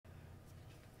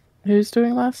Who's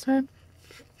doing last time?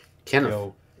 Kenneth.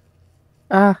 Yo.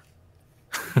 Ah.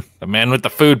 The man with the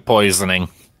food poisoning.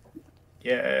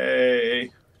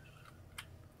 Yay.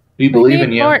 We believe in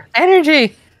need you. more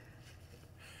energy.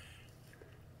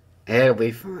 It'll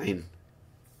be fine.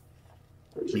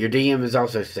 Your DM is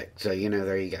also sick, so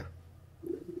there you go.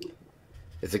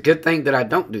 It's a good thing that I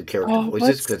don't do character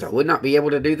voices, because I would not be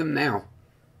able to do them now.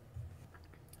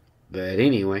 But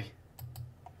anyway.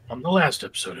 On the last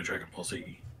episode of Dragon Ball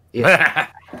Z. Yeah.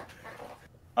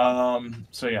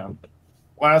 So yeah.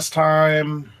 Last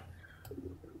time,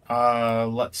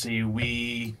 let's see,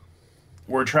 we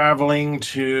were traveling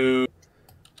to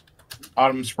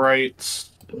Autumn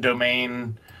Sprite's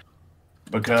domain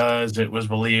because it was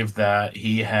believed that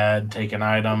he had taken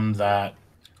item that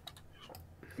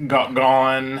got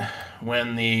gone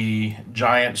when the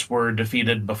giants were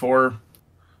defeated before.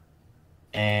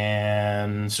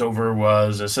 And Silver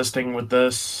was assisting with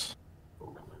this.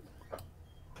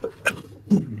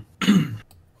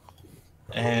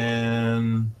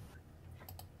 And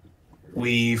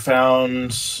we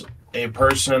found a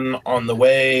person on the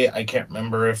way. I can't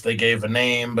remember if they gave a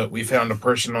name, but we found a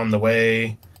person on the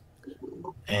way.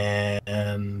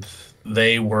 And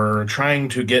they were trying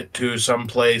to get to some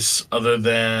place other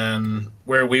than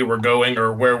where we were going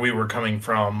or where we were coming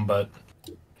from, but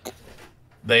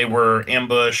they were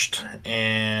ambushed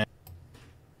and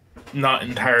not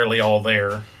entirely all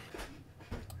there.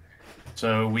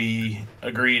 So we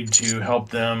agreed to help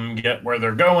them get where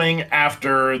they're going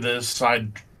after this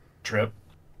side trip.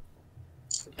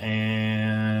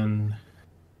 And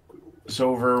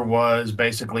Silver was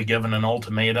basically given an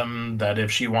ultimatum that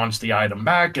if she wants the item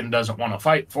back and doesn't want to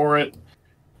fight for it,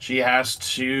 she has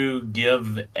to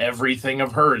give everything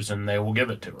of hers and they will give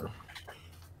it to her.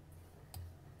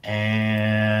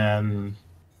 And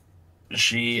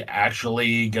she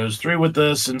actually goes through with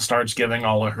this and starts giving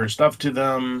all of her stuff to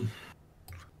them.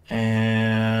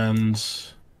 And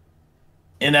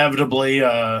inevitably,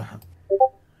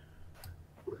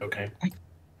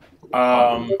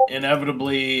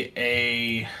 inevitably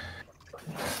a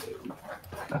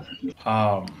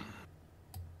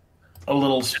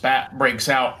little spat breaks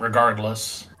out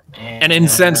regardless. And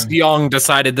incensed Young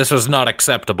decided this was not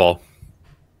acceptable.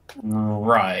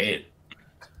 Right.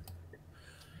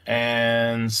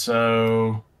 And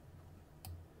so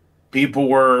people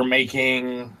were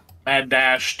making mad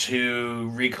dash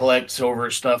to recollect Silver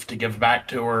stuff to give back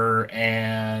to her,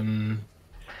 and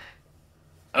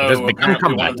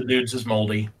apparently one of the dudes is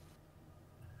moldy.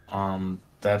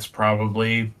 That's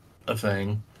probably a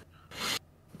thing.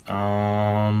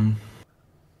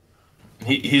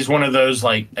 He's one of those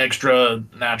like extra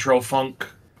natural funk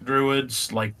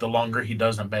druids, like the longer he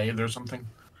doesn't bathe or something.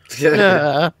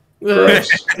 Gross.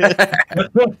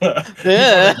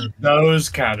 Those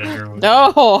kind of druids.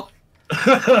 No.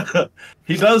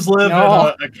 He does live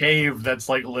in a cave that's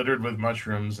like littered with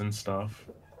mushrooms and stuff.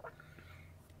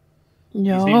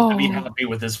 No. He seems to be happy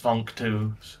with his funk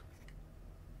too.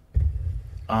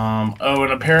 And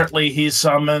apparently he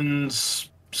summons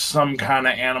some kind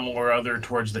of animal or other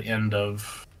towards the end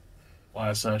of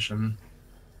last session.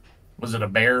 Was it a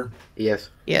bear? Yes.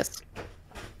 Yes.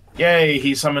 Yay,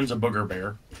 he summons a booger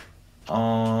bear.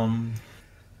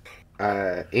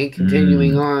 In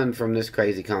continuing on from this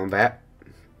crazy combat.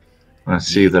 I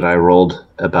see that I rolled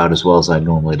about as well as I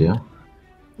normally do.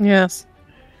 Yes.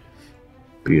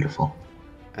 Beautiful.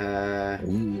 I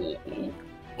mean,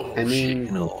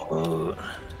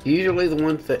 usually the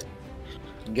ones that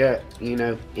get,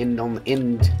 end on the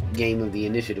end game of the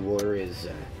initiative order is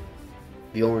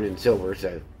Bjorn and Silver,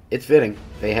 so it's fitting.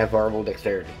 They have horrible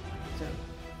dexterity. So,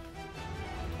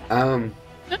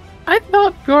 I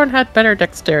thought Bjorn had better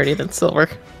dexterity than Silver.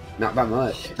 not by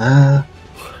much.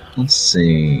 Let's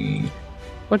see.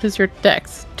 What is your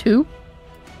dex? 2?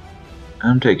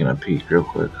 I'm taking a peek real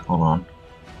quick. Hold on.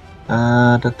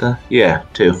 Yeah,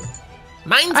 2.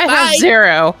 Mine's I have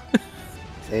 0.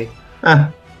 See?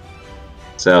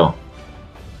 So,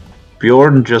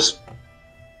 Bjorn just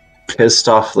pissed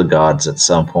off the gods at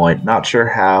some point. Not sure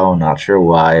how, not sure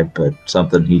why, but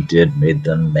something he did made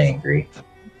them angry.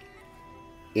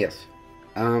 Yes.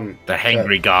 The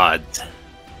hangry gods.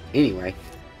 Anyway,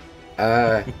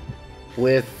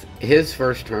 with his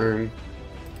first turn,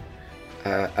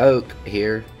 Oak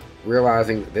here,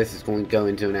 realizing that this is going to go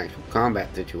into an actual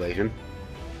combat situation,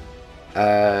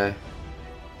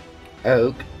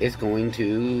 Oak is going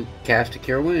to cast a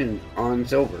Cure Wound on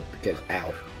Silver, because,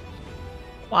 ow.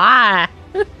 Why?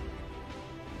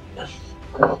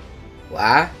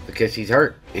 Why? Because she's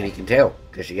hurt, and he can tell,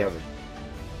 because she has an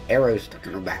arrow stuck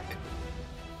in her back.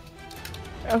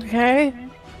 Okay.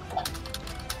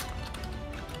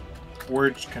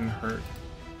 Words can hurt.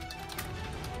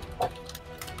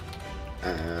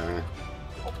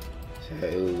 So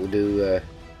we'll do,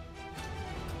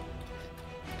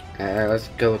 let's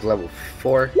go with level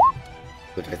 4,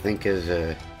 which I think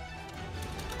is,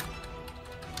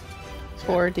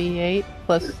 4d8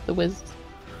 plus the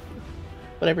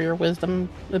whatever your wisdom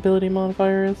ability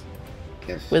modifier is.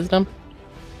 yes. Wisdom.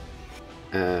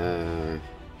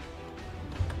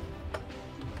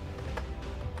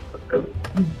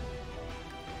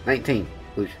 19.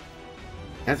 Ooh.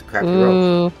 That's a crappy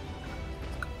roll. Ooh.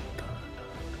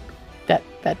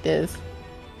 That is.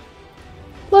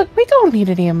 Look, we don't need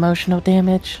any emotional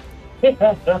damage. We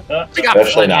got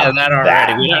Especially plenty not of that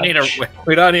already. that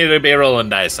We don't need to be rolling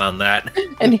dice on that.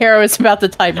 And Hero is about to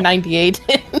type 98.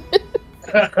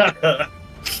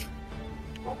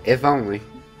 If only.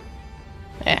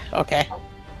 Okay.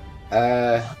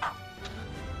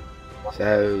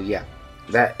 So yeah,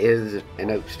 that is an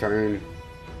oak's turn.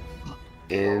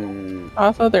 And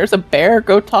Also, there's a bear.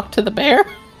 Go talk to the bear.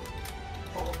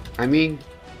 I mean,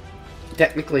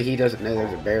 technically he doesn't know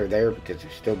there's a bear there because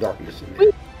there's still darkness in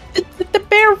there. The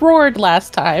bear roared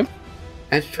last time.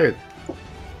 That's true.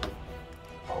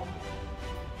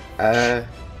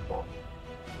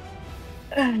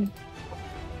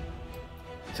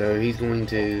 So he's going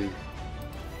to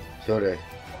sort of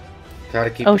try to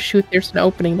keep. Oh shoot, there's an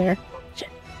opening there.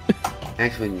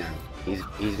 Actually, no. He's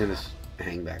gonna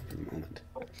hang back for the moment.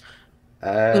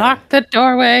 Lock the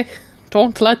doorway.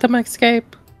 Don't let them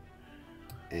escape.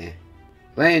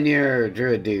 Lanyur,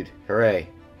 druid dude, hooray!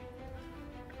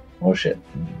 Oh shit.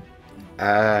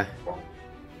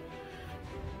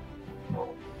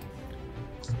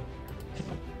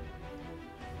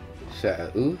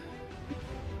 So,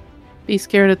 Be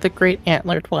scared of the great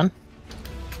antlered one.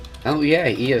 oh yeah,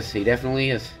 he is. He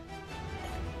definitely is.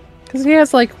 Because he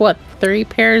has like, what, 3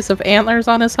 pairs of antlers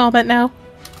on his helmet now?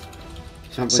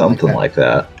 Something Like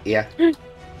that. Yeah.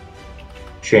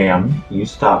 Jam, you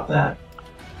stop that.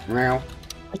 Meow.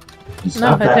 You No,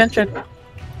 stop that. attention.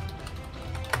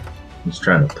 He's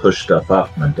trying to push stuff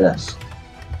off my desk.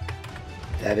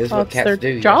 That is Well, what it's cats their do.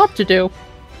 yes. job to do.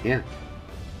 Yeah.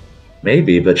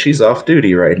 Maybe, but she's off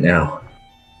duty right now.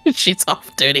 She's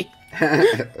off duty.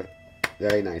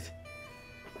 Very nice.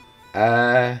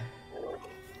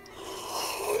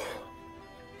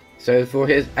 So for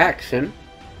his action,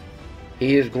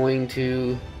 he is going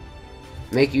to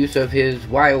make use of his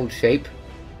wild shape,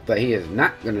 but he is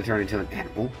not going to turn into an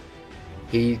animal.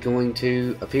 He's going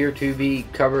to appear to be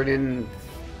covered in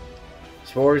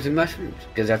spores and mushrooms,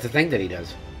 because that's a thing that he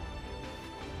does.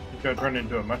 He's gonna turn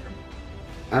into a mushroom.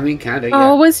 I mean, kind of,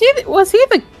 Oh, yeah. was he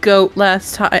the goat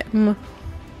last time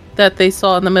that they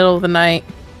saw in the middle of the night?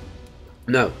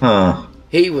 No, Huh.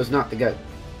 he was not the goat.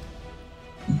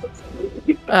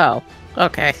 Oh,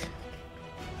 okay.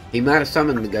 He might have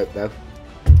summoned the goat, though.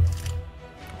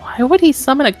 Why would he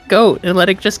summon a goat and let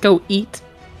it just go eat?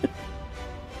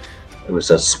 It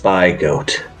was a spy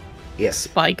goat. Yes.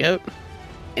 Spy goat.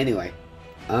 Anyway,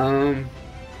 it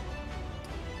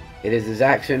is his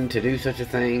action to do such a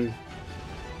thing.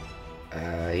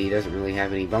 He doesn't really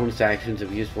have any bonus actions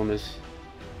of usefulness.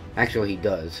 Actually, he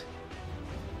does.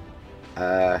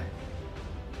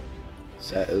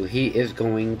 So he is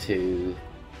going to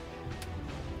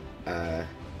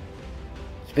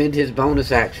spend his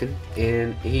bonus action,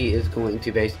 and he is going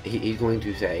to he's going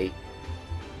to say,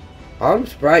 "Autumn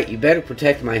Sprite, you better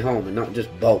protect my home and not just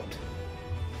bolt."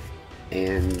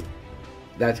 And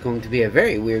that's going to be a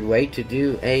very weird way to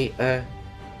do a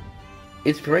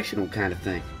inspirational kind of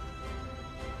thing.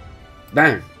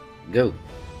 Bang, go.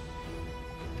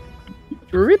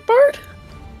 Druid Bard?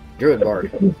 Druid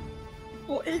Bard.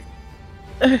 Okay.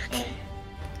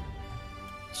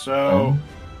 So,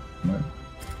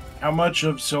 how much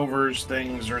of Silver's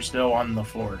things are still on the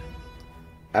floor?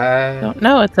 Don't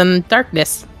know, it's in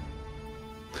darkness.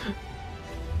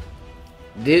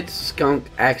 Did Skunk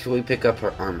actually pick up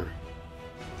her armor?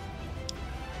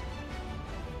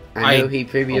 I know he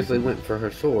previously went for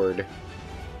her sword,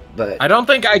 but I don't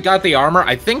think I got the armor.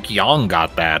 I think Yang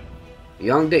got that.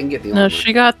 Young didn't get the armor. No,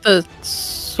 she got the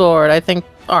sword. I think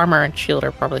armor and shield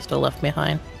are probably still left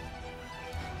behind.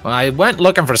 Well, I went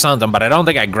looking for something, but I don't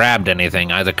think I grabbed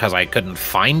anything, either because I couldn't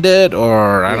find it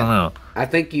or I don't know. I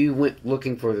think you went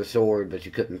looking for the sword, but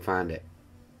you couldn't find it.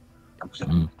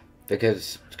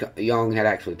 Because Young had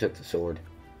actually took the sword.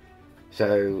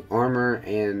 So, armor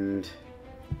and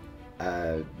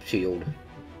shield.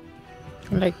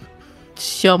 Like,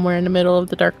 somewhere in the middle of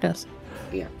the darkness.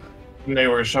 Yeah. And they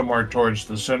were somewhere towards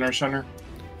the center?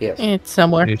 Yes. It's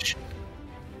somewhere.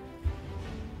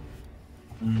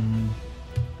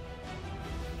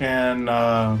 Can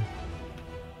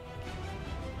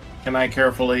Can I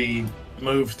carefully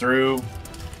move through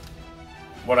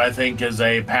what I think is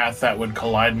a path that would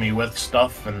collide me with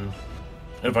stuff, and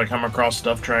if I come across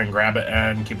stuff, try and grab it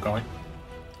and keep going?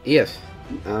 Yes.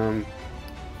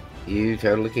 You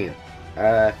totally can.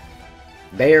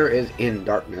 Bear is in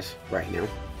darkness right now.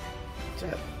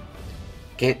 So,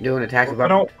 can't do an attack of If I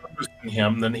don't understand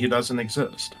him, then he doesn't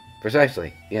exist.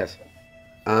 Precisely, yes.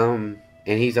 And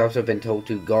he's also been told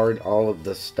to guard all of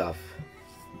the stuff.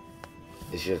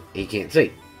 It's just, he can't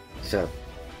see. So,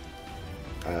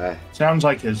 Sounds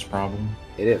like his problem.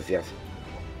 it is, yes.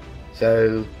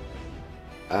 So,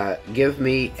 give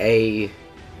me a,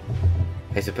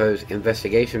 I suppose,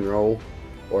 investigation roll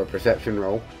or a perception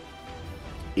roll.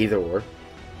 Either or.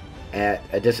 At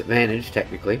a disadvantage,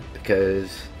 technically,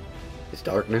 because it's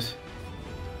darkness.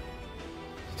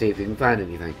 See if you can find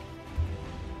anything.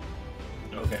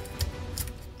 Okay.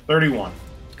 31.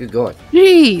 Good going.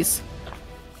 Jeez.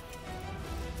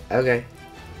 Okay.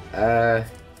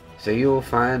 So you will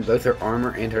find both her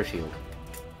armor and her shield.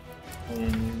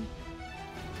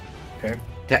 Okay.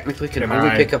 Technically, can Can only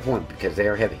I- pick up one because they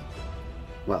are heavy.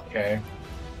 Well, Okay.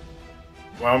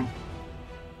 Well,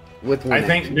 with one I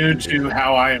think action. due to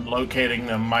how I am locating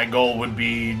them, my goal would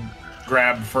be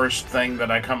grab first thing that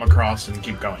I come across and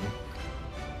keep going.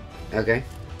 Okay.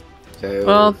 So.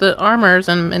 Well, the armor's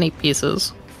in many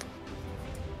pieces.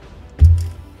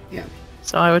 Yeah.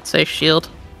 So I would say shield.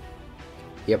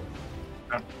 Yep.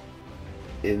 Yeah.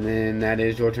 And then that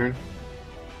is your turn.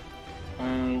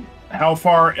 How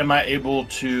far am I able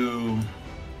to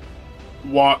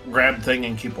walk, grab thing,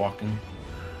 and keep walking?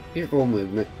 Your full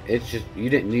movement. It's just you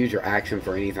didn't use your action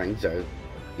for anything, so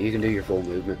you can do your full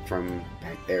movement from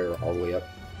back there all the way up.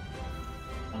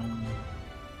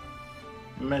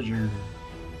 Measure.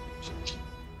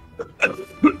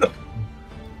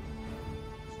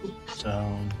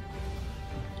 So,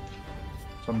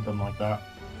 something like that.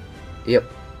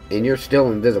 Yep. And you're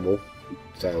still invisible,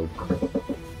 so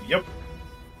Yep.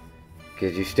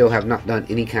 because you still have not done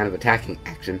any kind of attacking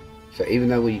action. So even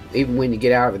when you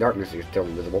get out of the darkness, you're still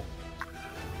invisible.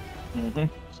 Mm-hmm.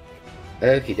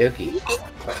 Okie dokie.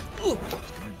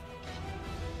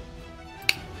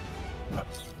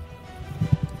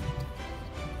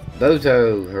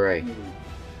 Bozo, hooray.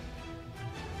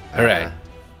 Hooray.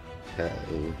 So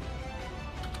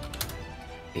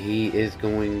he is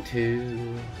going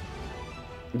to.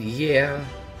 Yeah.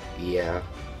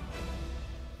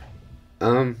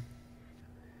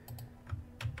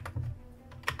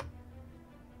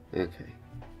 Okay.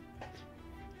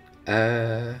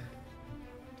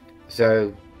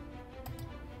 So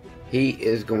he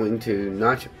is going to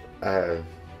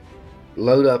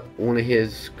load up one of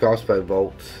his crossbow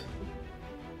bolts,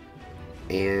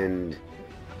 and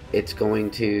it's going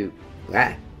to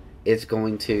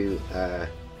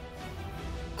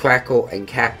crackle and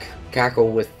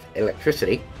cackle with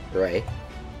electricity, right?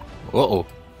 Uh-oh.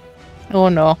 Oh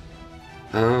no.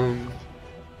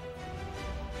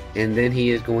 And then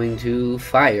he is going to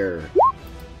fire.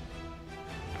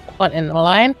 What, in the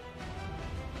line?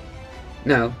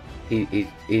 No, he's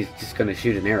just gonna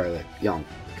shoot an arrow at Young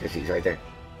because he's right there.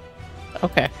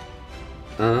 Okay.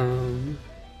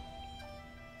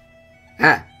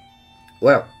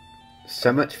 Well,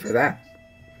 so much for that.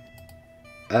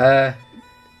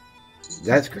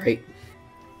 That's great.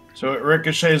 So it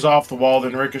ricochets off the wall,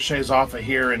 then ricochets off of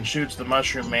here and shoots the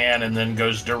mushroom man, and then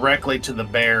goes directly to the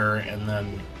bear, and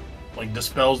then like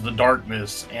dispels the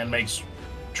darkness and makes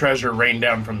treasure rain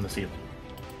down from the ceiling.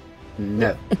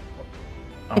 No.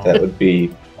 That would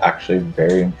be actually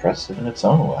very impressive in its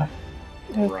own way.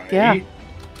 Right. Yeah.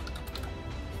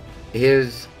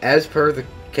 As per the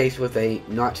case with a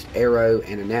notched arrow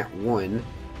and a nat 1,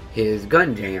 his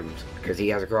gun jams because he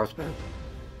has a crossbow.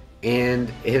 And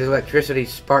his electricity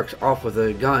sparks off of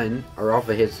the gun, or off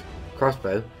of his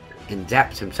crossbow, and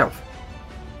zaps himself.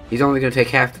 He's only going to take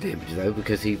half the damage, though,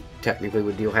 because he technically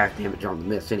would deal half damage on the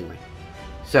miss anyway.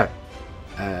 So,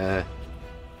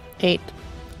 8.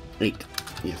 8.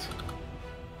 Yes.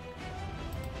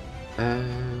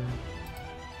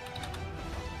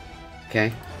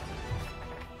 Okay.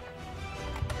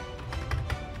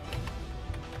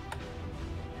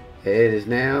 It is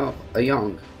now a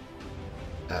Young.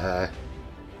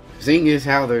 Seeing as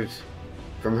how there's,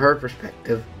 from her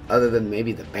perspective, other than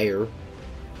maybe the bear,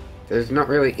 there's not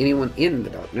really anyone in the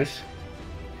darkness.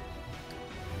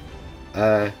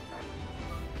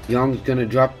 Young's gonna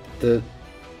drop the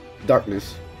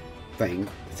darkness thing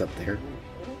that's up there.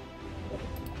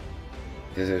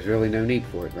 Because there's really no need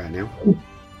for it right now.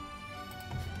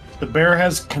 The bear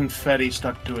has confetti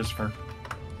stuck to his fur.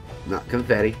 Not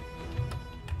confetti.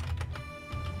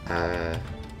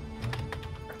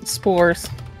 Spores.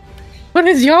 What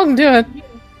is Young doing?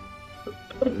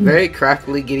 Very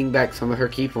craftily getting back some of her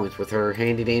key points with her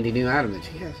handy dandy new item that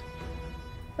she has.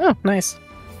 Oh, nice.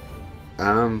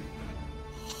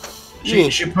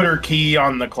 She put her key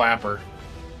on the clapper.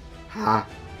 Ha.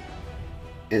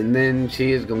 And then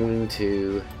she is going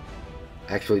to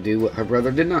actually do what her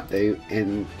brother did not do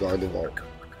and guard the vault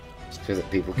so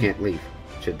that people can't leave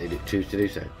should they choose to do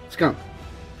so. Skunk.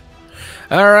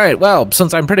 All right, well,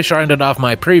 since I'm pretty sure I ended off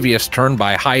my previous turn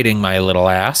by hiding my little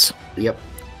ass, Yep.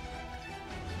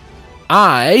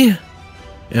 I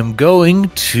am going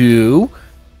to,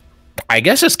 I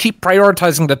guess, just keep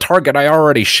prioritizing the target I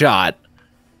already shot.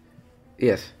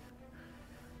 Yes.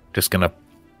 Just gonna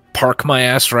park my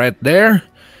ass right there.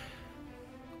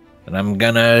 And I'm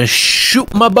gonna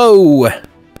shoot my bow.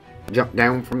 Jump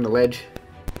down from the ledge.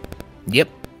 Yep.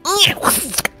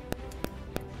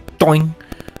 Doing.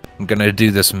 I'm gonna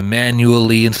do this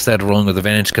manually instead of rolling with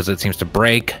advantage because it seems to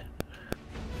break.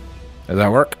 Does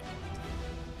that work?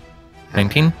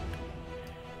 19?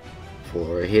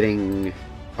 For hitting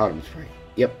Autumn Sprite.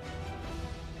 Yep.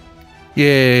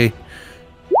 Yay.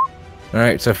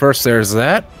 Alright, so first there's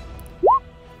that.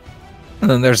 And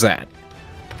then there's that.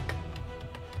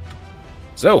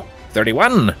 So,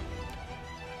 31.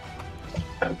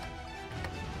 Oh,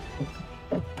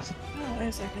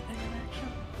 where's everything in action?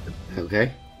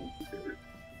 Okay.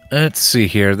 Let's see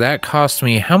here. That cost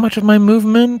me how much of my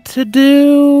movement to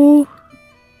do?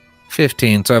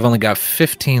 15, so I've only got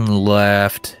 15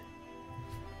 left.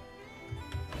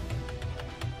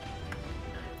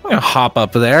 I'm gonna hop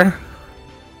up there.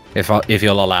 If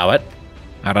you'll allow it.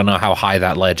 I don't know how high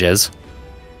that ledge is.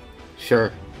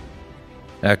 Sure.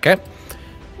 Okay.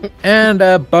 And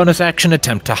a bonus action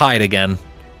attempt to hide again.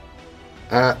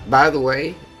 By the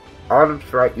way, Autumn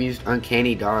Sprite used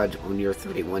Uncanny Dodge on your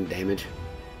 31 damage.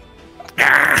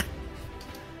 Ah!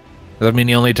 Does that mean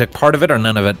you only took part of it or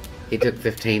none of it? He took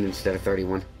 15 instead of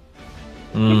 31.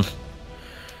 Well,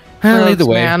 either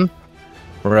way. Man.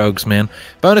 Rogues, man.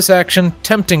 Bonus action,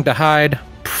 tempting to hide.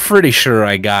 Pretty sure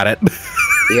I got it.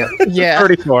 Yep. Yeah.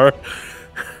 34.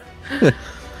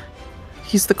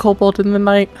 He's the kobold in the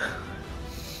night.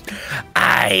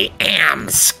 I am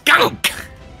Skunk.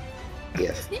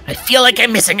 Yes. I feel like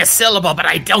I'm missing a syllable, but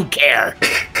I don't care.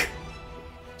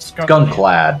 Skunk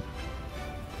clad.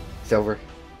 Silver.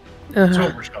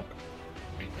 Silver skunk.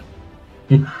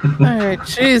 Alright,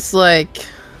 she's looking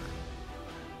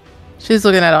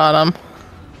at Autumn.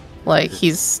 Like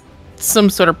he's some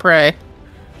sort of prey.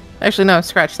 Actually, no,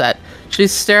 scratch that.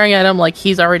 She's staring at him like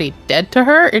he's already dead to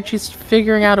her, and she's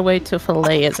figuring out a way to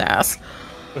fillet his ass.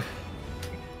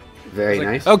 Very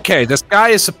nice. Okay, this guy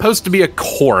is supposed to be a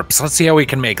corpse. Let's see how we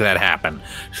can make that happen.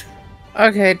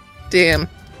 Okay, damn.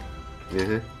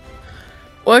 Uh-huh.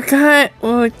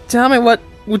 Tell me what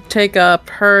would take up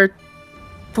her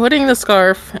putting the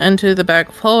scarf into the bag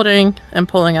of holding and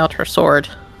pulling out her sword.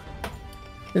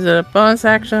 Is it a bonus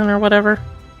action or whatever?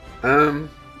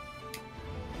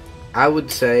 I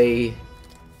would say,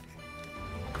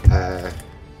 to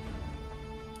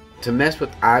mess with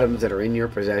items that are in your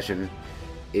possession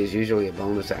is usually a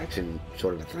bonus action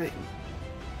sort of a thing.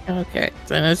 Okay,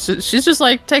 then she's just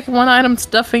like taking one item,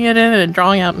 stuffing it in, and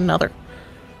drawing out another.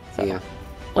 So, Yeah.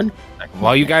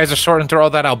 While you guys are sorting through all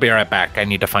that, I'll be right back. I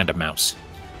need to find a mouse.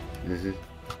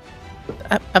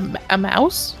 Mm-hmm. A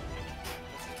mouse?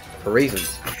 For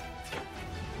reasons.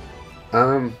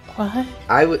 What?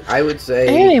 I would say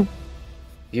Anyway,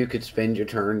 you could spend your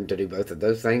turn to do both of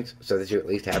those things so that you at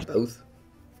least have both.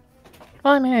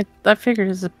 well, I mean, I figured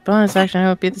as a bonus action it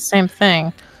would be the same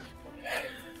thing.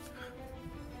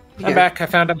 I'm back. I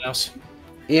found a mouse.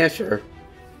 Yeah, sure.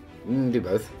 You can do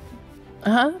both.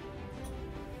 Uh-huh.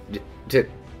 To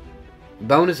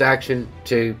bonus action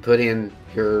to put in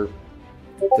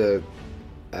the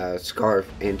scarf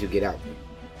and to get out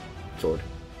sword.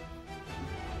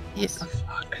 Yes.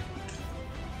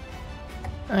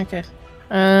 Okay.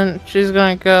 And she's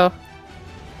gonna go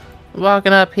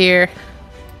walking up here.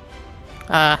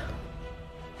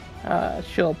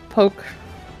 She'll poke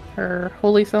her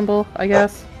holy symbol, I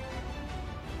guess.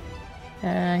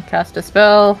 And cast a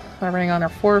spell. A ring on her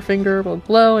forefinger will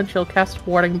glow, and she'll cast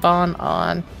Warding Bond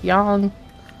on Yang.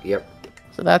 Yep.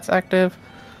 So that's active.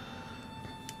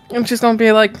 And she's gonna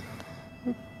be like...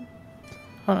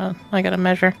 Hold on, I gotta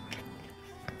measure.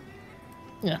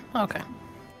 Yeah, okay.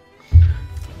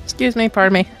 Excuse me,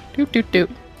 pardon me. Doot doot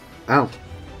doot. Oh.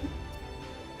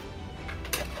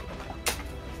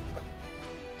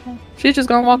 She's just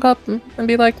gonna walk up and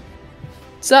be like,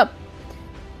 "What's up?"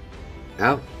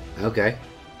 Oh. Okay.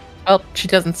 Well, she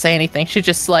doesn't say anything. She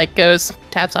just like goes,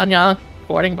 taps on Yang,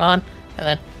 Warding Bond, and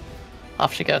then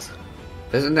off she goes.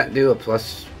 Doesn't that do a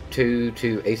 +2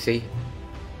 to AC?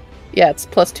 Yeah, it's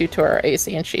 +2 to her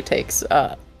AC, and she takes,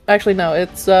 actually, no,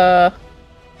 it's, +1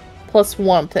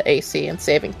 to AC and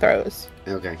saving throws.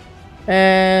 Okay.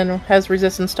 And has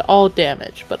resistance to all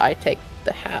damage, but I take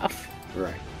the half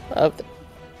Right. of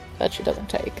that she doesn't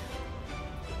take.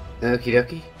 Okie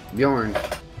dokie. Bjorn.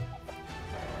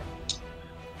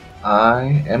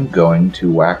 I am going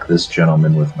to whack this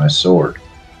gentleman with my sword.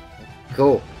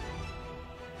 Cool.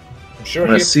 I'm sure I'm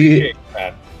gonna he see- appreciates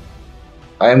that.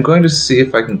 I am going to see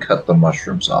if I can cut the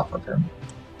mushrooms off of him.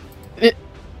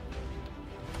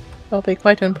 That'll be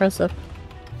quite impressive.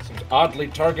 Seems oddly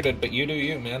targeted, but you do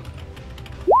you, man.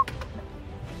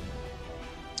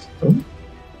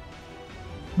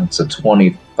 That's a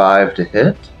 25 to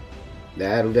hit.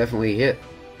 That'll definitely hit.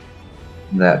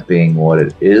 That being what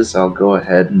it is, I'll go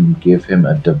ahead and give him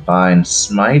a Divine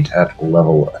Smite at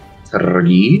level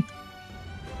 3.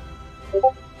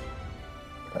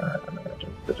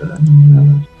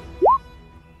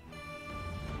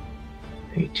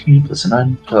 18 plus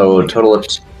 9. So total of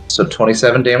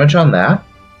 27 damage on that.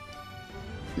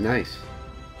 Nice.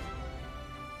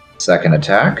 Second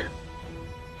attack.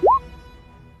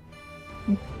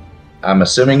 I'm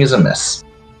assuming is a miss.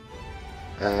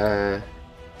 On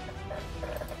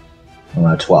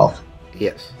a 12.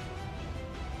 Yes.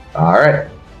 Alright.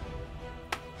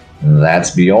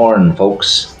 That's Bjorn,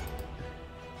 folks.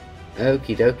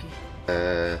 Okie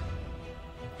dokie.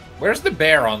 Where's the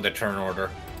bear on the turn order?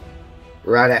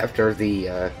 Right after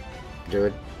the,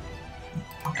 druid.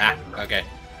 Ah, okay.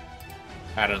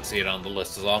 I don't see it on the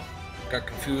list as all. Got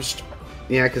confused.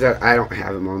 Yeah, because I don't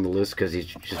have him on the list because he's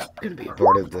just going to be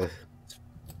part of the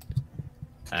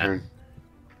turn.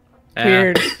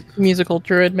 Weird musical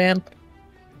druid man.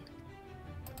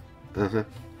 Uh-huh.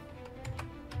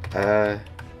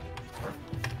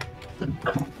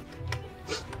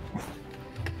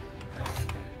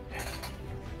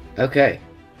 Okay,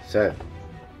 so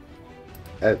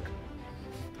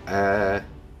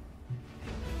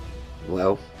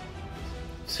well,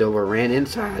 Silver ran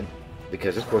inside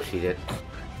because of course she did.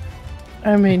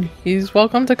 I mean, he's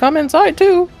welcome to come inside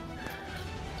too.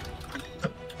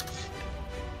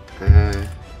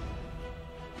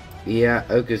 Yeah,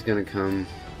 Oak is gonna come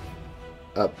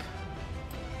up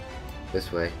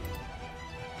this way,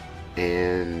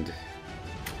 and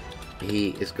he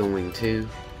is going to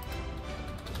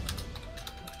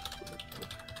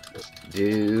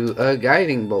do a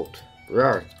guiding bolt.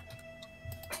 Rawr.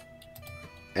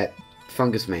 At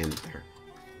Fungus Man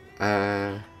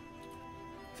there.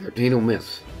 13 will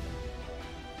miss.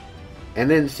 And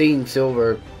then seeing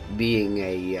Silver being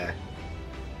a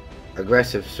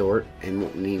aggressive sort and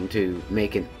wanting to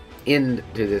make an end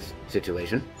to this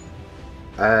situation,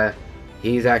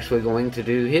 he's actually going to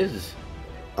do his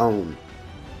own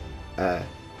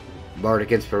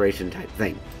bardic inspiration type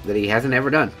thing that he hasn't ever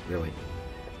done, really.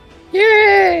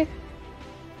 Yay!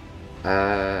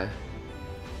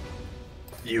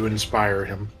 You inspire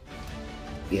him.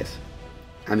 Yes.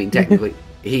 I mean, technically,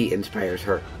 he inspires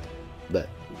her, but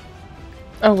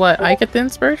Oh, what? I get the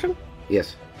inspiration?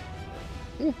 yes.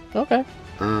 Okay.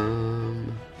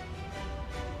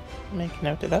 Make a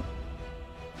note of that.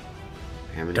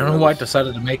 How many Don't know why I levels?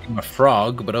 decided to make him a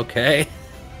frog, but okay.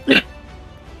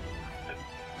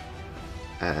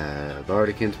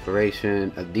 Bardic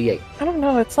inspiration of D8. I don't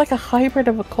know. It's like a hybrid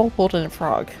of a kobold and a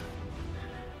frog.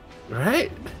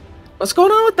 Right? What's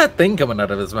going on with that thing coming out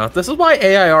of his mouth? This is why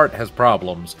AI art has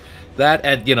problems. That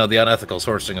and, you know, the unethical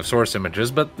sourcing of source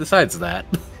images, but besides that.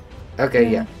 Okay,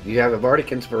 Yeah. yeah. You have a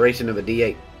bardic inspiration of a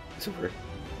D8. Super.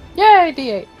 Yay,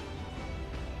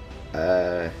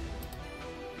 D8.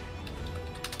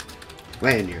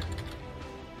 Lanyur.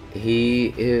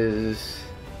 He is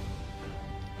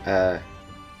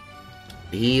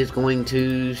going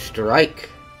to strike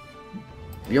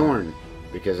Bjorn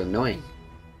because annoying.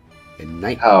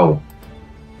 Ignite. How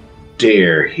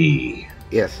dare he?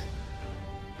 Yes.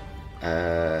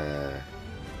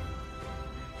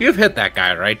 You've hit that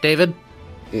guy, right, David?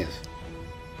 Yes.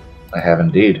 I have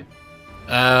indeed.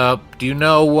 Do you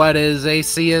know what his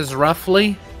AC is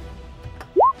roughly?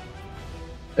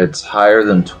 It's higher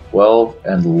than 12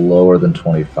 and lower than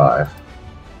 25.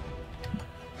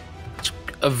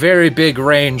 A very big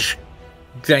range.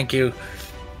 Thank you.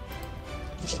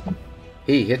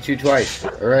 He hits you twice.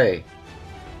 Hooray.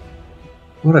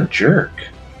 What a jerk.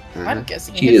 Uh-huh. I'm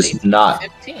guessing He his is AC not.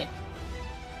 15.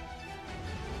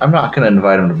 I'm not going to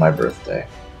invite him to my birthday.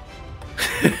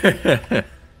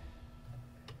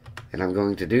 And I'm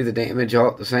going to do the damage all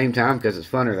at the same time because it's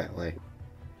funner that way.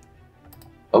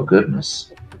 Oh,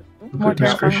 goodness. More Goodness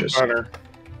terrifying. gracious. Butter.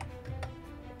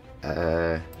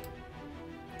 Okay.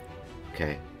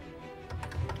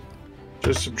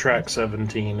 Just subtract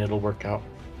 17, it'll work out.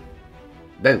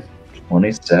 Boom.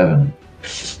 27.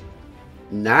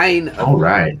 9 of All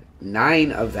right.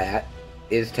 9 of that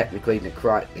is technically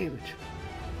necrotic damage.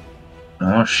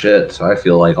 Oh shit! So I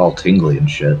feel like all tingly and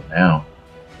shit now.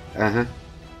 Uh-huh.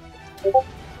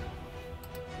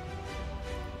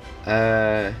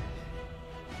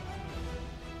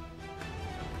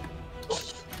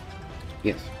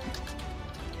 Yes.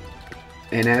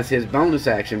 And as his bonus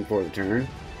action for the turn,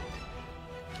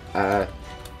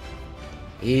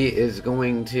 he is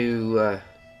going to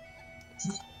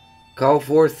call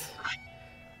forth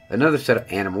another set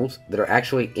of animals that are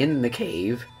actually in the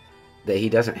cave that he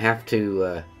doesn't have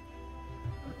to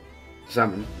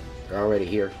summon. They're already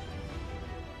here.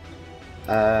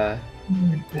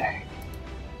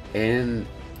 And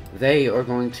they are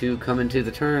going to come into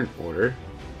the turn order.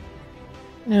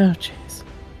 Oh, jeez.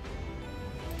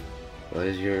 What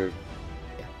is your...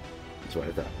 Yeah, that's what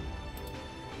I thought.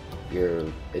 Your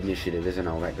initiative isn't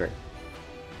all that great.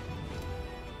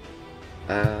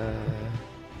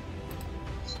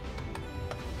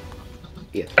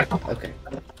 Yes, okay.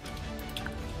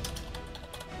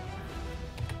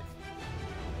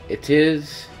 It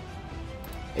is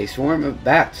a swarm of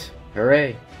bats.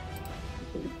 Hooray.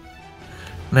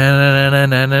 Na na na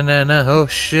na na na na. Oh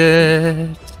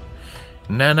shit.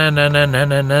 Na na na na na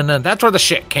na na na. That's where the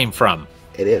shit came from.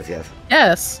 It is, yes.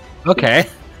 Yes. Okay.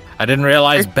 I didn't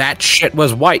realize bat shit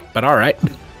was white, but all right.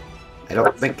 I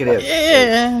don't think it is.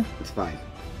 Yeah. It's fine.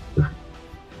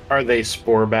 Are they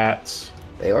spore bats?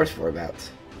 They are spore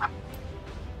bats.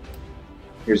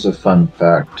 Here's a fun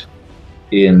fact.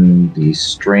 In the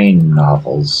Strain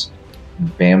novels,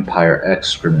 vampire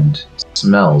excrement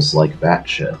smells like bat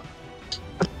shit.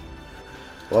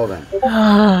 Well then.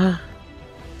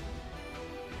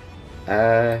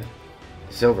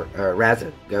 Silver,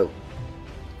 Razzo, go.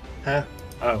 Huh?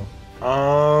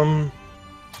 Oh.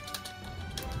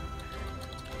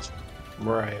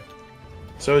 Right.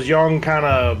 So is Young kind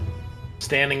of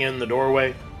standing in the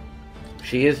doorway?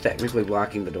 She is technically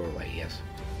blocking the doorway, yes.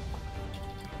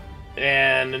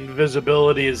 And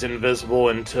invisibility is invisible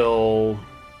until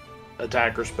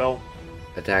attacker spell.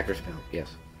 Attacker spell,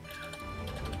 yes.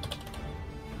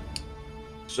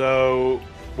 So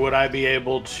would I be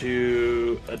able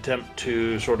to attempt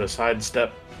to sort of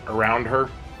sidestep around her,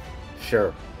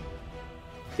 Sure.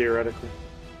 theoretically?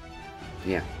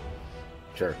 Yeah.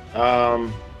 Sure.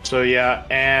 So yeah,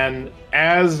 and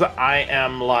as I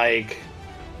am like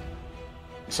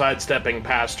sidestepping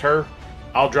past her,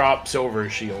 I'll drop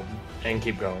Silver's shield and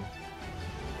keep going.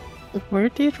 Where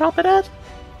do you drop it at?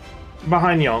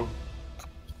 Behind Young.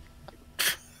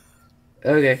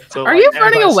 Okay. So, Are you as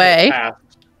running I step away? past-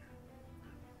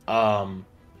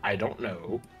 I don't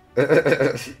know.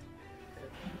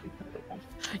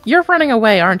 You're running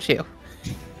away, aren't you?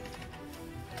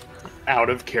 Out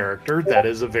of character, that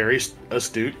is a very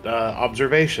astute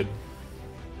observation.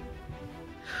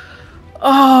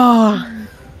 Oh.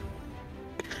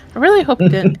 I really hope you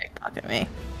didn't pickpocket me.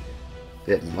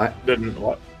 Didn't what? Didn't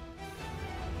what?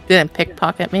 Didn't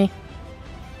pickpocket me.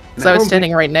 Because No. I was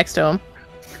standing right next to him.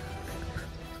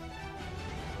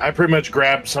 I pretty much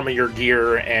grabbed some of your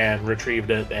gear and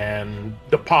retrieved it and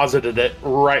deposited it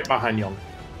right behind Young.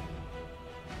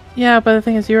 Yeah, but the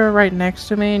thing is, you were right next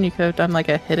to me, and you could have done like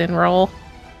a hidden roll.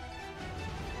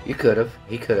 You could have.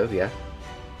 He could have, yeah.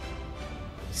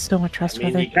 Still not I mean,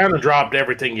 trustworthy. you kind of dropped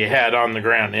everything you had on the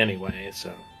ground anyway,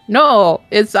 so. No,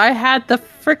 it's I had the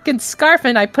freaking scarf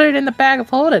and I put it in the bag of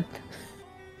holding.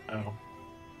 Oh.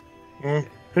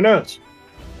 Who knows?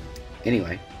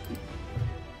 Anyway.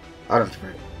 Autumn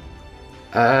Sprite.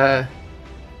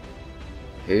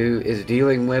 Who is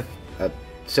dealing with a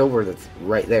silver that's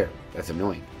right there? That's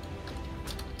annoying.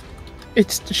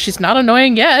 She's not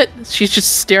annoying yet. She's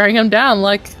just staring him down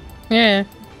like, yeah.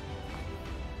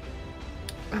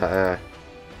 Come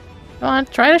on,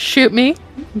 try to shoot me.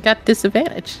 You got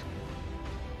disadvantage.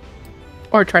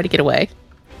 Or try to get away.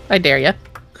 I dare ya.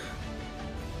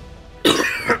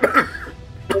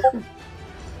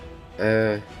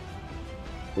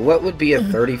 What would be a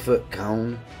 30-foot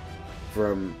cone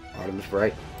from Autumn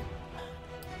Sprite?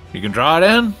 You can draw it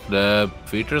in. The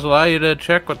features allow you to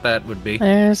check what that would be.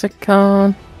 There's a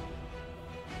cone.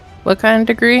 What kind of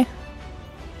degree?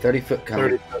 30-foot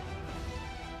cone. 30.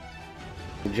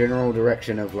 The general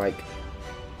direction of, like,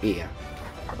 yeah.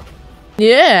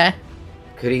 Yeah.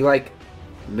 Could he, like,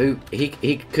 move...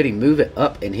 Could he move it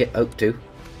up and hit Oak, too?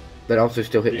 But also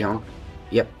still hit Young?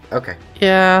 Yep, okay.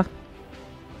 Yeah.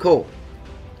 Cool.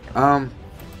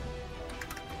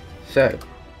 So,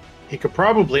 He could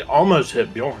probably almost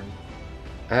hit Bjorn.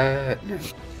 No.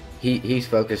 He's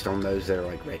focused on those that are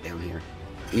like right down here.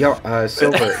 Yo,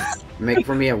 Silver, make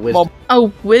for me a wisdom. A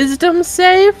wisdom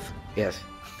save? Yes.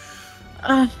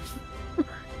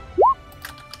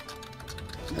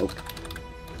 Nope.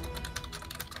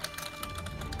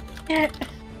 Yeah.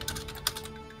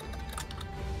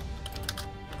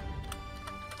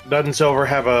 Doesn't Silver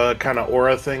have a kind of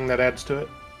aura thing that adds to it?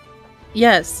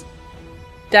 Yes.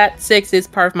 That 6 is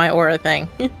part of my aura thing.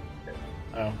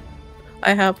 Oh.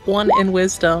 I have 1 in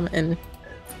wisdom and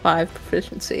 5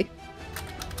 proficiency.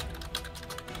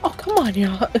 Oh, come on,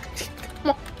 y'all. Come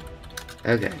on.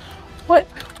 Okay. What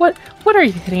are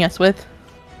you hitting us with?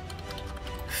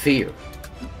 Fear.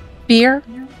 Fear?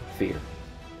 Fear.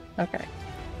 Okay.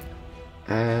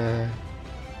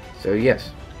 So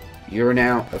yes, you're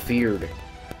now afeared.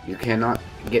 You cannot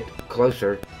get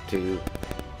closer to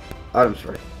Autumn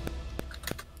Sprite.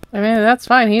 I mean, that's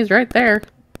fine. He's right there.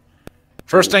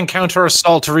 First encounter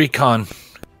assault recon.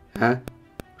 Huh?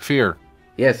 Fear.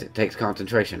 Yes, it takes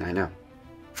concentration, I know.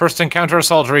 First encounter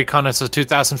assault recon is a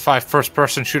 2005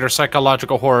 first-person shooter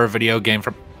psychological horror video game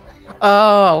from...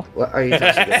 Oh. What are you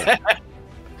talking about?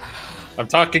 I'm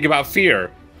talking about Fear.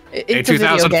 It's a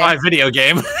 2005 video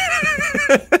game.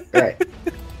 Right.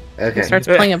 Okay. He starts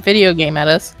playing a video game at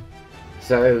us.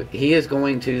 So he is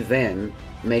going to then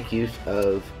make use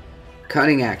of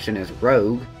cunning action as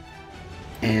rogue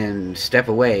and step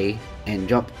away and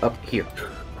jump up here.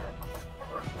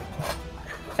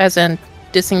 As in,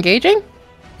 disengaging?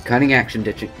 Cunning action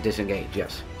disengage,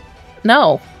 yes.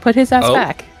 No. Put his ass Oh.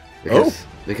 back.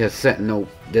 Because Sentinel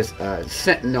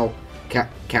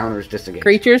counters disengage.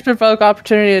 Creatures provoke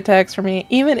opportunity attacks from me,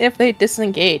 even if they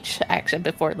disengage action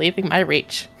before leaving my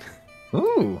reach.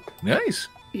 Ooh, nice.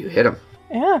 You hit him.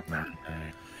 Yeah.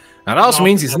 That also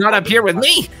means he's not up here with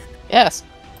me. Yes.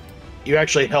 You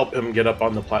actually help him get up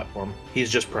on the platform. He's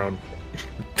just prone.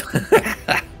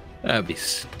 That'd be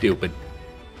stupid.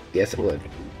 Yes, it would.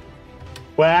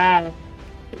 Wow.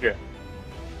 Okay.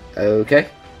 Okay.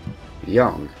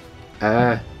 Young.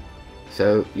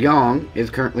 So Young is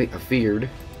currently afeared.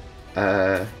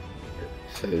 So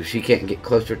she can't get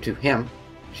closer to him.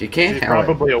 She can, She's however.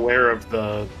 probably aware of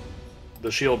the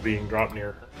shield being dropped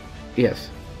near her. Yes.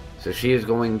 So she is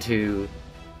going to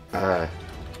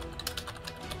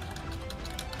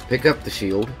pick up the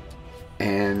shield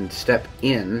and step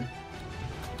in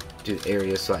to the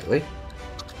area slightly,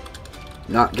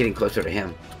 not getting closer to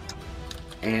him.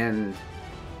 And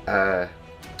no,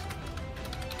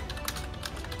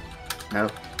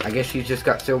 I guess she's just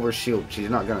got Silver's shield. She's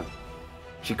not gonna.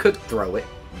 She could throw it,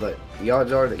 but the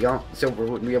odds are that Silver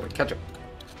wouldn't be able to catch it.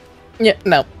 Yeah,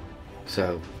 no.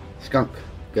 So, Skunk,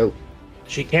 go.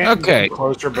 She can't Okay. get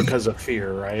closer because of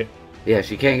fear, right? Yeah,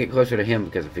 she can't get closer to him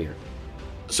because of fear.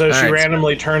 So she Alright.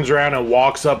 randomly turns around and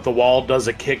walks up the wall, does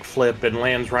a kick flip, and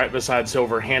lands right beside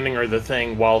Silver, handing her the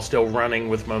thing while still running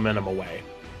with momentum away.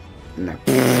 No.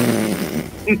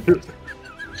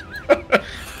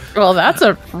 Well, that's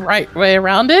a right way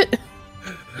around it.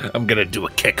 I'm gonna do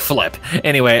a kick flip.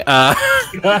 Anyway,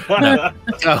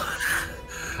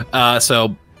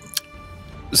 so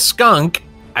Skunk,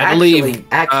 I believe.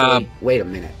 Actually, wait a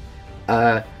minute.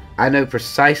 I know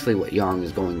precisely what Yang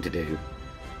is going to do.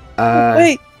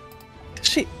 Wait.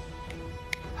 She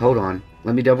Hold on.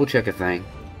 Let me double check a thing.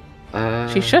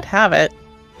 she should have it.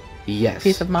 Yes.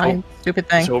 Peace of mind. Stupid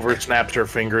thing. Silver snaps her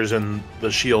fingers and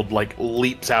the shield like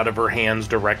leaps out of her hands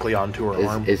directly onto her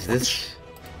arm. Is this?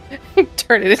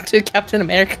 Turn it into Captain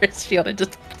America's shield and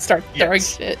just start throwing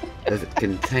Yes. shit. Does it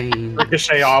contain?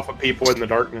 Ricochet off of people in the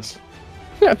darkness.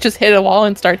 Just hit a wall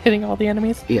and start hitting all the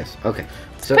enemies. Yes. Okay.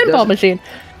 So Pinball machine.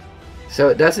 So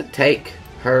it doesn't take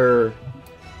her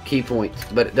key points,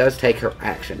 but it does take her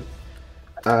action.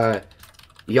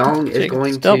 Yang is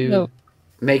going to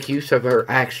make use of her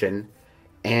action,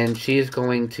 and she is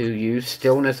going to use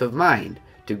stillness of mind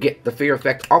to get the fear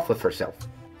effect off of herself.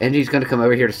 And she's going to come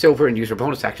over here to Silver and use her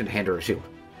bonus action to hand her a shield.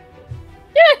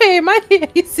 Yay! My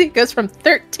AC goes from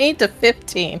 13 to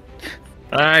 15.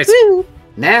 Alright. Woo!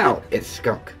 Now it's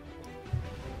Skunk.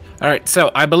 Alright, so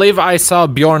I believe I saw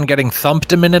Bjorn getting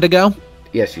thumped a minute ago.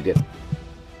 Yes, you did.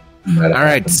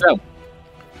 Alright, so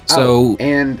Oh,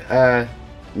 and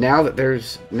now that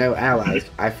there's no allies,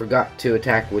 I forgot to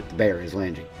attack with the bear as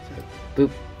landing. So,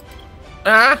 boop.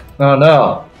 ah, Oh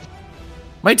no.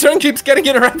 my turn keeps getting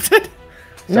interrupted.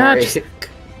 No, Sorry. just skip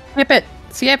it.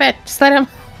 Skip it. Just let him.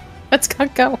 Let's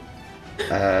go.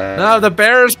 No, the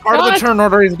bear is part of the What? turn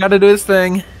order. He's got to do his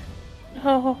thing.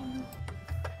 Oh.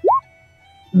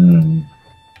 Hmm.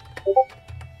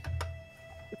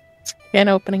 Can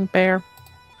opening bear.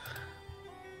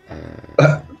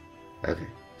 Okay,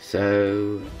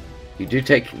 so you do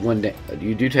take one of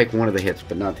the hits,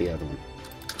 but not the other one.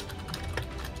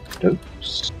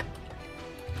 Oops.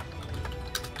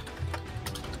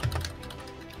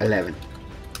 11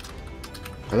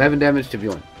 damage to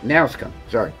Bjorn. Now Skunk.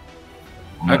 Sorry.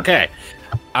 Okay.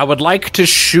 I would like to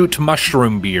shoot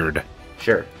Mushroom Beard,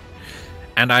 Sure.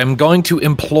 and I'm going to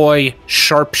employ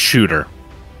Sharpshooter.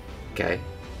 Okay.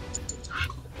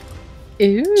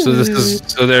 Ooh. So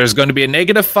there's going to be a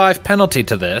 -5 penalty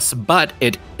to this, but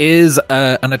it is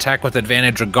an attack with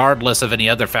advantage regardless of any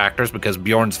other factors because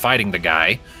Bjorn's fighting the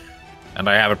guy, and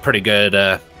I have a pretty good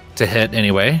to hit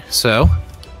anyway. So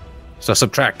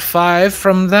subtract 5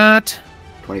 from that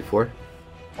 24.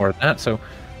 or that. So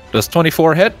does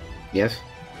 24 hit? Yes.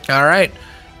 All right.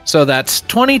 So that's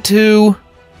 22,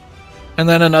 and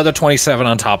then another 27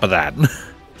 on top of that.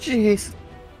 Jeez.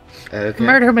 Okay.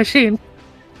 Murder machine.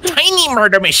 Tiny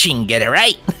murder machine, get it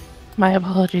right? My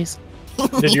apologies.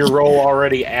 Did your roll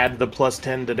already add the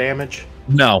 +10 to damage?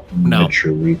 No.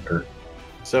 Miniature Reaper.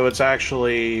 So it's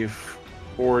actually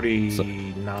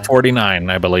 49. 49,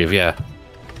 I believe, yeah.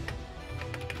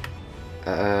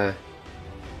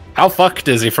 How fucked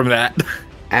is he from that?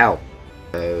 Ow.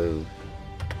 So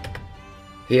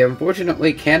he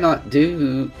unfortunately cannot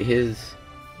do his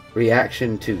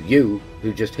reaction to you,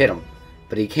 who just hit him.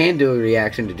 But he can do a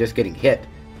reaction to just getting hit.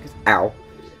 Ow.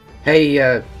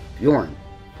 Hey, Bjorn.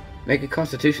 Make a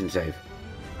Constitution save.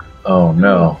 Oh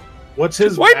no. What's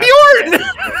his Why massive Bjorn? damage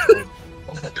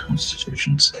threshold?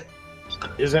 Constitution save.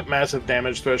 Isn't massive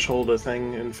damage threshold a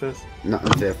thing in 5th? Not in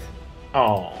 5th.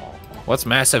 Oh. What's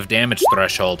massive damage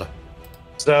threshold?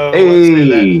 So, let's say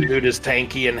Hey. that dude is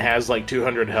tanky and has like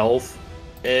 200 health.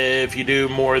 If you do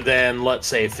more than, let's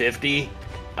say, 50,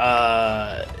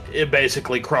 it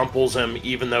basically crumples him,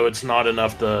 even though it's not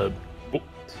enough to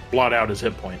blot out his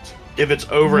hit points. If it's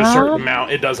over a certain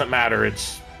amount, it doesn't matter.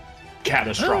 It's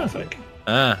catastrophic.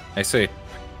 I see.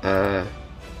 So,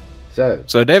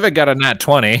 David got a nat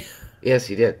 20. yes,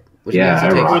 he did. Which Yeah, means he I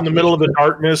takes- rocked. In the middle of the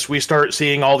darkness, we start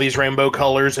seeing all these rainbow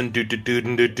colors and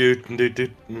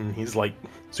and he's like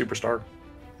superstar.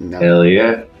 No. Hell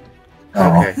yeah.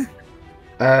 Oh,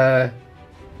 Okay.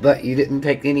 But you didn't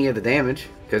take any of the damage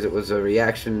because it was a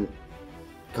reaction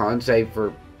con save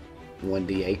for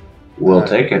 1d8. we'll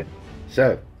take it.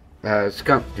 So,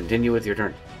 Skunk, continue with your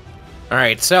turn. All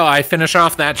right, so I finish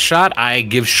off that shot. I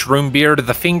give Shroombeard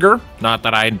the finger. Not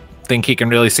that I think he can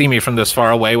really see me from this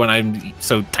far away when I'm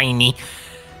so tiny.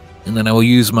 And then I will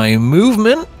use my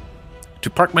movement to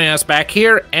park my ass back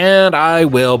here, and I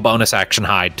will bonus action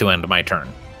hide to end my turn.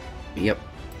 Yep.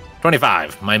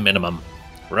 25, my minimum.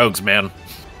 Rogues, man.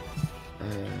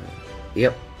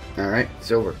 Yep. All right.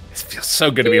 Silver. It feels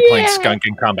so good to be playing Skunk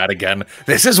in combat again.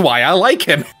 This is why I like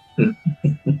him.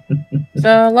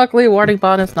 So luckily, Warding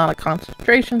Bond is not a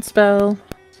concentration spell.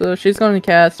 So she's going to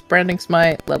cast Branding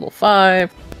Smite level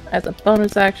 5 as a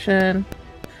bonus action.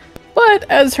 But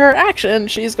as her action,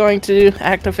 she's going to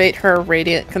activate her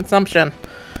Radiant Consumption.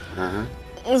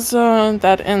 Uh-huh. So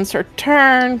that ends her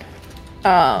turn.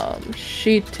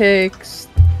 She takes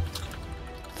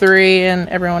 3 and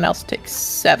everyone else takes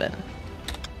 7.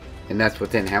 And that's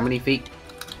within how many feet?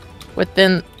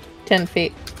 Within 10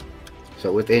 feet.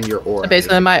 So within your aura.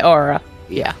 Basically my aura.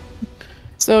 Yeah.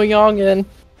 So Young and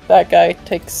that guy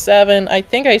takes 7. I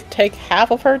think I take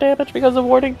half of her damage because of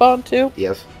Warding Bond too.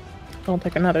 Yes. I'll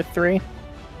take another 3.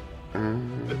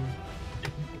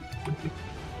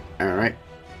 Alright.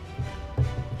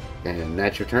 And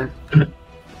that's your turn?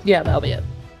 Yeah, that'll be it.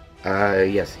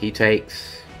 Yes, he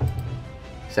takes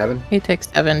 7. He takes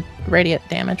 7 radiant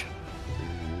damage.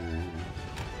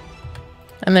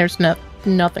 And there's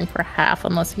nothing for half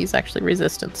unless he's actually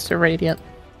resistant to radiant.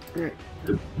 Right.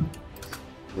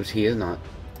 Which he is not.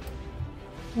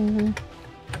 Mm-hmm.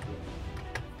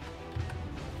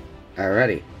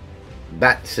 Alrighty.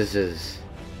 Bat scissors.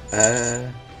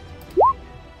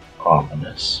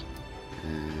 Ominous.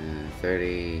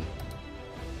 30.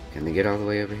 Can they get all the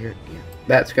way over here? Yeah.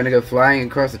 Bat's gonna go flying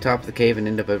across the top of the cave and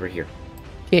end up over here.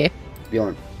 Yeah.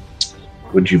 Bjorn.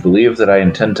 Would you believe that I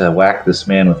intend to whack this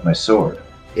man with my sword?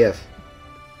 Yes.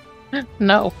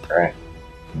 No. Correct.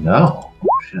 No.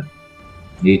 Shit.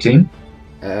 18?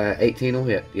 18 will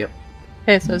hit. Yep.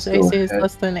 Okay, so his Go AC is ahead.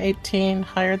 less than 18,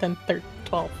 higher than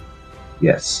 12.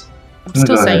 Yes. I'm gonna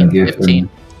still go ahead saying and give 15.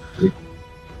 him-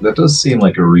 That does seem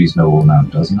like a reasonable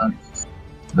amount, doesn't it?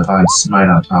 Divine Smite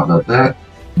on top of that.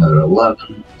 Another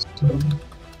 11. So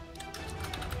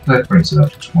that brings it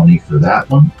up to 20 for that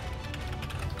one.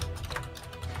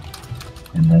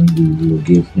 And then we will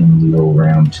give him the old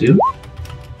round 2.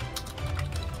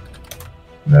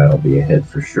 That'll be a hit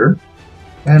for sure.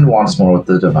 And once more with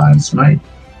the Divine Smite,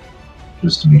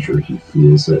 just to make sure he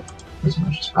feels it as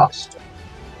much as possible.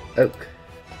 Oak.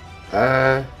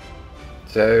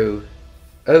 So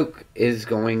Oak is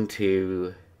going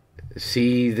to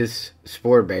see this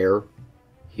spore bear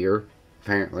here,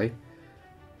 apparently.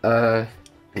 And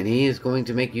he is going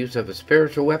to make use of a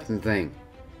spiritual weapon thing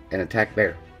and attack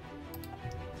bear.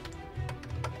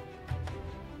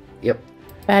 Yep.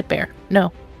 Bad bear.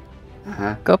 No.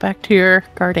 Uh-huh. Go back to your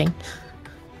guarding.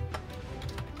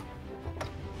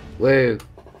 Whoa.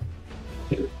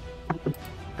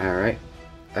 Alright.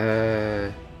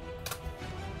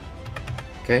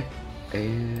 Okay.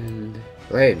 And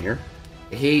Lanyur.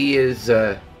 He is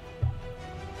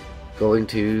going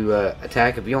to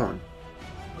attack a Bjorn.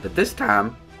 But this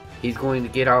time, he's going to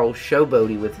get all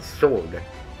showboaty with his sword.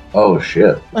 Oh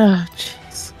shit. Oh,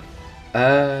 jeez.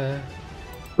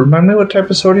 Remind me what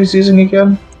type of sword he's using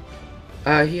again?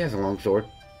 He has a long sword.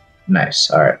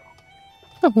 Nice, alright.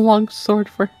 A long sword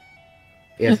for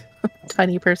Yes. a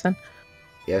tiny person.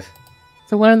 Yes.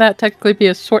 So wouldn't that technically be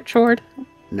a short sword?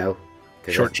 No.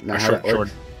 'Cause Short, that's not how short, that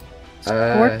works.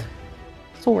 Sword?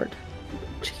 Sword.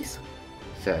 Jeez.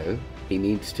 So, he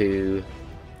needs to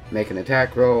make an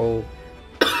attack roll.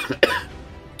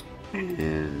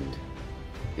 And,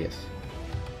 yes.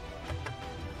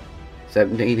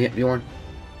 17 hit Bjorn.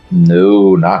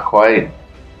 No, not quite.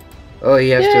 Oh, he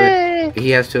has Yay! to. He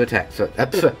has to attack. So,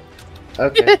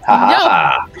 okay. Ha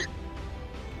ha!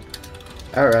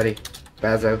 Alrighty,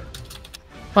 Razzo.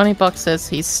 $20 says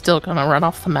he's still gonna run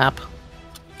off the map.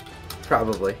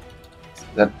 Probably.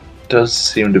 That does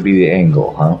seem to be the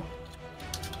angle, huh?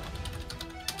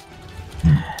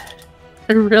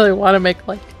 I really want to make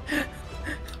like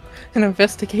an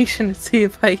investigation to see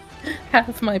if I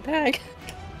have my bag.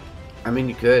 I mean,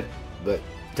 you could, but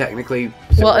technically.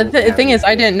 Well, Silver the won't thing have is,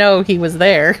 I it. didn't know he was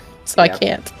there, so I Yeah.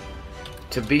 can't.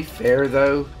 To be fair,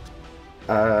 though,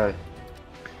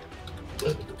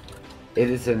 it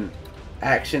is an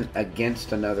action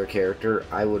against another character.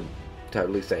 I would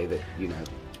totally say that, you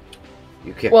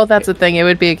can't. Well, that's the thing. It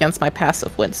would be against my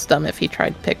passive wisdom if he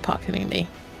tried pickpocketing me.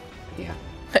 Yeah.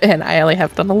 And I only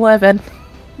have done 11.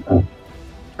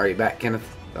 Are you back, Kenneth?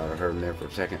 Thought I heard him there for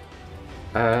a second.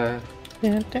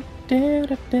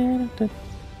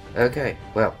 Okay,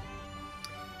 well.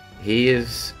 He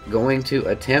is going to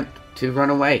attempt to run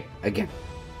away again.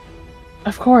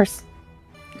 Of course.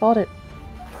 Got it.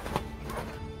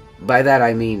 By that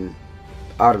I mean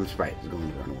Autumn Sprite is going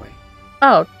to run away.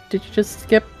 Oh, did you just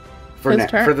skip? For His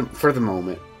turn? for the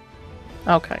moment.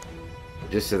 Okay.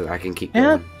 Just so that I can keep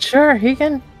Yeah, going. sure. He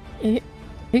can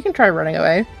try running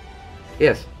away.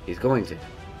 Yes, he's going to.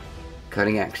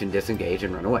 Cutting action, disengage,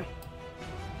 and run away.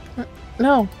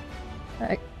 No.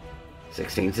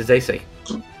 16's his AC.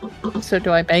 So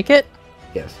do I make it?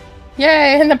 Yes.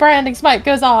 Yay! And the branding smite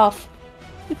goes off.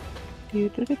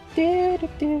 Let's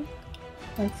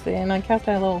see, and I cast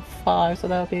a level 5, so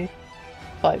that would be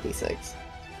 5d6.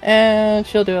 And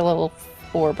she'll do a level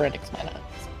 4 branding smite on it.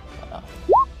 So,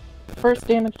 first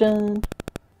damage done.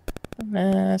 And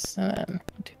this, and then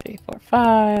 1, 2, 3, 4,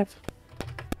 5.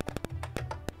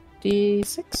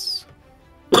 D6.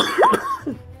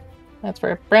 That's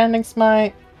for branding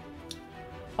smite.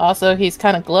 Also, he's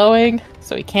kind of glowing,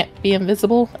 so he can't be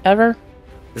invisible ever.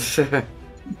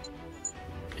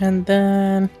 And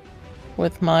then,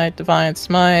 with my Divine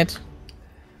Smite,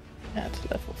 at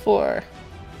level 4,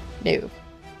 no.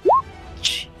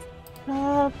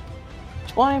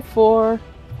 24,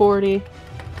 40,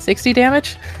 60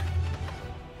 damage?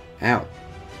 Ow.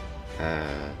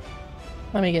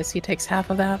 Let me guess, he takes half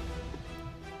of that?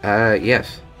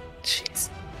 Yes. Jeez.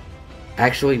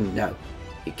 Actually, no.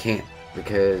 He can't,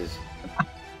 because...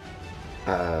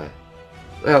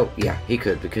 well, yeah, he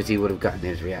could, because he would have gotten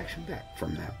his reaction back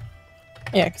from that.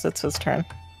 Yeah, because it's his turn.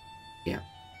 Yeah.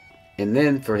 And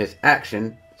then, for his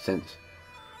action, since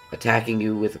attacking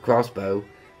you with a crossbow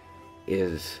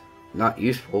is not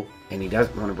useful, and he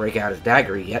doesn't want to break out his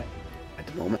dagger yet, at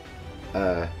the moment,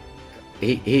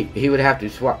 he would have to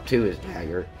swap to his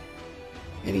dagger,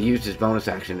 and he used his bonus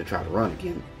action to try to run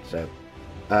again, so,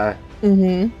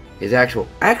 his actual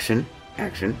action,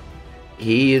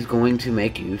 he is going to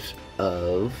make use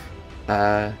of,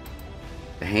 the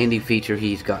handy feature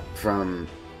he's got from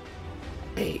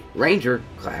a ranger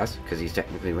class, because he's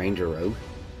technically ranger rogue.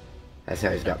 That's how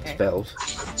he's got the spells.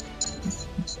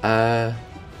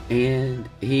 And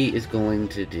he is going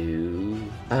to do,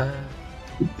 what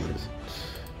is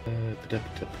it?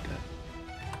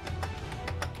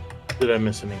 Did I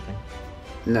miss anything?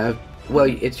 No. Well,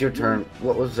 it's your turn.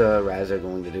 What was Razzo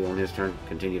going to do on his turn?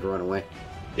 Continue to run away?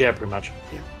 Yeah, pretty much.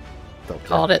 Thought so.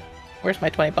 Called it. Where's my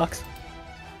 $20?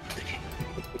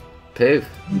 Poof.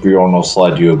 Bjorn will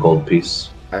slide you a gold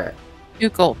piece. Alright. 2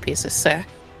 gold pieces, sir.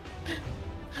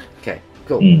 Okay,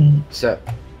 cool. Mm. So,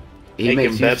 he makes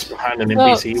Making you... bets behind an So,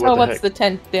 NPC. so What the what's heck? the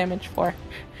 10 damage for?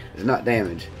 It's not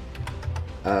damage.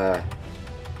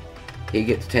 He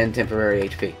gets 10 temporary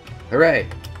HP. Hooray!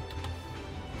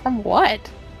 From what?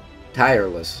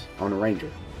 Tireless on a ranger.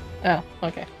 Oh,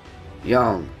 okay.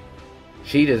 Young.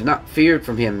 She does not fear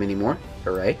from him anymore.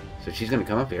 Hooray. So she's gonna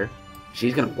come up here.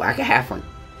 She's gonna whack a halfling.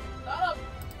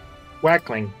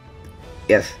 Whackling.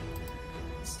 Yes.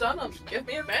 Stun him. Give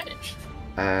me advantage.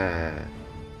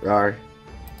 Rar.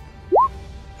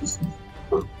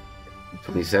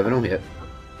 27 will hit.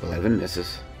 11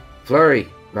 misses. Flurry.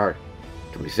 Rar.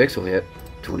 26 will hit.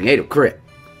 28 will crit.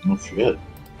 Oh, shit.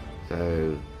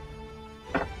 So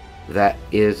that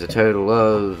is a total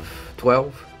of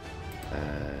 12.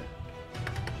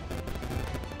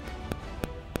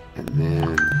 And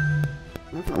then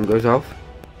my phone goes off.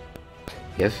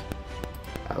 Yes.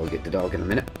 I will get the dog in a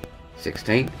minute.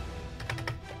 16.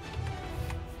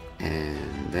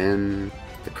 And then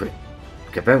the crit.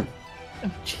 Kaboom.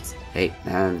 Oh, jeez. 8,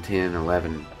 9, 10,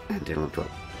 11, 9, 10, 11,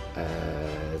 12.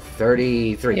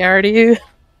 33. He already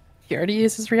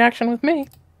used his reaction with me.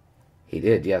 He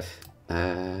did, yes.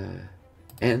 And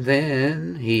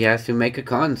then he has to make a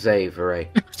con save, hooray.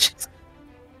 Jeez.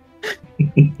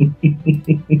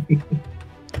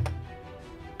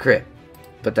 Crit.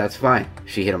 But that's fine.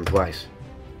 She hit him twice.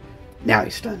 Now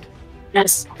he's stunned.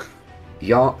 Yes.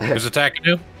 Y'all. Who's attacking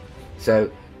you?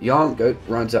 So, Yonk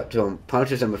runs up to him,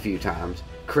 punches him a few times,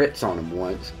 crits on him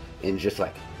once, and just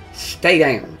like, stay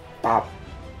down. Bop.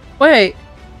 Wait.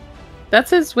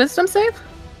 That's his wisdom save?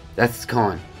 That's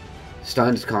con.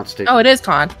 Stun's constitution. Oh, it is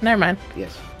con. Never mind.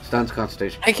 Yes. Stun's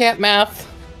constitution. I can't math.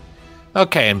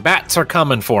 Okay, and bats are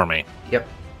coming for me. Yep.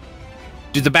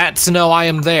 Do the bats know I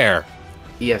am there?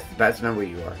 Yes, that's not where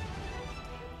you are.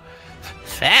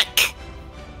 Feck.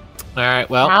 Alright,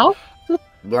 well. How?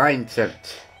 Blind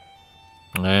sense.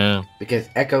 Yeah. Because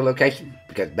echolocation.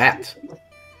 Because bats.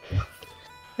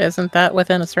 Isn't that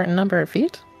within a certain number of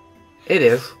feet? It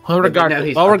is. Well, But no,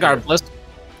 he's up here. regardless.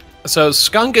 So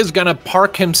Skunk is gonna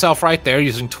park himself right there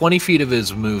using 20 feet of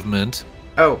his movement.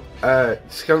 Oh,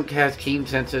 Skunk has keen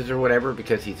senses or whatever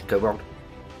because he's a kobold.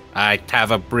 I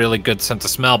have a really good sense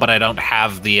of smell, but I don't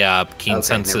have the keen Okay,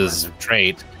 senses never mind.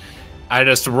 trait. I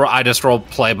just role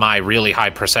play my really high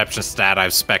perception stat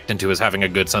I've spec'd into as having a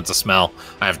good sense of smell.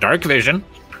 I have dark vision.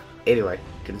 Anyway,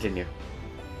 continue.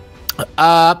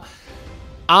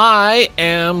 I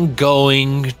am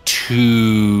going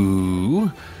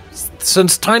to,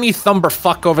 since Tiny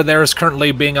Thumberfuck over there is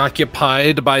currently being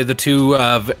occupied by the two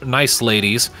nice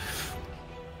ladies.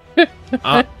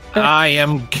 I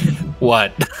am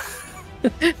what?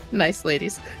 Nice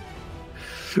ladies.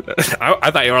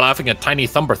 I thought you were laughing at Tiny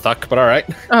Thumberthuck, but all right.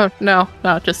 Oh, no,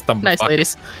 just Thumb nice fuck.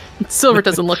 ladies. Silver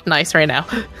doesn't look nice right now.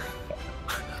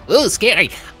 Ooh, scary.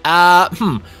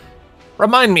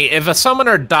 Remind me, if a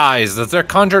summoner dies, does their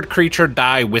conjured creature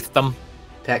die with them?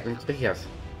 Technically, yes.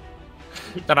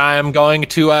 Then I am going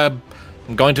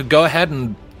to go ahead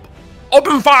and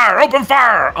open fire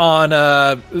on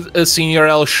Senior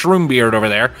L Shroombeard over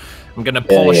there. I'm gonna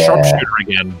pull a Yeah. sharpshooter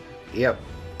again. Yep.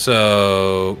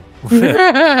 So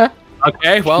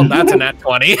okay, well that's a nat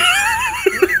 20.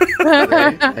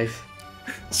 Okay, nice.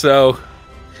 So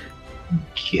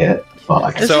Get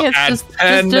fucked. I so think it's add just-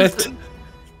 10. just-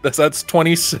 That's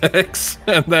 26,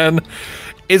 and then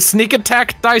is sneak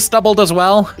attack dice doubled as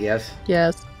well? Yes.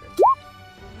 Yes.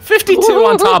 52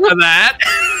 on top of that.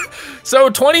 So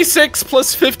 26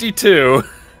 plus 52.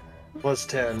 Plus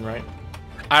 10, right?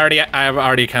 I've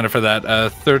already accounted for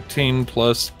that. 13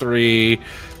 plus 3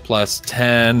 plus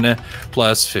 10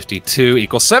 plus 52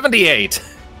 equals 78.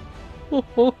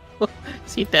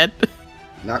 Is he dead?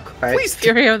 Not quite. Please.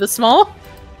 Fury of the Small?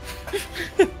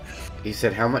 You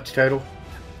said how much total?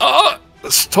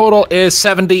 This total is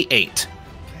 78.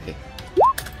 Okay.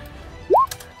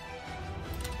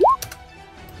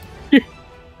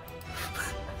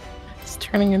 He's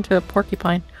turning into a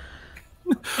porcupine.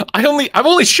 I've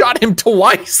only shot him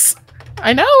twice.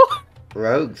 I know!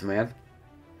 Rogues, man.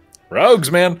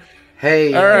 Rogues, man.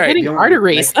 Hey. All right. Hitting Bjorn,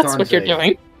 arteries, next that's con what you're save.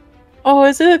 doing. Oh,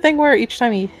 is it a thing where each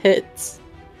time he hits?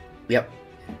 Yep.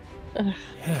 Ugh.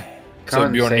 So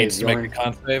Con Bjorn save, needs to make Bjorn. a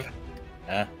con save.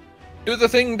 Do the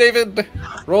thing, David.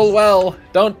 Roll well.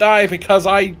 Don't die because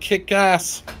I kick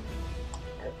ass.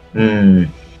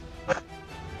 Let's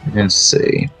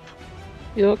see.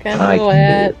 You can I do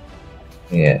can it.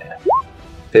 Yeah.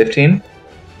 15?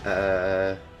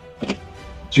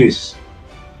 Jeez.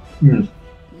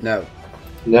 No.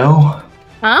 No?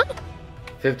 Huh?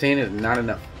 15 is not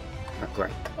enough. Not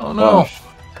quite. Oh no.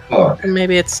 Oh, Or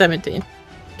maybe it's 17.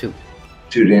 2.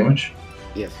 2 damage.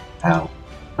 Yes. Ow.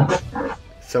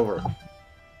 Silver.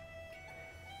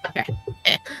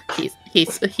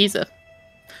 He's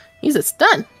a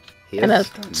stun. He And a is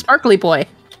stunned. sparkly boy.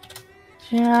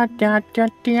 Da, da, da,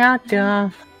 da, da.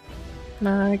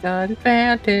 I got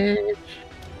advantage.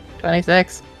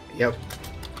 26. Yep.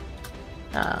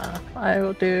 I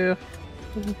will do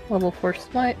level 4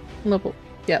 smite. Level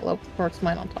 4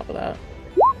 smite on top of that.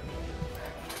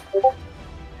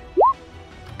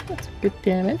 That's good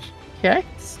damage. Okay,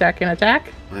 stack and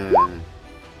attack.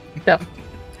 The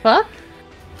fuck?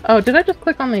 Oh, did I just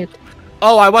click on the...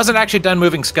 Oh, I wasn't actually done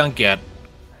moving Skunk yet.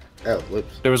 Oh,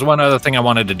 whoops. There was one other thing I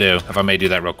wanted to do, if I may do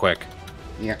that real quick.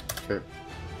 Yeah, sure.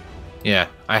 Yeah,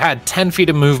 I had 10 feet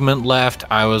of movement left.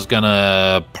 I was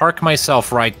gonna park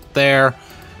myself right there.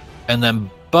 And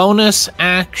then bonus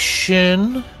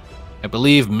action... I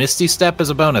believe Misty Step is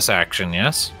a bonus action,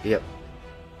 yes? Yep.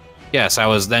 Yes, I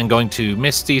was then going to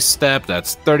Misty Step,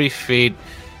 that's 30 feet,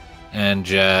 and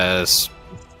just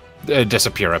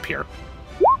disappear up here.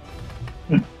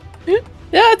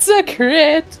 That's a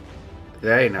crit!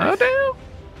 Very nice. Oh,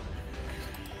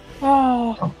 damn.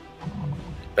 Oh.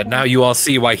 But now you all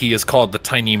see why he is called the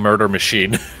Tiny Murder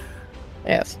Machine.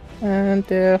 Yes. And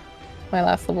do my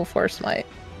last level 4 smite.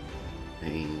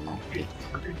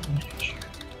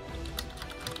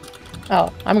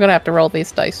 Oh, I'm gonna have to roll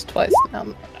these dice twice now.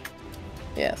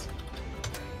 Yes.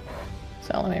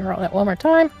 So let me roll that one more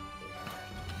time.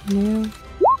 New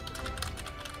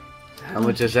How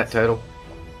much is that total?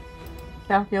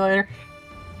 calculator.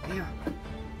 Yeah.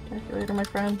 Calculator, my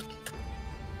friend.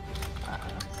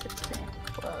 16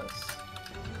 plus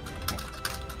 8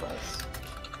 plus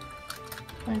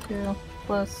 22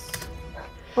 plus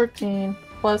 14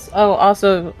 plus... Oh,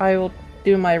 also, I will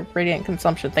do my radiant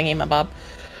consumption thingy-mabob.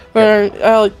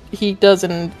 Where he does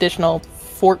an additional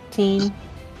 14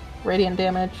 radiant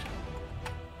damage.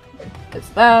 It's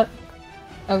that.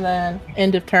 And then,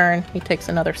 end of turn, he takes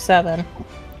another 7.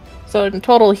 So in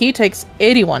total, he takes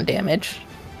 81 damage.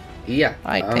 Yeah.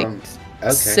 I take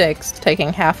okay. 6,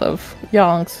 taking half of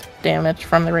Yong's damage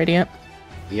from the radiant.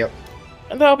 Yep.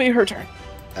 And that'll be her turn.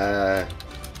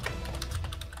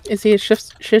 Is he a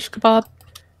shish kebab?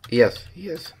 Yes, he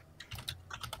is.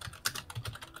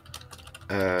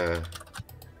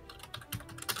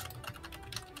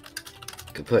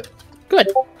 Kaput. Good.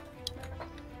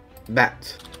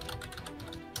 Bats.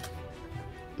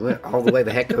 Went all the way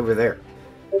the heck over there.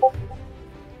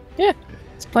 Yeah,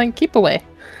 it's playing keep away.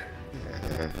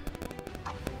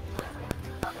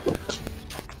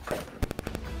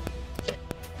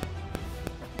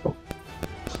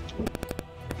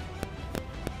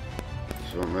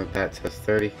 So one of my bats has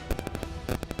 30.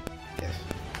 Yes.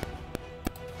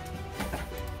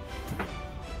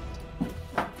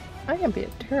 I can be a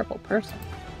terrible person.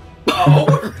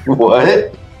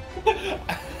 What?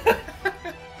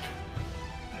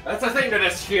 That's a thing that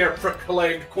is here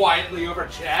proclaimed quietly over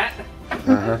chat.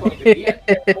 Uh-huh. Going to be a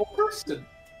terrible person.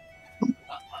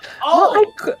 Well,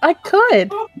 I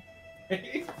could.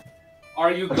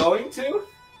 Are you going to?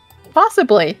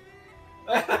 Possibly.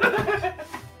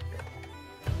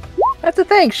 That's the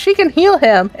thing. She can heal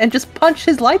him and just punch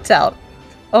his lights out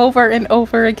over and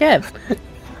over again.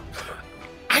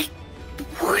 I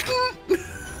wouldn't.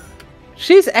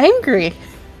 She's angry.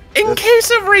 In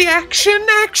case of reaction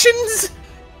actions.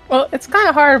 Well, it's kind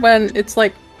of hard when it's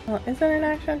like, is there an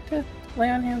action to lay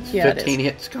on hands? Yeah, 15 it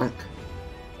is. hit skunk.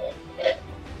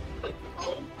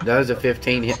 That was a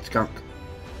 15 hit skunk.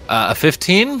 A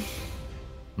 15?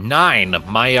 9.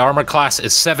 My armor class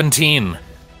is 17.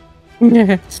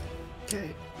 Okay.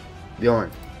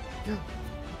 Bjorn.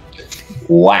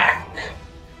 Whack.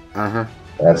 Uh-huh.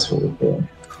 That's really cool.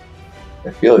 I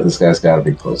feel like this guy's got to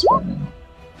be close by now.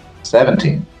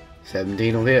 17.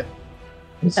 17 will hit.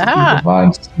 This is Ah. the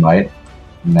Divine Smite.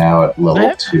 Now at level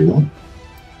What? 2.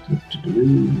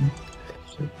 13.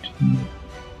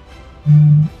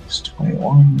 It's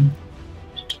 21.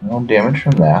 21 damage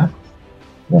from that.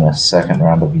 Then a second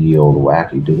round of ye old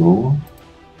wacky doodle.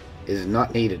 Is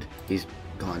not needed. He's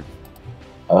gone.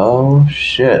 Oh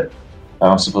shit. I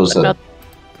don't suppose What that about-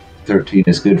 13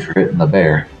 is good for hitting the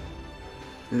bear.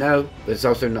 No, but it's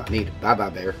also not needed. Bye-bye,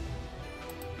 bear.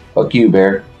 Fuck you,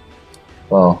 bear.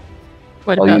 Well,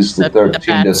 What I'll about use the 13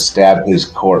 to bats? stab his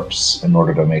corpse in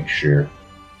order to make sure.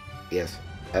 Yes.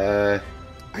 I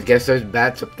guess those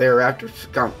bats up there are after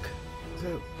skunk.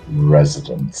 So,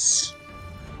 Residence.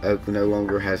 Oak no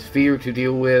longer has fear to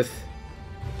deal with.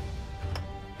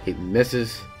 He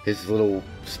misses his little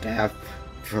staff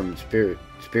from spirit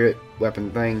weapon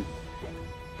thing.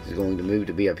 He's going to move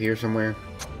to be up here somewhere.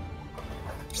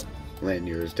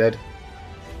 Lanyur is dead.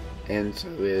 And so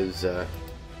is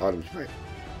Autumn Sprite.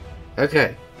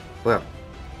 Okay, well,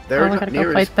 they were Oh, I not gotta near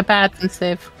go as fight the bats and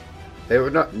save. they were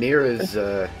not near as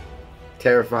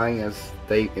terrifying as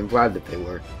they implied that they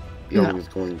were. Bjorn is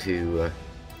going to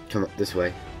come up this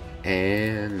way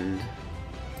and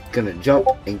gonna jump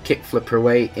and kickflip her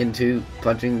way into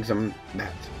punching some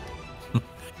bats.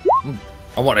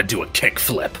 I want to do a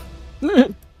kickflip.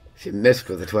 She missed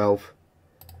with a 12.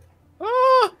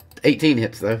 18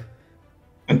 hits though.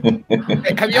 Hey,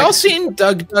 have y'all seen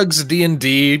Doug's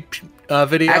D&D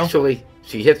video? Actually,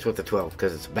 she hits with a 12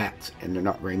 because it's bats and they're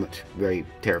not very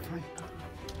terrifying.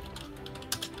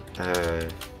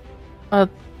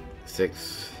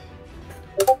 6.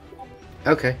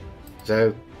 Okay,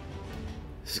 so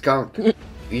Skunk,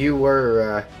 you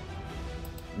were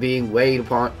being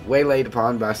waylaid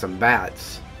upon by some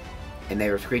bats, and they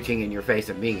were screeching in your face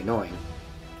and being annoying.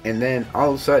 And then all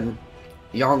of a sudden,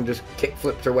 Yang just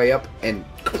kickflips her way up and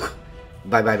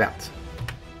bye bye bats.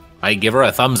 I give her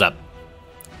a thumbs up.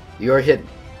 You're hidden,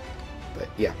 but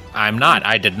yeah, I'm not.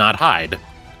 I did not hide.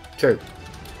 true.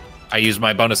 I used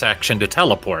my bonus action to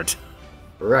teleport.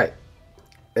 Right,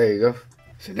 there you go.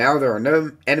 So now there are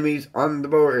no enemies on the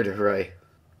board. Hooray!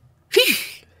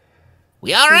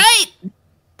 We all right?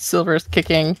 Silver's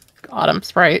kicking Autumn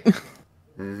Sprite.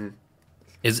 Mm-hmm.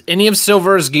 Is any of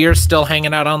Silver's gear still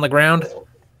hanging out on the ground?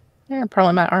 Yeah,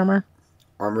 probably my armor.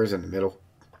 Armor's in the middle.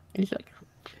 He's like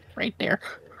right there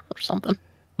or something.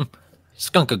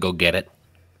 Skunk could go get it.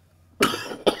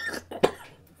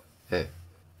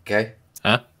 Okay.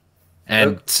 Huh?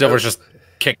 And Silver's just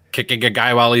kicking a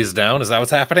guy while he's down? Is that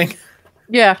what's happening?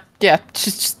 Yeah.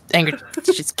 She's just angered.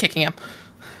 She's kicking him.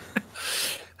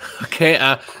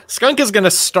 Okay, Skunk is going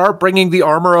to start bringing the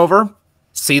armor over.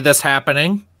 See this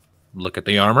happening. Look at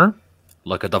the armor.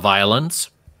 Look at the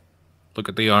violence. Look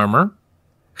at the armor.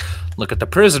 Look at the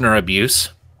prisoner abuse.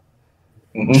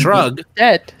 Shrug.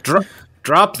 Dead.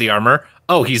 Drop the armor.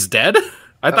 Oh, he's dead?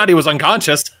 I thought he was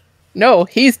unconscious. No,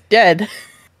 he's dead.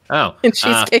 Oh. And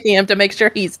she's kicking him to make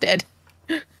sure he's dead.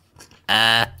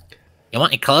 You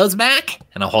want your clothes back?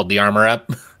 And I'll hold the armor up.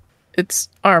 It's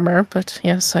armor, but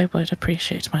yes, I would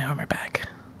appreciate my armor back.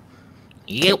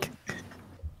 Yep.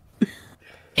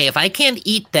 Hey, if I can't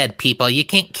eat dead people, you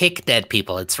can't kick dead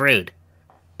people. It's rude.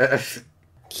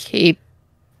 He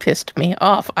pissed me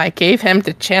off. I gave him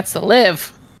the chance to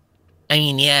live. I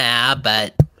mean, yeah,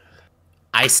 but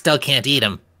I still can't eat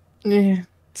him. Yeah.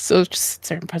 So just sits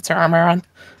there and puts her armor on.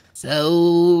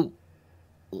 So,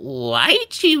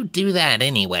 why'd you do that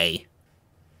anyway?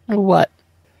 What?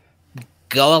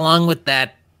 Go along with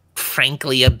that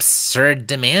frankly absurd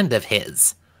demand of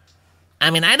his. I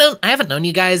mean, I haven't known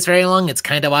you guys very long. It's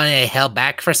kind of why I held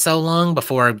back for so long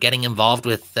before getting involved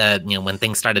with, when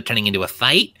things started turning into a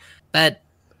fight. But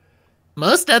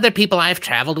most other people I've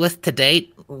traveled with to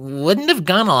date wouldn't have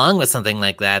gone along with something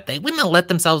like that. They wouldn't have let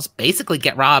themselves basically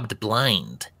get robbed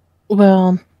blind.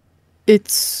 Well,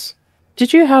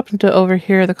 did you happen to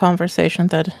overhear the conversation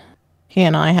that he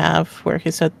and I have where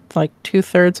he said like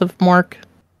 2/3 of Mork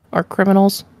are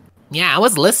criminals? Yeah, I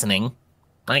was listening.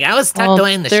 Like, I was tucked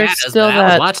away in the shadows, but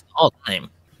I was watching the whole time.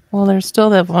 Well, there's still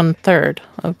that 1/3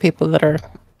 of people that are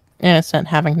innocent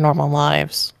having normal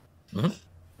lives. Mm-hmm.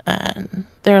 And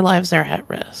their lives are at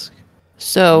risk.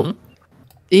 So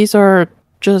these are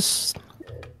just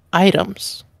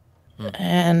items.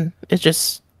 And it's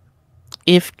just,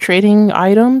 if trading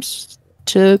items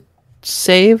to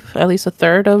save at least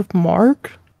 1/3 of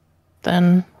Mark,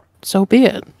 then so be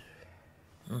it.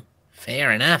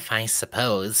 Fair enough, I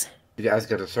suppose. You guys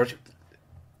got to search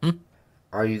it.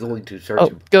 Are you going to search Oh,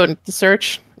 him? go to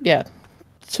search? Yeah.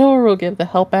 Silver will give the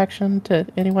help action to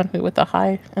anyone with a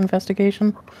high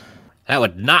investigation. That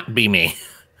would not be me.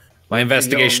 My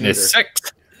investigation is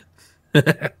 6.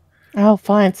 Oh,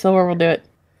 fine. Silver will do it.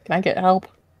 Can I get help?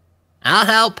 I'll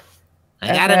help. I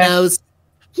got a Okay. nose.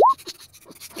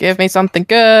 Give me something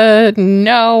good.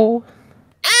 No.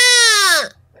 Ah!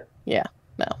 Yeah,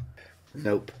 no.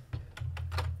 Nope.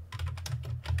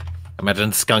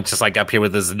 Imagine Skunk just like up here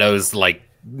with his nose like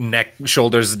neck,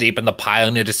 shoulders deep in the pile,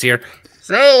 and you just hear,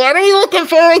 "Say, what are you looking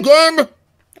for again?"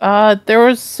 There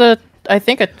was I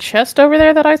think a chest over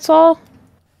there that I saw.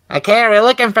 Okay, are we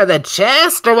looking for the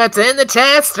chest, or what's in the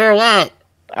chest, or what?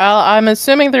 I'm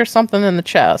assuming there's something in the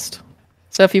chest.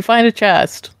 So if you find a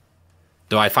chest.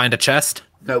 Do I find a chest?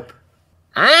 Nope.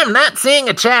 I am not seeing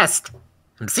a chest.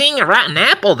 I'm seeing a rotten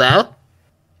apple, though.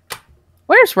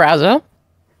 Where's Razzo?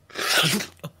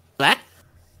 What?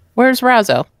 Where's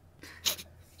Razzo?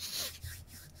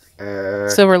 Uh,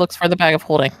 Silver looks for the bag of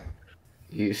holding.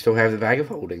 you still have the bag of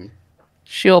holding.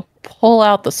 She'll pull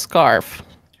out the scarf.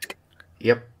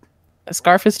 Yep. The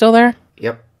scarf is still there?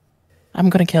 Yep. I'm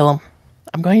gonna kill him.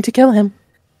 I'm going to kill him.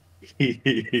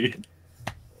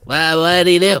 Well, what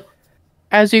do you do?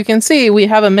 As you can see, we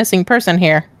have a missing person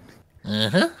here.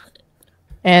 Uh-huh.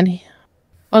 And,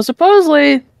 well,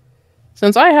 supposedly,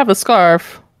 since I have the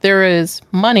scarf, there is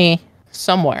money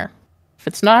somewhere. If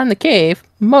it's not in the cave,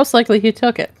 most likely he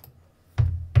took it.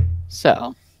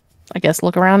 So, I guess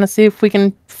look around and see if we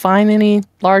can find any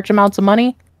large amounts of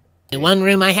money. The one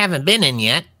room I haven't been in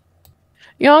yet.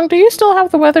 Young, do you still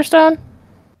have the Weatherstone?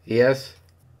 Yes.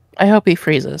 I hope he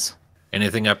freezes.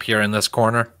 Anything up here in this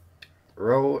corner?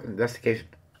 Roll investigation.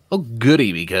 Oh,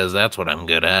 goody, because that's what I'm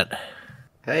good at.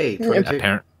 Hey, 22.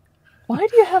 Apparent. Why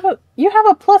do you have a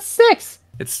 +6?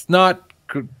 It's not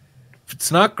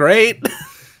great.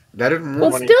 Better than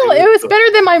Well, one. still, it was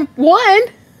better than my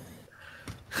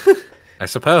 1. I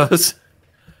suppose.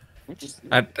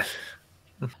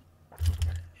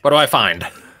 What do I find?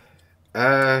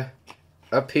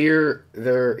 Up here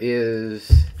there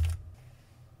is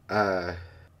a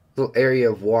little area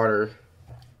of water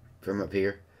from up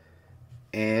here,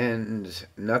 and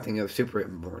nothing of super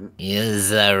important.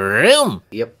 Is a room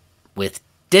Yep. with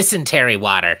dysentery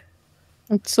water.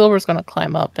 And Silver's gonna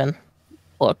climb up and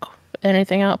look.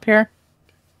 Anything up here?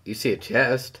 You see a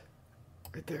chest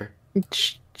right there.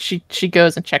 She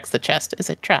goes and checks the chest. Is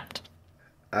it trapped?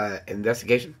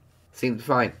 Investigation. Seems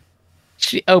fine.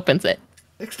 She opens it.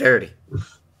 Dexterity.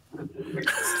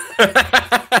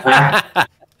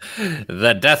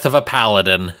 The death of a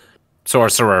paladin.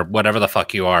 Sorcerer, whatever the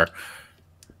fuck you are.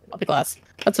 I'll be glass.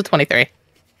 That's a 23.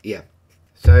 Yeah.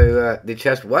 So the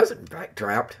chest was in fact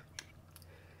trapped,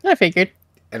 I figured.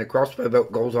 and a crossbow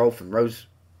bolt goes off and runs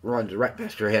right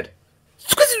past your head.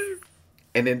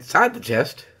 And inside the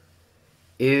chest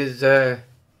is a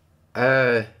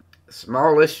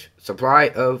smallish supply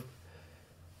of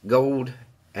gold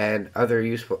and other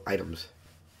useful items.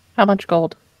 How much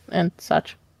gold and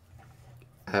such?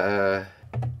 Let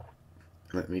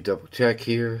me double check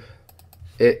here.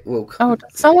 It will Oh, come.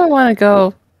 does someone want to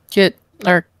go get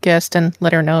our guest and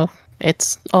let her know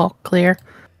it's all clear?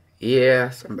 Yeah,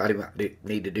 somebody might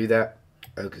need to do that.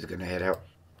 Oak is gonna head out.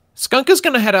 Skunk is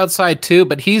going to head outside too,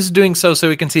 but he's doing so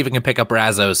we can see if we can pick up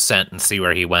Razzo's scent and see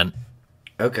where he went.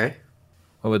 Okay.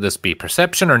 What would this be?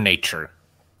 Perception or nature?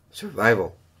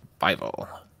 Survival. Survival.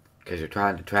 Because you're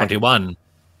trying to track him. 21.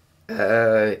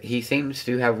 He seems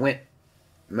to have went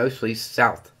mostly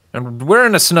south. And we're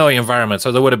in a snowy environment,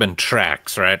 so there would have been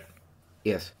tracks, right?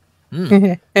 Yes.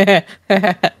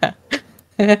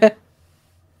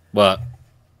 What?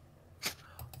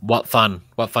 What fun?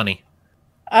 What funny?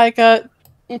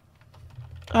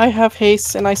 I have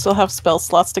haste and I still have spell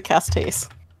slots to cast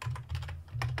haste.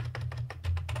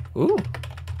 Ooh.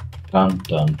 Dun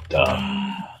dun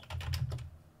dun.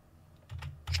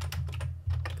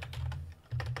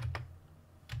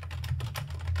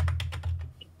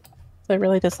 I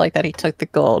really dislike that he took the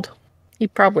gold. He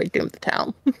probably doomed the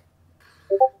town.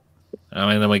 I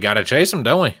mean, then we gotta chase him,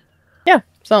 don't we? Yeah.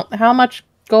 So how much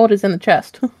gold is in the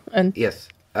chest? And Yes.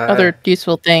 other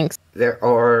useful things. There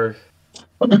are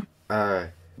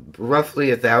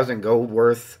roughly 1,000 gold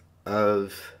worth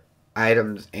of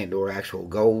items and or actual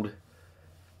gold.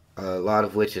 A lot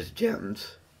of which is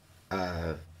gems.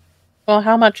 Well,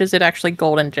 how much is it actually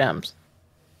gold and gems?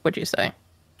 Would you say?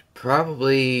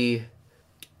 Probably,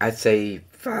 I'd say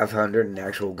 500 in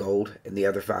actual gold, and the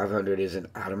other 500 is in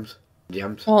items,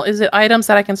 gems. Well, is it items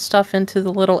that I can stuff into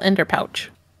the little ender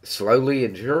pouch? Slowly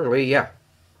and surely, yeah.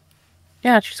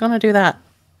 Yeah, she's gonna do that.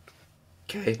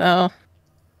 Okay. So,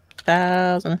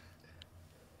 1,000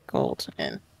 gold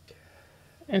in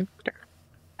ender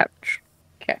pouch.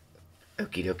 Okay.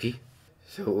 Okie dokie.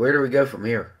 So where do we go from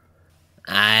here?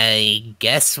 I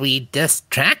guess we just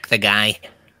track the guy.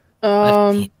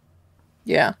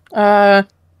 Yeah.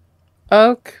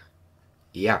 Oak,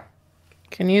 Yeah.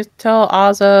 can you tell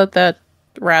Azza that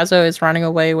Razzo is running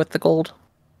away with the gold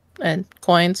and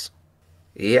coins?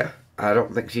 Yeah. I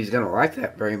don't think she's gonna like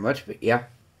that very much, but yeah.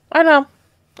 I know.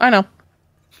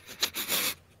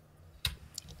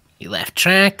 He left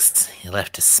tracks. He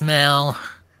left a smell.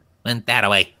 Went that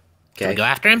away. Can we Okay. go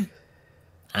after him?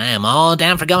 I am all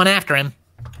down for going after him.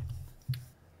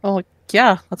 Well,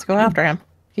 yeah, let's go after him.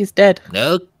 He's dead.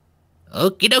 No.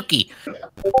 Okie dokie.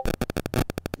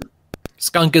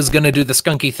 Skunk is gonna do the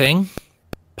skunky thing.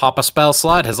 Pop a spell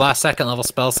slot, his last second level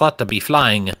spell slot to be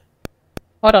flying.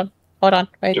 Hold on.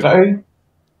 Wait.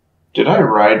 Did I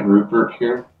ride Rupert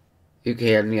here? You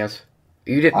can, yes.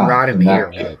 You didn't Ah, ride him in that here,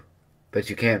 case. though. But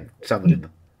you can summon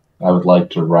him. I would like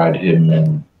to ride him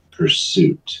in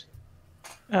pursuit.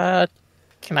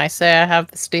 Can I say I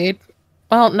have the steed?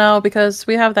 Well, no, because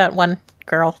we have that one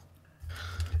girl.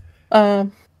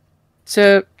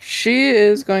 So she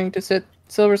is going to sit.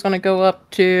 Silver's going to go up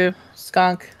to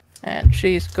Skunk, and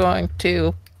she's going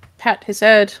to pat his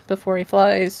head before he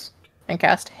flies and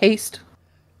cast haste.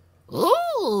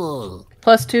 Ooh.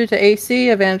 +2 to AC,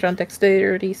 advantage on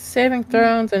dexterity saving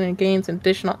throws, and it gains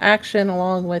additional action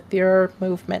along with your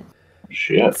movement.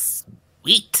 Shit.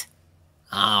 Sweet.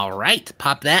 All right,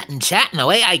 pop that in chat, and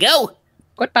away I go.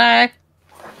 Goodbye.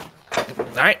 All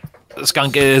right.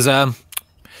 Skunk is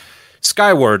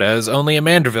skyward as only a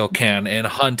Manderville can in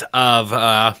hunt of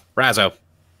Razzo.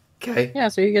 Okay. Yeah,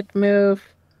 so you get to move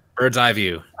Bird's eye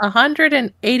view.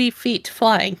 180 feet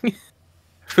flying.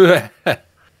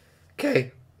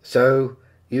 Okay. So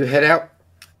you head out.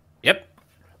 Yep.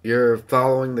 You're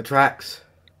following the tracks.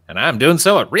 And I'm doing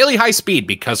so at really high speed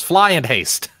because fly and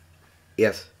haste.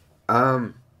 Yes.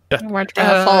 We're trying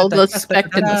to follow the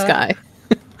speck in the sky.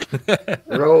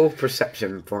 Roll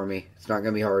perception for me. It's not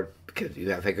gonna be hard because you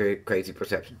have a crazy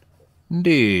perception.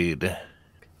 Indeed.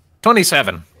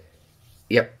 27.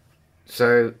 Yep.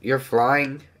 So you're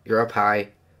flying. You're up high.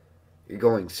 You're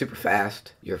going super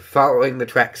fast. You're following the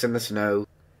tracks in the snow,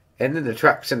 and then the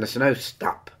tracks in the snow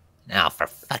stop. Now, for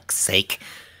fuck's sake.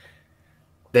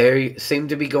 They seem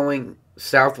to be going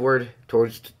southward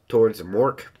towards the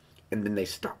Mork, and then they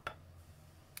stop.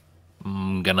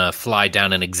 I'm gonna fly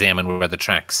down and examine where the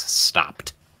tracks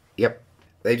stopped. Yep.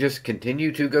 They just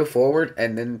continue to go forward,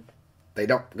 and then they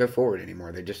don't go forward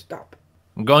anymore. They just stop.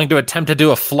 I'm going to attempt to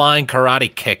do a flying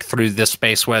karate kick through this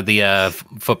space where the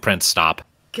footprints stop.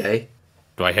 Okay.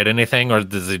 Do I hit anything, or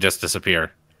does he just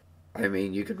disappear? I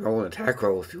mean, you can roll an attack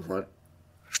roll if you want.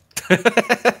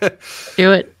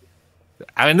 Do it.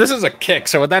 I mean, this is a kick,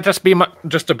 so would that just be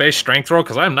just a base strength roll?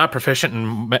 Because I'm not proficient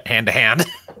in hand-to-hand.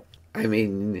 I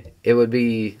mean, it would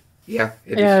be... Yeah,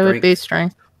 it'd be Yeah, it strength. would be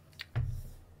strength.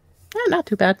 Yeah, not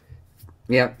too bad.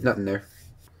 Yeah, nothing there.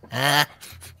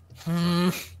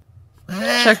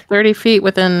 Check 30 feet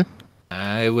within.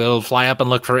 I will fly up and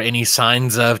look for any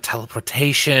signs of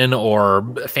teleportation or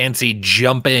fancy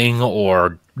jumping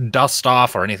or dust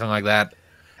off or anything like that.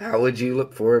 How would you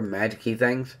look for magic-y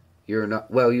things? You're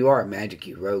not... Well, you are a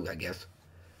magic-y rogue, I guess.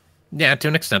 Yeah, to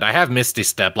an extent. I have Misty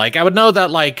Step. Like, I would know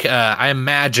that, like, I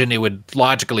imagine it would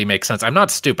logically make sense. I'm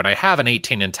not stupid. I have an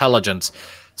 18 intelligence.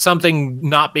 Something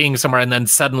not being somewhere and then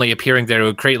suddenly appearing there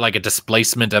would create, like, a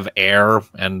displacement of air,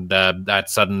 and that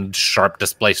sudden sharp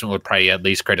displacement would probably at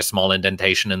least create a small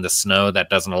indentation in the snow that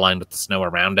doesn't align with the snow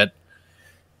around it.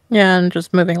 Yeah, and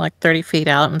just moving like 30 feet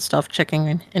out and stuff, checking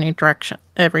in any direction,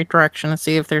 every direction to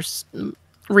see if there's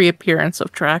reappearance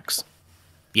of tracks.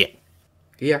 Yeah.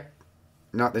 Yeah.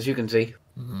 Not that you can see.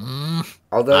 I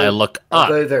Although look up.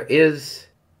 Although there is...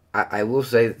 I will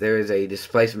say that there is a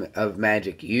displacement of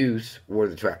magic use where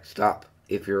the tracks stop,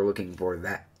 if you're looking for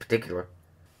that particular.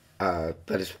 But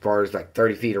as far as like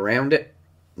 30 feet around it,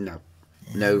 no.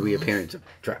 No reappearance of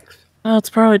tracks. Well, it's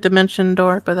probably Dimension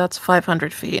Door, but that's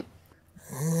 500 feet.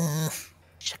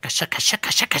 Shaka, shaka,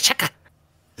 shaka, shaka, shaka.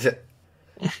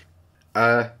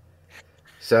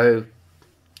 So,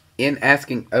 in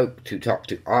asking Oak to talk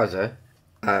to Ozza...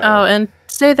 Oh, and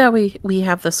say that we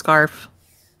have the scarf,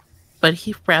 but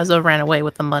Razzo ran away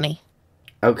with the money.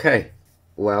 Okay.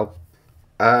 Well,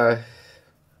 I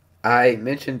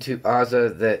mentioned to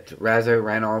Ozza that Razzo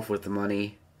ran off with the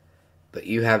money, but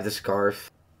you have the scarf.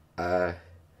 And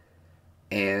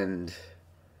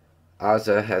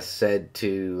Ozza has said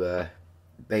to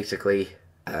basically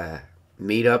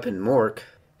meet up in Mork.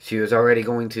 She was already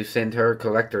going to send her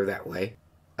collector that way.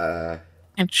 And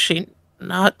she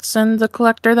not send the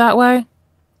collector that way?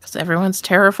 Because everyone's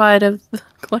terrified of the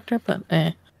collector, but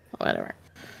whatever.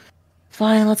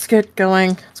 Fine, let's get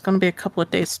going. It's going to be a couple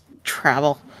of days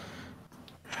travel.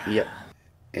 Yep.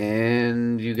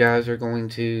 And you guys are going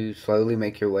to slowly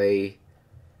make your way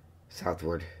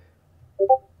southward.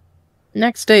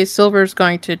 Next day, Silver's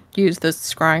going to use the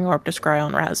scrying orb to scry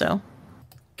on Razzo.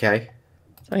 Okay.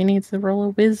 So he needs to roll a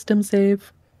wisdom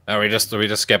save. Are we just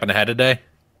skipping ahead today?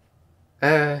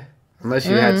 Unless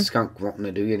you had Skunk wanting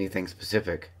to do anything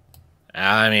specific.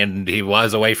 I mean, he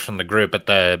was away from the group at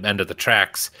the end of the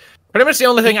tracks. Pretty much the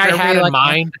only thing I had in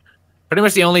mind. Pretty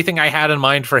much the only thing I had in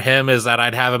mind for him is that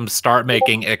I'd have him start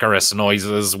making Icarus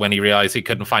noises when he realized he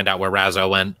couldn't find out where Razzo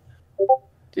went.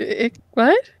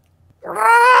 What?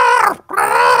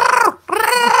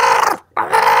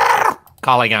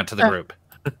 Calling out to the group.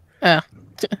 I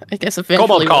guess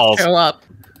eventually we'll show up.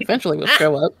 Eventually we'll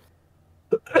show up.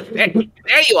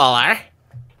 There you all are.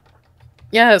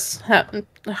 Yes.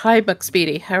 Hi,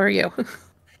 McSpeedy. How are you?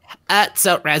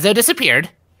 So Razzo disappeared.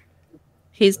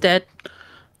 He's dead.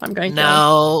 I'm going to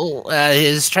No,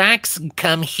 his tracks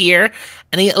come here,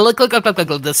 and he look.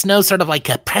 The snow sort of like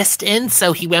pressed in,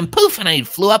 so he went poof, and I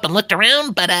flew up and looked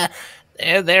around, but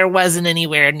there wasn't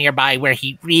anywhere nearby where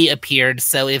he reappeared.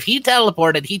 So if he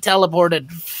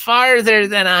teleported farther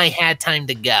than I had time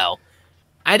to go.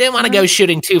 I didn't want to go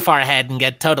shooting too far ahead and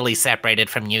get totally separated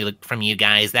from you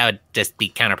guys. That would just be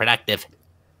counterproductive.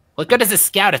 What good is a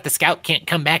scout if the scout can't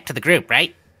come back to the group,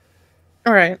 right?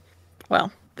 All right.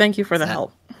 Well, thank you for the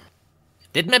help.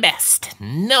 Did my best.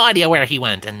 No idea where he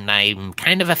went, and I'm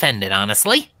kind of offended,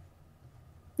 honestly.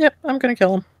 Yep, I'm going to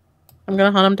kill him. I'm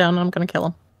going to hunt him down, and I'm going to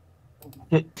kill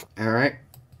him. Alright.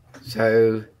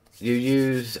 So, you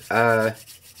use,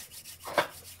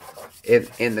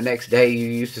 in the next day, you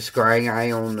use the scrying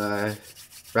eye on,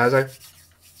 Razzo?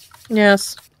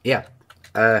 Yes. Yeah.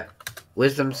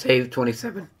 Wisdom save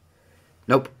 27.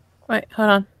 Nope. Wait, hold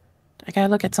on. I gotta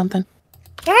look at something.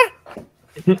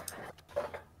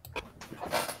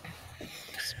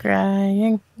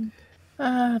 Scrying.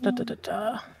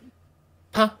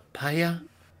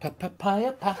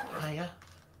 Papaya.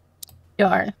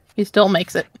 Yarn. He still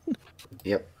makes it.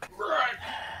 Yep.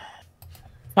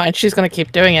 Fine, she's gonna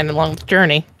keep doing it along the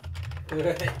journey.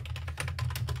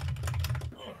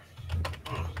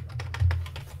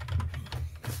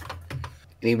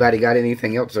 Anybody got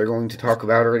anything else they're going to talk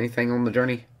about or anything on the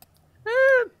journey?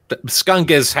 Skunk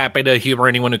is happy to humor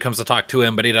anyone who comes to talk to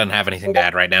him, but he doesn't have anything to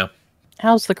add right now.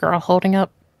 How's the girl holding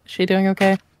up? Is she doing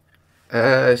okay?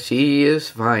 She is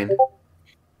fine.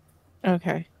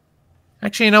 Okay.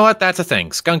 Actually, you know what? That's a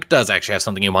thing. Skunk does actually have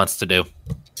something he wants to do.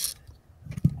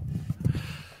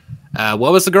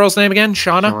 What was the girl's name again?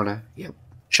 Shauna? Shauna, yep.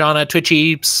 Shauna,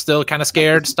 twitchy, still kind of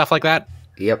scared, stuff like that?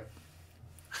 Yep.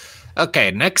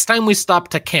 Okay, next time we stop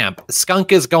to camp,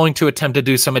 Skunk is going to attempt to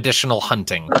do some additional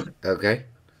hunting. Okay.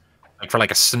 Like for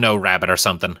like a snow rabbit or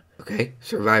something. Okay,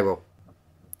 survival.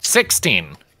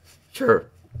 16. Sure.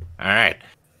 All right.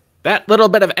 That little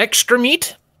bit of extra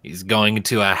meat, he's going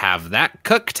to have that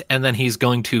cooked, and then he's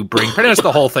going to bring pretty much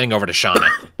the whole thing over to Shauna.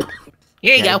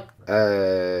 Here you go.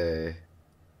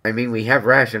 I mean, we have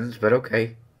rations, but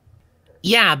okay.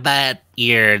 Yeah, but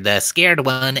you're the scared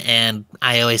one, and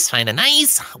I always find a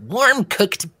nice, warm,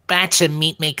 cooked batch of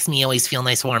meat makes me always feel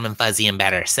nice, warm, and fuzzy and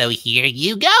better. So here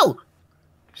you go.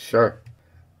 Sure.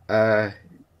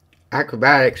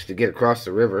 Acrobatics to get across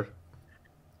the river.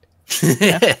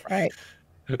 Yeah, right.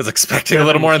 I was expecting a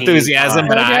little more enthusiasm,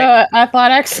 but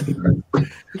athletics.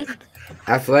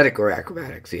 Athletic or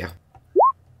acrobatics, yeah.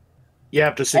 You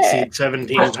have to succeed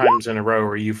 17 times in a row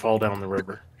or you fall down the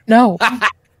river. No.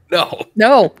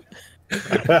 No.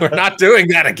 We're not doing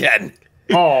that again.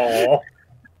 Oh.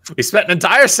 We spent an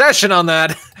entire session on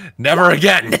that. Never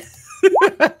again.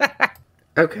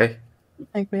 Okay. I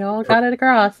think we all got it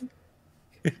across.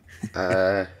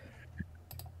 Oh,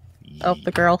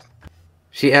 the girl.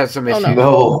 She has some issues.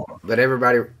 No. But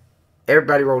everybody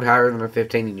rolled higher than a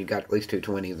 15, and you got at least 2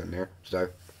 20s in there. So.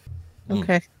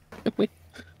 Okay.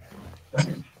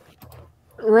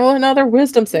 Roll another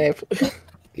wisdom save.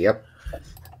 Yep.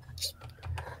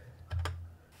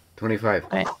 25.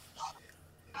 Right.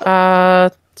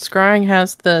 Scrying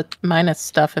has the minus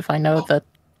stuff if I know the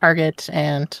target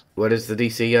and... What is the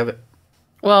DC of it?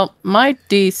 Well, my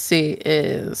DC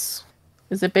is...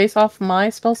 Is it based off my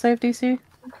spell save DC?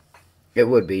 It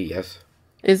would be, yes.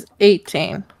 Is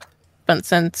 18. But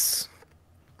since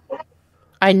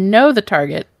I know the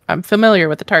target, I'm familiar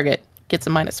with the target, gets a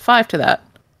 -5 to that.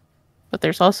 But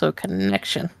there's also a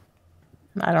connection.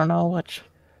 I don't know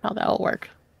how that'll work.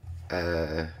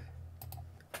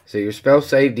 So your spell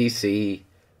save DC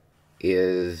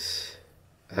is...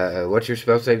 what's your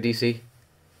spell save DC?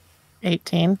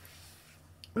 18.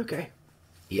 Okay.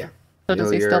 Yeah. So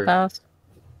does he still pass?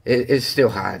 It's still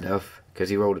high enough, because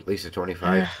he rolled at least a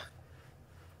 25.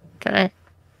 Okay.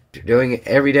 You're doing it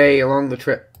every day along the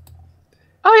trip.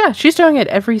 Oh yeah, she's doing it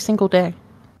every single day.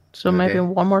 So Okay. maybe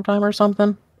one more time or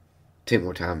something. 2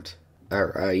 more times.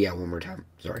 Yeah, 1 more time.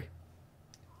 Sorry.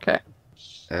 Okay.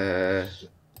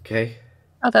 Okay.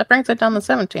 Oh, that brings it down to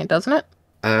 17, doesn't it?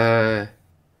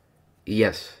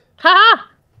 Yes. Ha!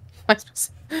 I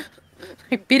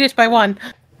beat it by 1.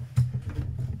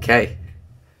 Okay.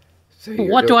 So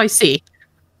What do I see?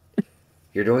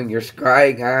 You're doing your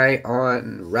scrying eye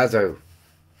on Razzo.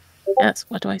 Yes,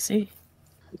 what do I see?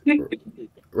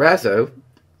 Razzo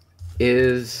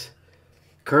is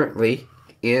currently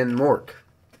in Mork,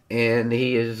 and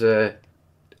he is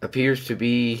appears to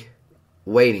be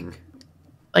waiting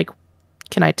Like,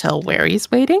 can I tell where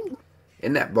he's waiting?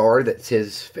 in that bar that's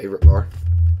his favorite bar.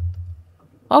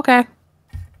 Okay.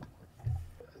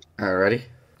 Alrighty.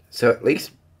 So at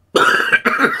least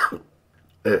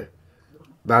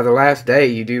By the last day,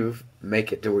 you do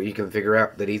make it to where you can figure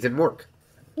out that he's in work.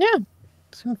 Yeah.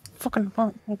 It's gonna fucking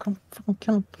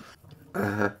kill him.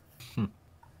 Uh-huh.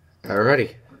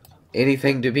 Alrighty.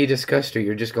 Anything to be discussed, or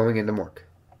you're just going into Mork?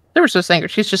 There was this anger.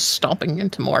 She's just stomping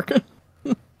into Mork.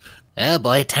 Oh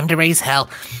boy, time to raise hell.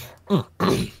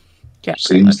 Yeah,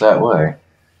 Seems that way.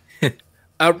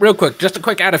 Real quick, just a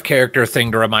quick out of character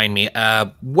thing to remind me.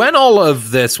 When all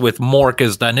of this with Mork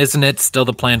is done, isn't it still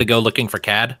the plan to go looking for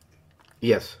Cad?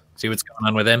 Yes. See what's going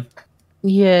on with him?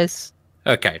 Yes.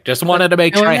 Okay, just wanted to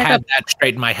make sure I had that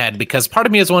straight in my head, because part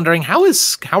of me is wondering, how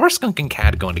are Skunk and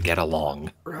Cad going to get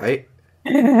along? Right?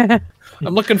 I'm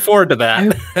looking forward to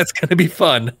that. That's going to be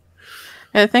fun.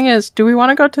 And the thing is, do we want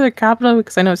to go to the capital?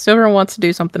 Because I know Silver wants to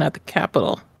do something at the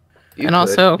capital. You and could.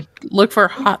 also look for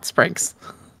hot springs.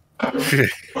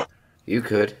 You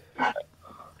could.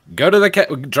 Go to the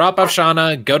drop off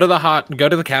Shauna, go to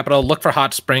the capital, look for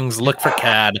hot springs, look for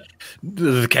Cad.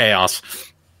 The chaos.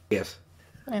 Yes.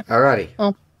 Yeah. Alrighty.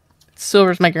 Well,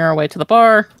 Silver's making her way to the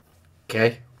bar.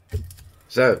 Okay.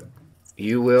 So,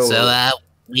 you will... So,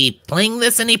 we playing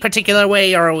this any particular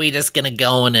way, or are we just gonna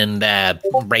go in and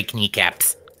break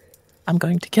kneecaps? I'm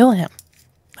going to kill him.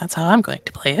 That's how I'm going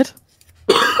to play it.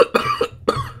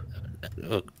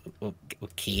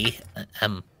 Okay.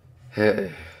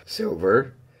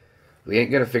 Silver, we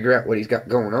ain't gonna figure out what he's got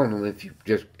going on if you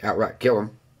just outright kill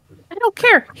him. I don't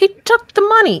care. He took the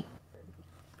money.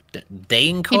 They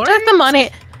He took the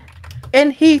money,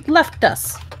 and he left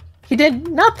us. He did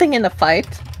nothing in the fight.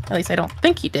 At least I don't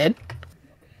think he did.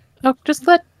 Oh, just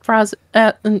let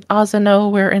Ozza know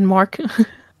we're in Mark.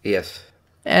 Yes.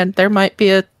 And there might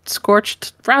be a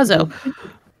scorched Razzo.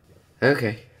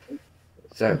 Okay.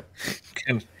 So.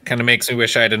 Kind of makes me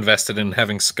wish I had invested in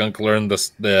having Skunk learn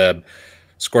the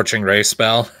Scorching Ray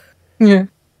spell. Yeah.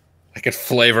 I could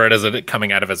flavor it as it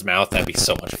coming out of his mouth. That'd be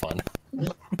so much fun.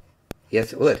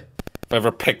 Yes, it would. If I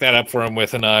ever pick that up for him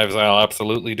with the knives, I'll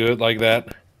absolutely do it like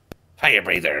that. Fire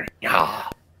breather. Yeah.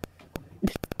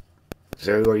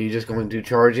 So, are you just going to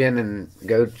charge in and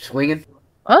go swinging?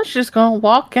 Well, she's just gonna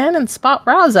walk in and spot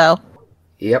Razzo.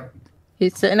 Yep.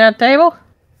 He's sitting at a table,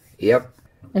 Yep.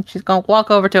 and she's gonna walk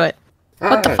over to it.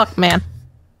 What the fuck, man?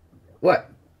 What?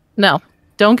 No,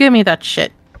 don't give me that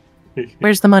shit.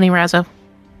 Where's the money, Razzo?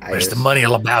 Where's the money,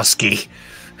 Lebowski?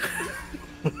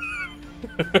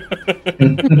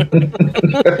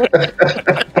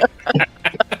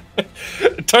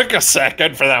 It took a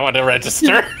second for that one to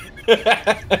register.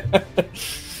 That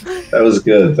was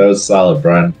good. That was solid,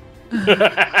 Brian.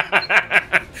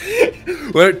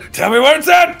 Tell me what's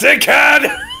that, dickhead?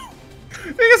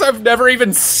 Because I've never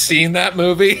even seen that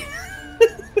movie.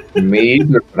 Me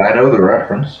either, but I know the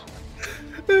reference.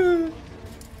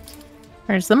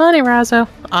 Where's the money, Razzo?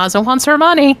 Ozza wants her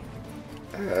money.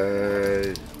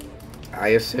 I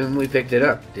assume we picked it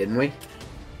up, didn't we?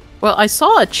 Well, I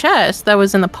saw a chest that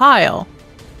was in the pile.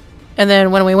 And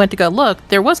then when we went to go look,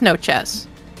 there was no chest.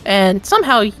 And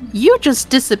somehow you just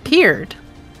disappeared.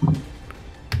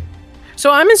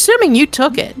 So I'm assuming you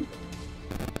took it.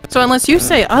 So unless you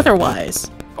say otherwise,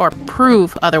 or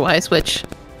prove otherwise, which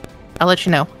I'll let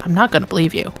you know, I'm not going to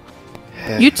believe you.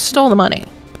 You stole the money.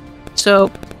 So,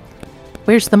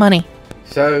 where's the money?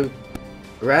 So,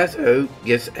 Razzo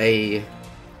gets a,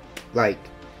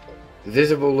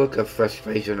 visible look of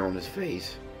frustration on his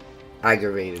face.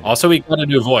 Aggravated. Also, he got a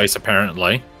new voice,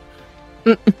 apparently.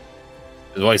 The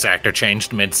voice actor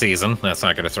changed mid-season. That's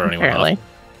not going to throw anyone off.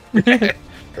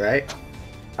 Right?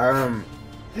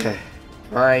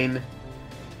 Fine.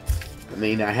 I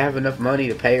mean, I have enough money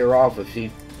to pay her off if she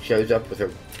shows up with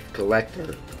her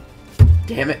collector.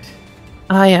 Damn it.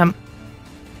 I am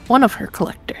one of her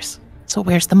collectors. So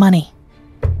where's the money?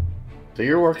 So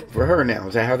you're working for her now.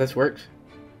 Is that how this works?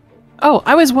 Oh,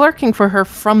 I was working for her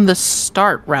from the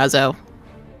start, Razzo.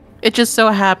 It just so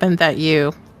happened that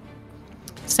you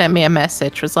sent me a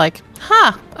message. Was like,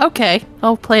 okay,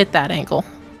 I'll play at that angle.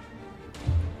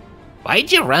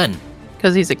 Why'd you run?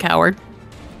 Because he's a coward.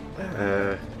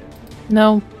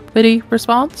 No witty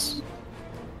response?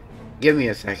 Give me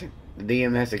a second. The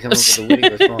DM has to come up with a witty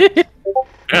response.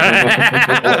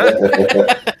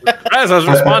 Razzo's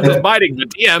response is biting, the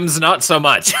DM's not so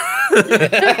much.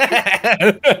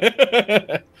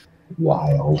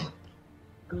 Wild.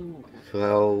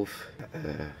 12,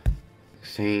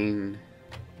 16.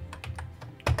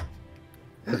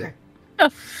 Okay. The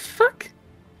fuck?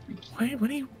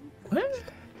 Wait, what?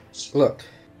 Look,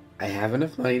 I have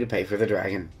enough money to pay for the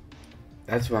dragon.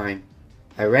 That's fine.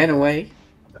 I ran away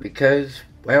because,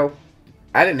 well,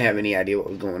 I didn't have any idea what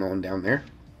was going on down there.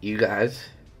 You guys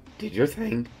did your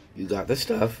thing. You got the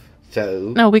stuff.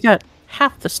 So... No, we got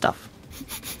half the stuff.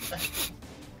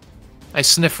 I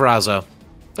sniff Razzo.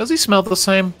 Does he smell the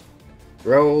same?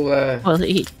 Roll, Well,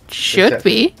 he should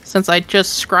be, since I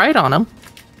just scryed on him.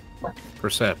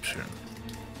 Perception.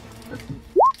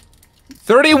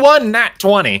 31 nat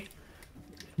 20.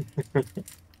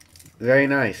 Very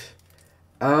nice.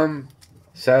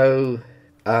 So,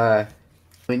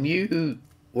 when you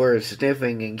were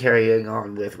sniffing and carrying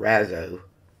on with Razzo,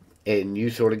 and you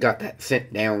sort of got that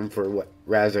scent down for what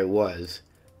Razzo was,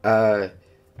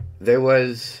 there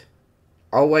was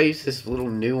always this little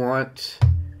nuance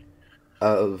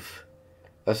of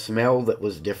a smell that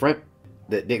was different,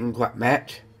 that didn't quite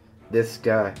match. This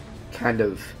kind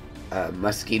of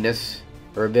muskiness,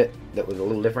 or a bit, that was a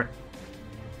little different.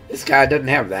 This guy doesn't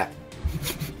have that.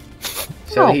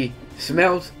 So Oh. he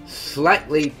smells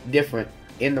slightly different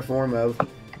in the form of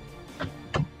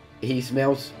he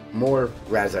smells more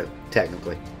Razzo,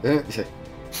 technically.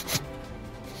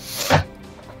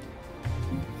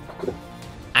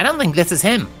 I don't think this is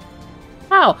him.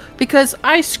 How? Because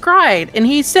I scryed, and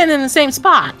he's sitting in the same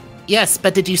spot. Yes,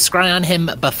 but did you scry on him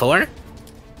before?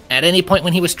 At any point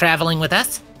when he was traveling with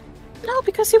us? No,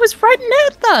 because he was right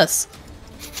next to us.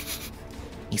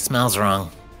 He smells wrong.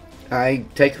 I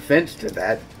take offense to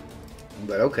that,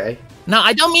 but okay. No,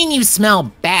 I don't mean you smell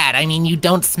bad. I mean you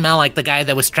don't smell like the guy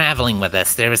that was traveling with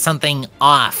us. There was something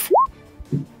off.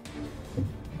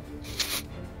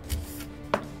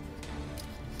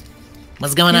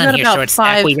 What's going You on got here, about short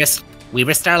stack? 5 We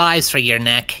risked our lives for your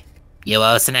neck. You owe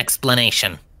us an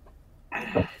explanation.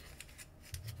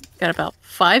 Got about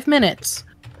 5 minutes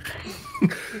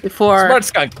before. Smart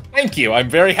Skunk, thank you. I'm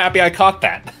very happy I caught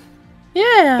that.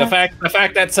 Yeah. The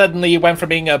fact that suddenly you went from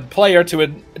being a player to a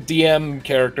DM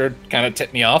character kind of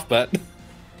tipped me off, but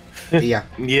Yeah.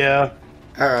 Yeah.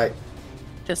 Alright,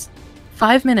 Just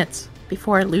 5 minutes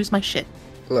before I lose my shit.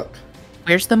 look.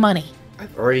 Where's the money?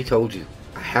 I've already told you.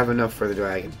 I have enough for the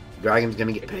dragon. Dragon's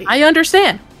gonna get paid. I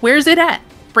understand. Where's it at?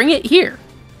 Bring it here.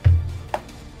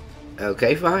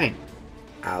 Okay, fine.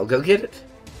 I'll go get it.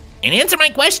 And answer my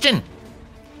question.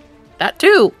 That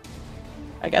too.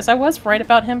 I guess I was right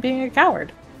about him being a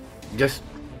coward. Just,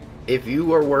 if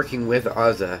you are working with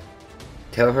Azza,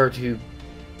 tell her to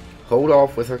hold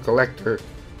off with her collector,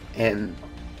 and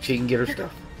she can get her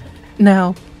stuff.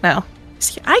 No.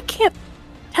 See, I can't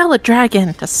tell a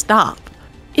dragon to stop.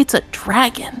 It's a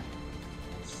dragon.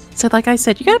 So like I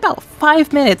said, you got about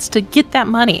 5 minutes to get that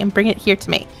money and bring it here to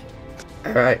me.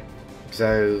 Alright,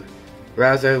 so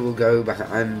Razzo will go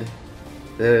behind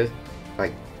the,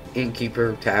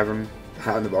 innkeeper tavern,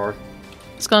 behind the bar.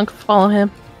 Skunk, follow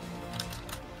him.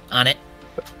 On it.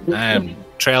 I'm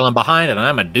trailing behind and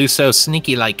I'm gonna do so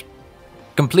sneaky like.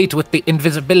 Complete with the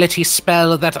invisibility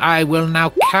spell that I will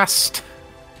now cast.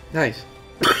 Nice.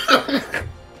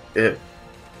 Yeah.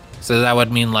 So that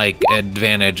would mean like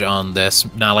advantage on this.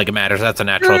 Not like it matters, that's a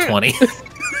natural 20.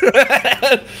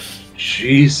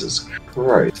 Jesus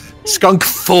Christ. Skunk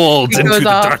folds He into goes the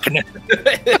off. darkness.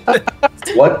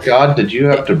 What god did you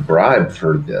have to bribe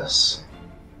for this?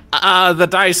 The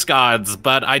dice gods,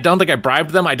 but I don't think I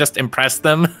bribed them, I just impressed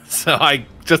them. So I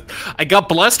got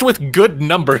blessed with good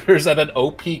numbers at an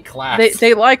OP class.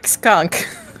 They like Skunk.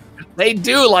 They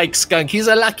do like Skunk, he's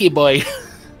a lucky boy.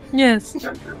 Yes.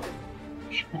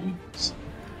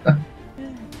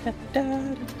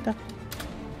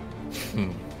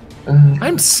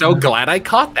 I'm so glad I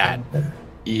caught that.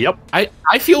 Yep.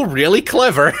 I feel really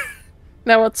clever.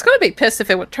 Now, it's going to be pissed if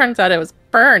it turns out it was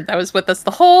Burned that was with us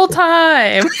the whole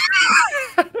time.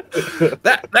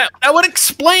 That would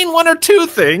explain one or two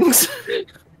things.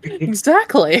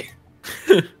 Exactly.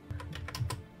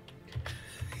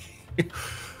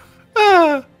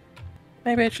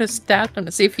 Maybe I should have stabbed him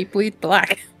to see if he bleeds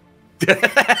black.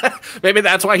 Maybe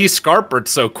that's why he scarpered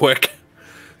so quick.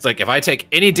 It's like, if I take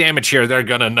any damage here, they're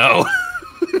gonna know.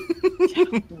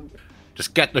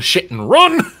 Just get the shit and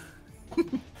run!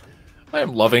 I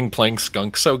am loving playing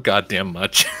Skunk so goddamn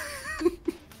much.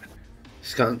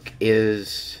 Skunk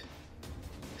is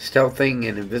stealthing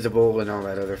and invisible and all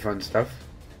that other fun stuff.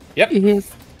 Yep.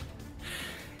 Yes.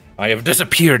 I have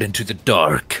disappeared into the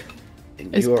dark.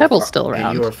 And Is you are Pebble still And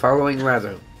around? you are following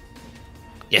Razzo.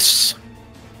 Yes.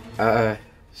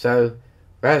 So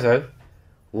Razzo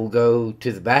will go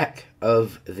to the back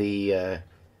of the,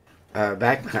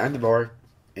 back behind the bar,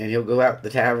 and he'll go out the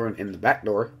tavern in the back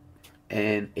door,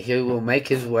 and he will make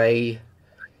his way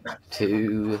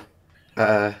to,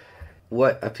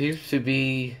 what appears to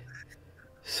be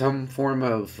some form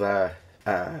of,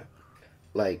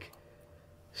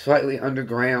 slightly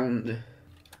underground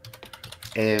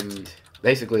and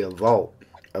basically a vault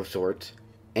of sorts,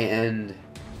 and,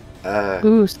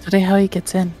 Ooh, study how he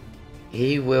gets in.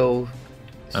 he will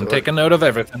I'm taking note of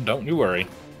everything. Don't you worry.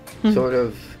 sort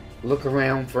of look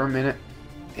around for a minute,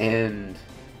 and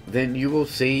then you will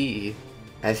see,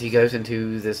 as he goes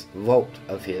into this vault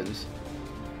of his,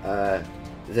 that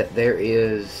there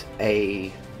is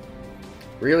a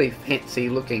really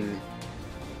fancy-looking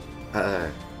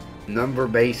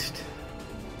number-based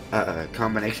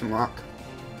combination lock.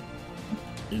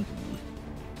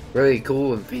 Really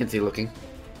cool and fancy-looking.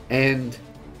 And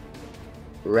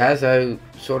Razzo,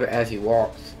 sort of as he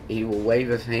walks, he will wave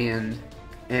his hand,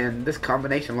 and this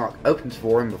combination lock opens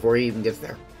for him before he even gets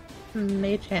there.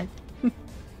 Mage hand. And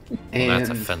Well, that's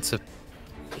offensive.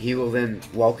 he will then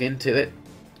walk into it,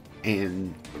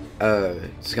 and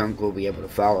Skunk will be able to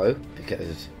follow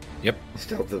because Yep.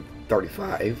 stealth of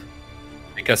 35.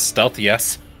 Because stealth,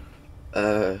 yes.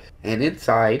 And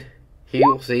inside, he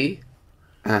will see,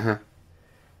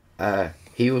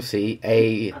 he will see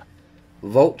a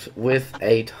vault with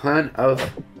a ton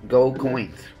of gold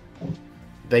coins.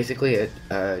 Basically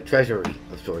a treasury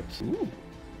of sorts.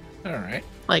 All right.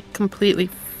 Like completely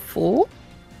full?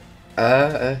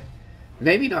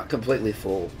 Maybe not completely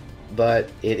full, but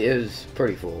it is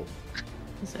pretty full.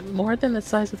 Is it more than the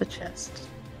size of the chest?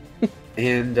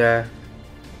 And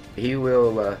he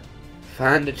will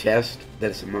find a chest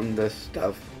that's among the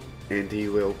stuff, and he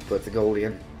will put the gold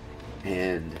in.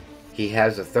 And he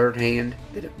has a third hand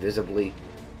that visibly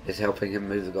is helping him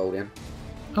move the gold in.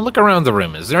 I'll look around the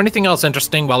room. Is there anything else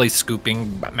interesting while he's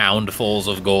scooping moundfuls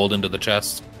of gold into the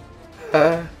chest?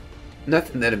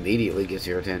 Nothing that immediately gets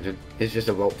your attention. It's just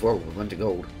a vault full with a bunch of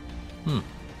gold. You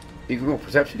can roll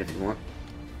perception if you want.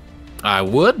 I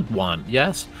would want,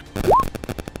 yes.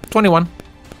 21.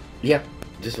 Yeah,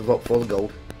 just a vault full of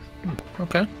gold.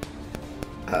 Okay.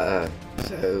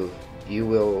 So you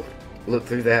will look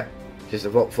through that, just a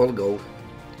vault full of gold,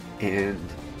 and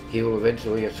he will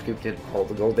eventually have scooped in all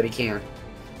the gold that he can,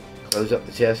 close up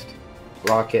the chest,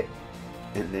 lock it,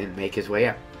 and then make his way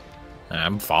out.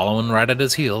 I'm following right at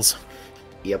his heels.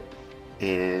 Yep.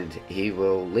 And he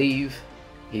will leave.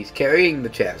 He's carrying the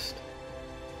chest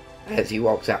as he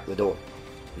walks out the door.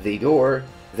 The door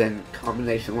then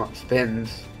combination lock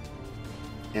spins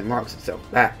and locks itself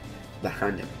back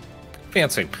behind him.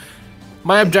 Fancy.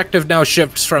 My objective now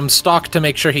shifts from stalk to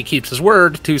make sure he keeps his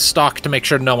word to stalk to make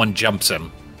sure no one jumps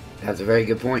him. That's a very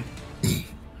good point.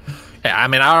 Yeah, I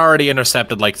mean, I already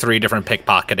intercepted like 3 different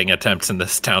pickpocketing attempts in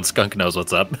this town. Skunk knows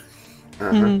what's up.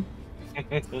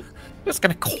 Just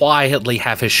gonna quietly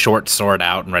have his short sword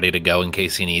out and ready to go in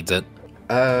case he needs it.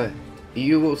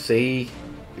 You will see,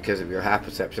 because of your high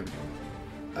perception,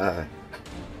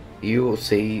 you will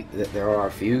see that there are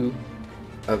a few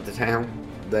of the town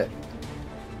that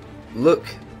look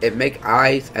and make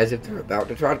eyes as if they're about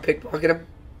to try to pickpocket him,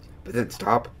 but then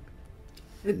stop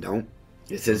and don't.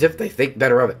 It's as if they think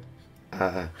better of it.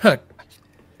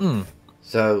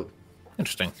 So,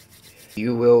 Interesting.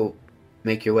 you will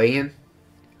make your way in,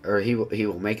 or he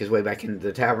will make his way back into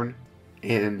the tavern,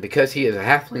 and because he is a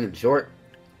halfling and short,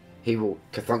 he will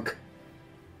kathunk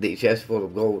the chest full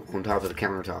of gold on top of the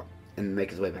countertop and make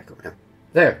his way back around.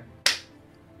 There.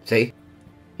 See?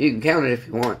 You can count it if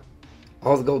you want.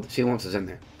 All the gold that she wants is in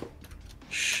there.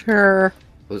 Sure.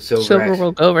 With Silver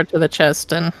will go over to the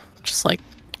chest and just like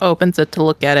opens it to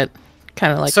look at it.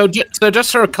 Kind of like. So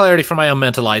just for clarity for my own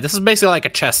mental eye, this is basically like a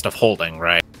chest of holding,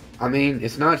 right? I mean,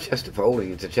 it's not a chest of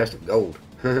holding, it's a chest of gold.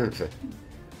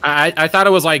 I thought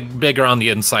it was like bigger on the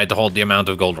inside to hold the amount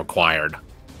of gold required.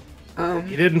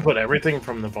 He didn't put everything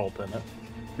from the vault in it.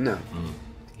 No.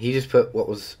 He just put what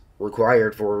was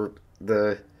required for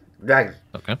the dragon.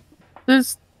 Okay.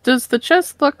 Does the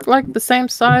chest look like the same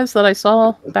size that I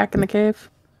saw back in the cave?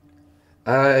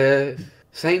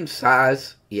 Same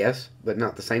size, yes, but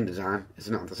not the same design. It's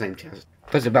not the same chest.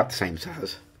 But it's about the same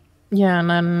size. Yeah, and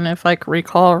then if I can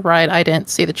recall right, I didn't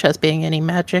see the chest being any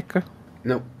magic.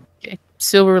 Nope. Okay.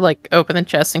 Silver like opened the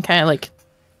chest and kind of like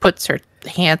puts her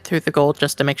hand through the gold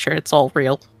just to make sure it's all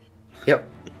real. Yep.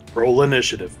 Roll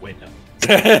initiative. Wait, no.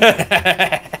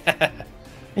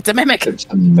 It's a mimic. It's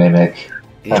a mimic.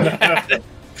 Yeah.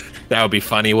 That would be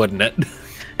funny, wouldn't it?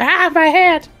 Ah, my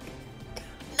hand!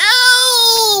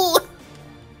 No!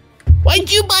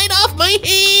 Why'd you bite off my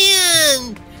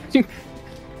hand?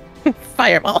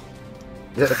 Fireball.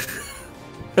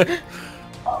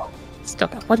 Still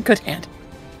got one good hand.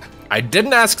 I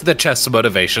didn't ask the chest's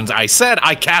motivations. I said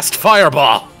I cast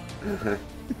fireball.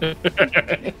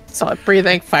 Solid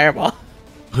breathing fireball.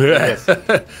 Yes.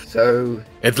 So,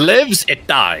 It lives, it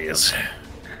dies.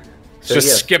 So Just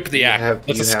yes, skip the you act. have- Let's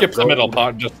you just have skip the middle gold.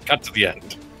 part. Just cut to the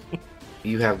end.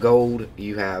 you have gold,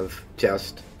 you have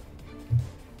chest,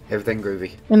 Everything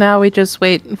groovy. And now we just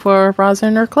wait for Razzo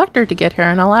and her collector to get here,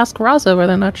 and I'll ask Razzo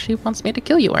whether or not she wants me to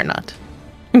kill you or not.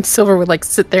 And Silver would like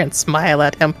sit there and smile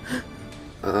at him.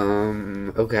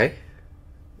 Okay.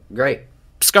 Great.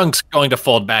 Skunk's going to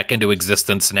fold back into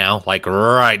existence now, like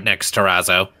right next to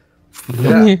Razzo.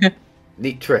 Yeah.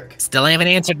 Neat trick. Still haven't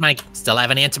answered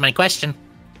my question.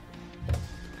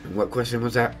 What question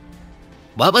was that?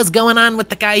 What was going on with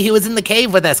the guy who was in the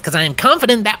cave with us? Because I am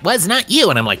confident that was not you.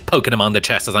 And I'm like poking him on the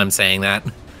chest as I'm saying that.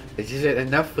 Is it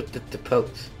enough with the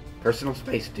pokes? Personal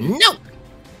space, dude. No,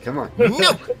 Come on.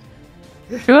 no.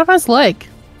 Whoever's like.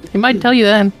 He might tell you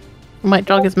then. It might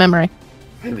jog his memory.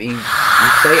 I mean, you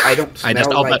say I don't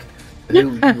smell like who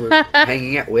you were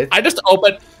hanging out with. I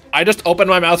just open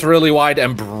my mouth really wide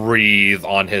and breathe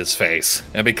on his face.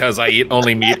 And because I eat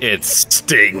only meat, it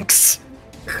stinks.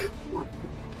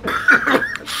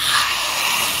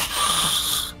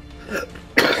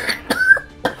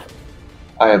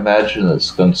 I imagine that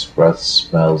Skunk's breath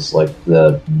smells like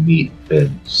the meat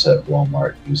bins at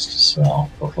Walmart used to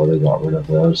smell before they got rid of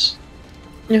those.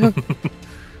 Yeah.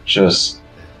 Just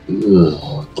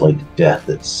like death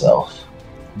itself.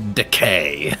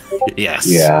 Decay. Yes.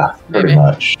 Yeah, pretty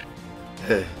much.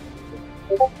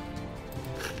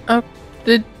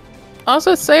 Did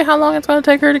also say how long it's going to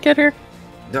take her to get here?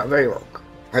 Not very long.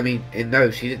 I mean, and no,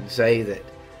 she didn't say that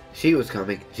she was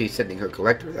coming. She's sending her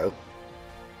collector, though.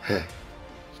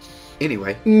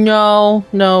 Anyway. No,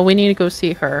 we need to go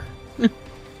see her.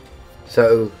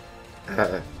 So,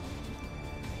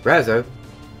 Razzo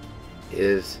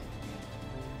is...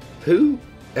 Who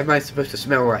am I supposed to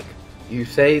smell like? You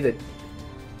say that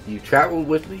you traveled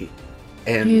with me,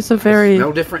 and He's a very... I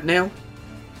smell different now?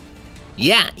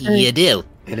 Yeah, you do.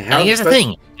 And how Now, am I here's the supposed-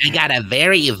 thing. I got a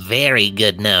very, very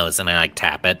good nose, and I like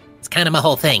tap it. It's kind of my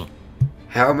whole thing.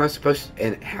 How am I supposed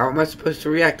to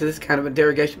react to this kind of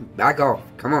interrogation? Back off.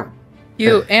 Come on.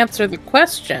 You answer the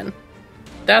question.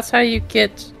 That's how you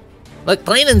get... Look,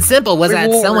 plain and simple, was that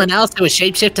Reward. someone else who was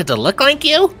shapeshifted to look like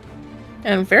you?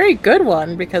 And very good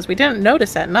one, because we didn't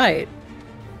notice at night.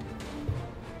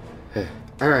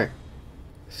 Alright.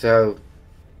 So,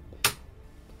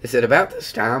 is it about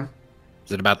this time?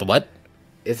 Is it about the what?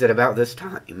 Is it about this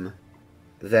time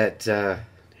that,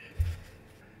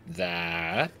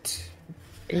 That.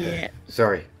 Yeah.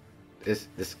 sorry. This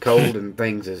cold and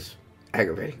things is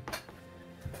aggravating.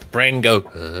 Brain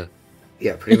go.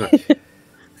 Yeah, pretty much.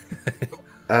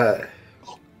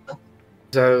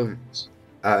 So,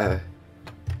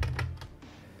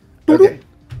 okay.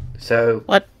 So,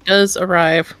 What does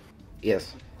arrive?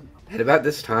 yes. At about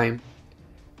this time,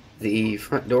 the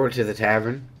front door to the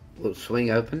tavern will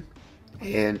swing open,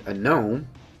 and a gnome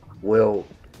will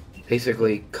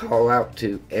basically call out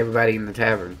to everybody in the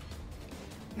tavern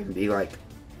and be like,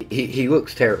 he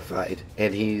looks terrified,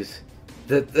 and he's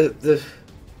the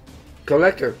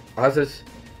collector, Oz's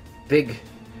big,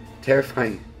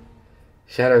 terrifying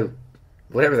shadow,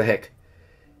 whatever the heck.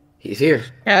 He's here.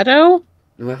 Shadow?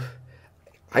 Well,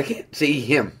 I can't see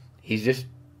him. He's just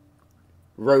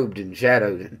robed and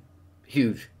shadowed and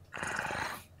huge.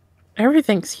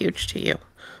 Everything's huge to you.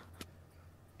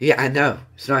 Yeah, I know.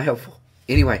 It's not helpful.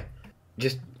 Anyway,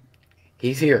 just,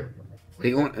 he's here. What do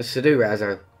you want us to do,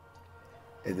 Razzo?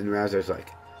 And then Razzo's like,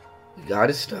 we got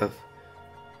his stuff.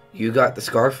 You got the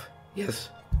scarf? Yes.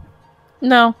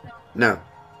 No. No.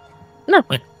 No.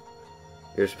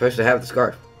 You're supposed to have the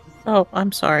scarf. Oh,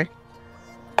 I'm sorry.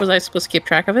 Was I supposed to keep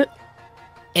track of it?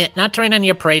 Not to rain on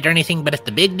your parade or anything, but if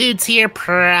the big dude's here,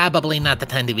 probably not the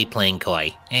time to be playing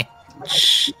coy.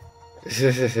 Shh.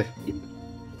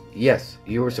 Yes,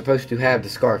 you were supposed to have the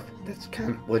scarf. That's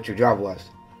kind of what your job was.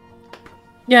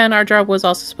 Yeah, and our job was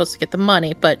also supposed to get the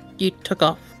money, but you took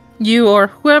off. You or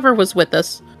whoever was with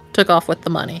us took off with the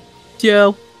money.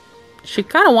 Joe. She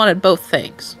kind of wanted both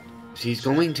things. She's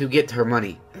going to get her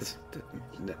money.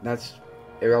 That's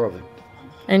irrelevant.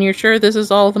 And you're sure this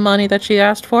is all the money that she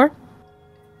asked for?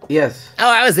 Yes. Oh,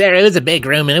 I was there. It was a big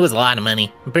room, and it was a lot of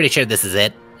money. I'm pretty sure this is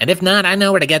it. And if not, I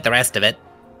know where to get the rest of it.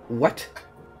 What?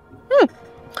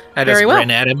 I Very just well.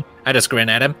 grin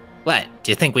at him. What?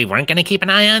 Do you think we weren't going to keep an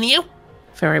eye on you?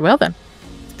 Very well, then.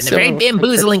 It's been a very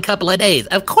bamboozling couple of days.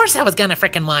 Of course I was going to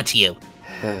frickin' watch you.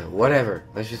 Whatever.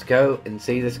 Let's just go and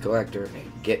see this collector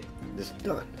and get this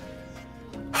done.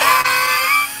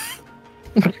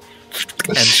 And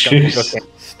Skunk will go,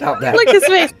 Stop that. Look at his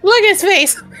face! Look at his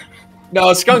face!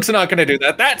 no, Skunk's not going to do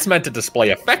that. That's meant to display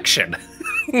affection.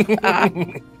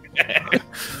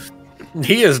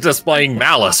 He is displaying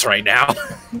malice right now,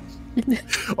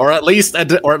 or at least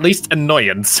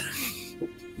annoyance.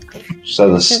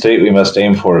 So the state we must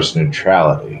aim for is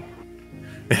neutrality.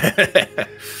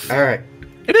 All right.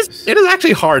 It is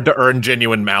actually hard to earn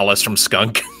genuine malice from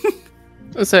Skunk.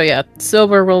 So yeah,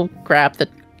 Silver will grab the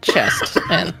chest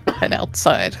and head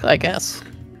outside, I guess.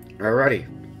 Alrighty.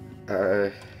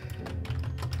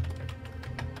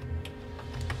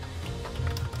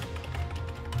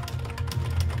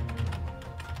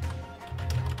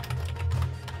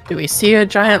 Do we see a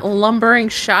giant lumbering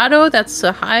shadow that's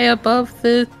high above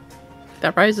that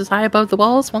rises high above the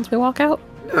walls once we walk out?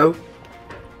 No.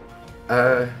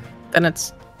 Then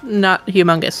it's not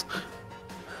humongous.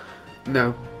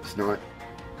 No, it's not.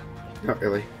 Not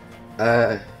really.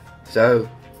 So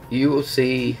you will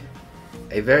see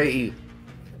a very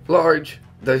large,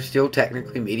 though still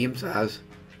technically medium size,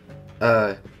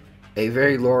 a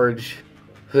very large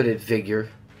hooded figure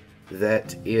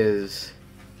that is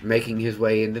making his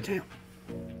way into town.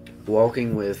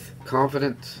 Walking with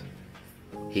confidence.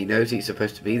 He knows he's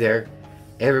supposed to be there.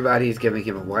 Everybody is giving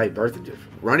him a wide berth and just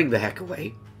running the heck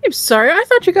away. I'm sorry, I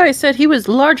thought you guys said he was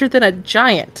larger than a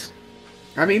giant.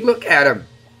 I mean, look at him.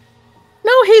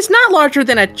 No, he's not larger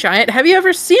than a giant. Have you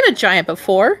ever seen a giant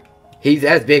before? He's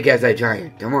as big as a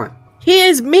giant. Come on. He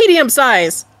is medium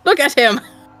size. Look at him.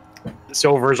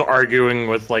 Silver's arguing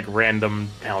with like random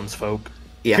townsfolk.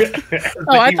 Yeah.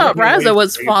 Oh, I thought Razzo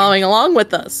was following along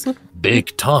with us.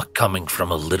 Big talk coming from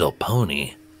a little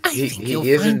pony. I He- think he you'll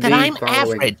is find that indeed I'm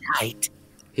following. average height.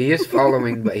 He is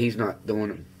following, but he's not the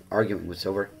one arguing with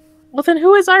Silver. Well, then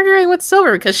who is arguing with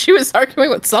Silver? Because she was arguing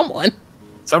with someone.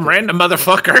 Some random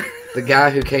motherfucker. The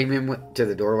guy who came in to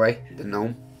the doorway, the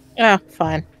gnome. Yeah,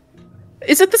 fine.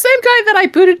 Is it the same guy that I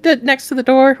booted next to the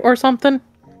door or something?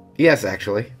 Yes,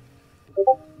 actually.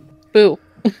 Boo.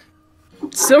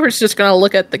 Silver's just gonna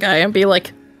look at the guy and be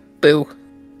like, boo.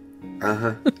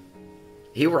 Uh-huh.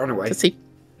 He ran away. Is he...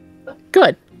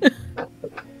 Good.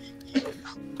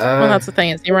 Well, that's the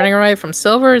thing. Is he running away from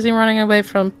Silver or is he running away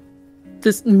from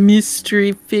this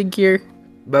mystery figure?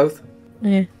 Both.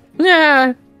 Yeah.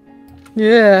 Yeah.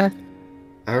 Yeah.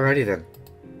 Alrighty then.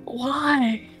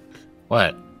 Why?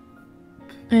 What?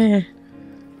 Eh.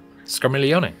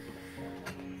 Scarmiglione.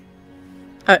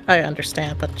 I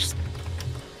understand, but just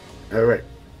Alright.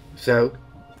 So,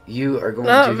 you are going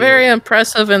not to very hear,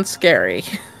 impressive and scary.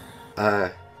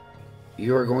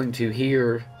 you are going to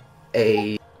hear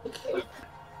a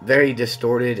very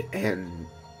distorted and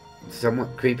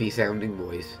somewhat creepy sounding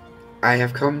voice. I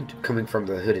have coming from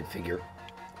the hooded figure.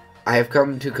 I have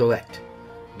come to collect.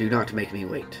 Do not make me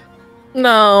wait.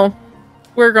 No.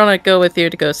 We're gonna go with you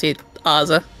to go see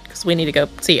Ozza. Because we need to go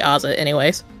see Ozza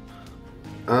anyways.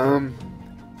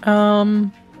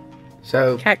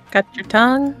 So, Cat cut your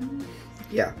tongue?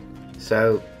 yeah.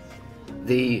 So,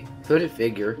 the hooded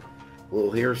figure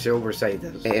will hear Silver say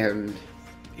this, and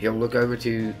he'll look over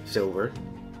to Silver.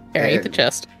 Here, eat the and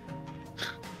chest.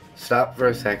 Stop for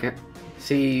a second,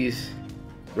 sees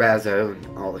Razzo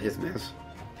and all of his mess,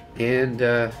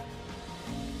 and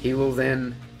he will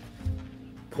then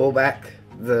pull back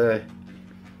the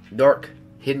dark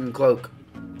hidden cloak,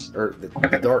 or the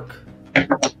dark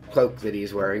cloak that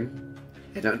he's wearing,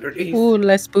 and underneath, Ooh,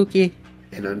 less spooky.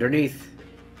 and underneath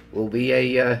will be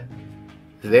a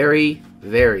very,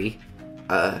 very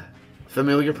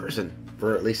familiar person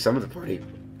for at least some of the party.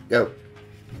 Go.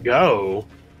 Go.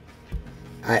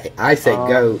 I say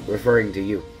go, referring to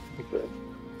you.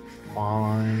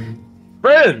 Fine.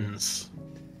 Friends.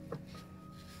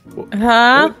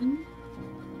 Huh?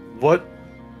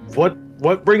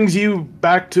 What brings you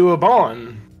back to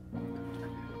Abon?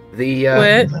 The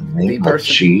What? The name of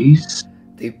person- cheese?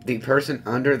 the person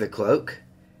under the cloak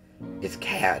is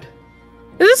Cad.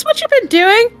 Is this what you've been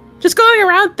doing? Just going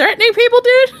around threatening people,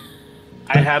 dude?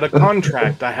 I had a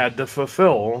contract I had to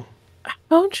fulfill.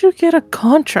 How'd you get a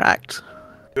contract?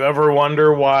 You ever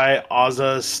wonder why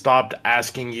Ozza stopped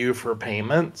asking you for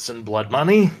payments and blood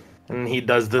money? And he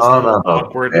does this Oh, little no,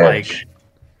 awkward, bitch. like,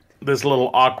 this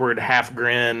little awkward half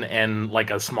grin and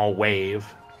like a small wave.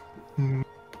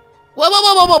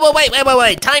 Whoa,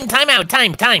 wait. Time out.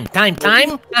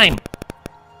 Time.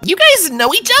 You guys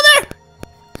know each other?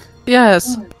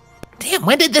 Yes. Damn,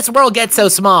 when did this world get so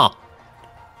small?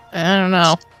 I don't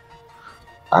know.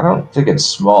 I don't think it's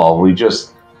small. We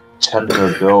just tend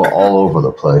to go all over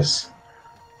the place.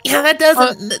 Yeah, that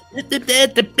doesn't...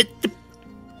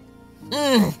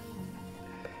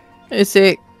 You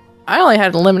see, I only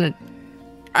had a limited...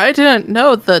 I didn't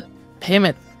know the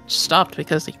payment stopped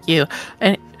because of you.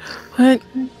 And... What?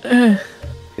 It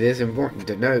is important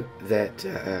to note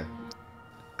that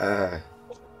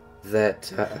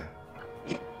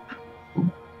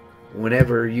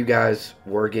whenever you guys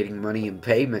were getting money in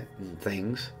payment and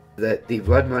things, that the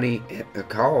blood money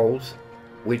calls,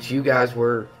 which you guys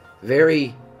were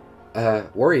very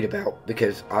worried about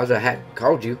because Ozza hadn't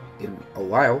called you in a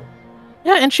while.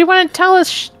 Yeah, and she wouldn't tell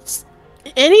us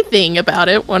anything about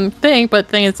it. One thing, but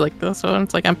thing is like this one.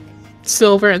 It's like I'm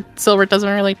Silver, and Silver doesn't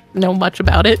really know much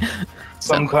about it.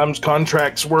 Sometimes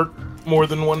contracts work more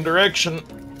than one direction.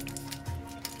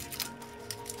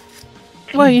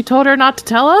 Well, you told her not to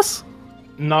tell us?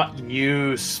 Not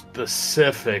you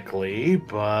specifically,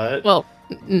 but Well,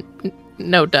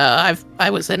 no, duh. I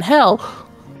was in hell.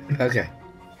 Okay.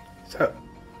 So,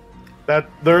 that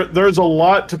there's a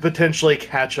lot to potentially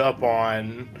catch up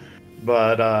on,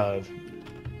 but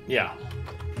yeah.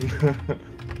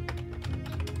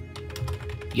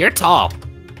 You're tall.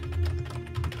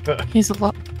 He's a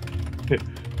lot.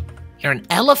 You're an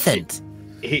elephant.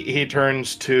 He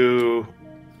turns to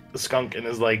the skunk and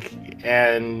is like,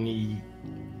 and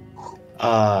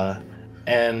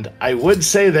I would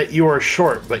say that you are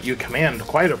short, but you command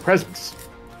quite a presence.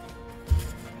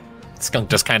 Skunk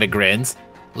just kind of grins.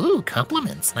 Ooh,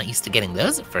 compliments. Not used to getting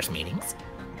those at first meetings.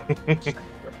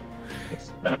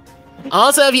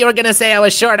 Also, if you were gonna say I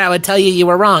was short, I would tell you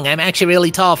were wrong. I'm actually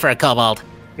really tall for a kobold.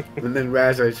 and then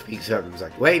Razzo speaks up and is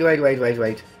like, wait.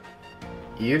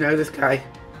 You know this guy?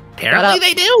 Apparently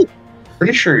they do.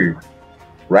 Pretty sure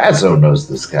Razzo knows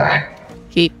this guy.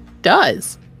 He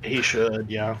does. He should,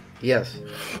 yeah. Yes.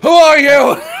 Who are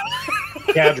you?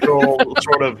 Gradiriel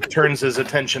sort of turns his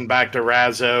attention back to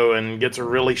Razzo and gets a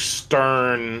really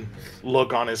stern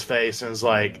look on his face and is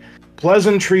like,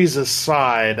 pleasantries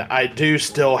aside, I do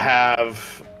still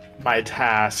have my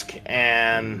task,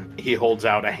 and he holds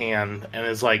out a hand and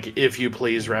is like, if you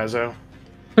please, Razzo.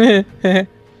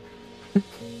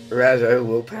 Razzo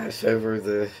will pass over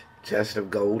the chest of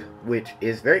gold, which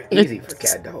is very easy for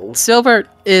Cad to hold. Silver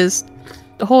is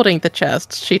holding the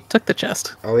chest. She took the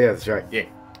chest. Oh yeah, that's right. Yeah.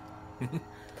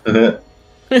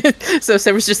 So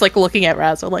Silver's just like looking at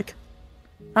Razzo like,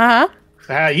 uh-huh.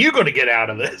 How are you going to get out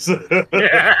of this?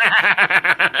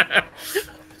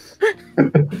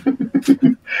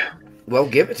 Well,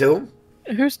 give it to him.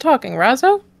 Who's talking,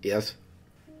 Razzo? Yes.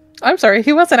 I'm sorry,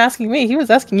 he wasn't asking me, he was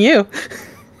asking you.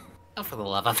 Oh, for the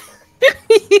love of...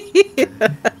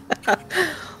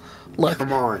 Look,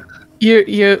 Come on.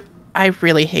 I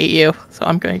really hate you, so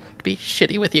I'm going to be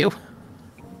shitty with you.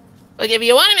 Look, if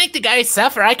you want to make the guy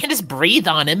suffer, I can just breathe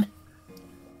on him.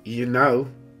 You know,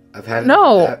 I've had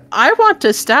No, I want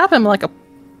to stab him like a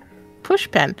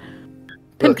push pen.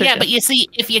 Look, Yeah, but you see,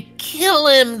 if you kill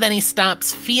him, then he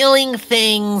stops feeling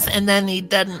things, and then he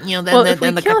doesn't, then, Well, if we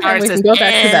then the kill him, we catharsis can go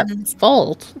back to ends. that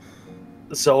vault.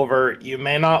 Silver, you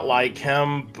may not like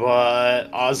him, but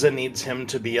Ozza needs him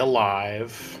to be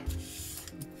alive.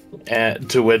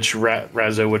 To which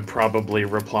Razzo would probably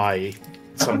reply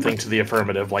something to the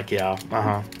affirmative, like, yeah,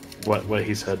 what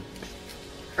he said.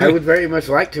 I would very much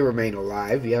like to remain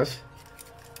alive, yes.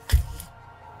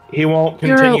 He won't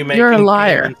continue making you're a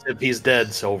liar. payments if he's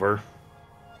dead, Silver.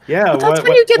 Yeah, But that's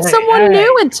when you get someone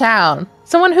new in town.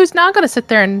 Someone who's not going to sit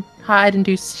there and hide and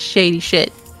do shady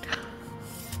shit.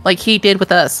 Like he did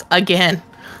with us, again.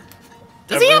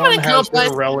 Does he have an Everyone has their accomplice?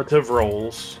 relative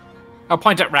roles. I'll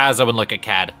point at Razzo and look at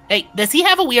Cad. Hey, does he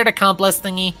have a weird accomplice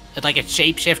thingy? Like a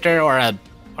shapeshifter or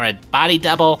a body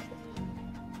double?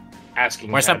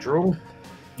 Asking Or some- Gadriel.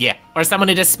 Yeah, or someone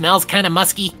who just smells kind of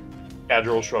musky?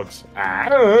 Gadriel shrugs. I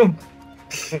don't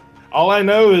know. All I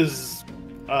know is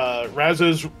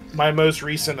Razzo's my most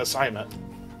recent assignment.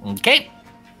 Okay.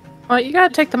 Well, you got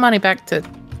to take the money back to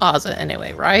Ozza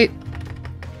anyway, right?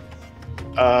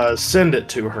 Send it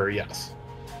to her, yes.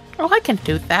 Oh, I can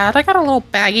do that. I got a little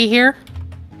baggie here.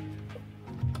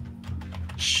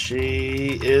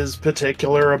 She is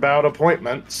particular about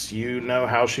appointments. You know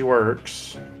how she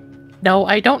works. No,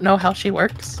 I don't know how she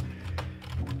works.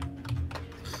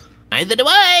 Neither do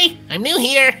I. I'm new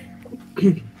here.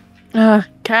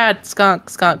 Cad, skunk,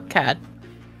 Cad.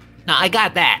 No, I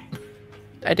got that.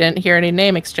 I didn't hear any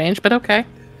name exchange, but okay.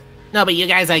 No, but you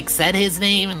guys said his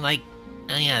name and oh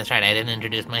yeah, that's right. I didn't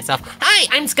introduce myself. Hi,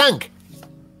 I'm Skunk.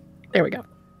 There we go.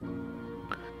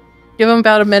 Give him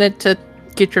about a minute to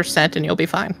get your scent and you'll be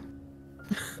fine.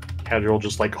 Gadriel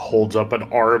just holds up an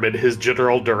arm in his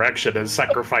general direction as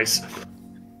sacrifice.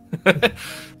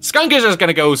 Skunk is just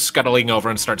gonna go scuttling over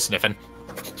and start sniffing.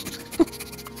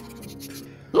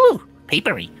 Ooh,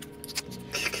 papery.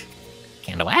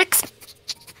 Candle wax.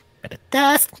 Bit of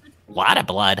dust. Lot of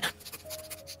blood.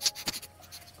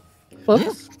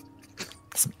 Whoops.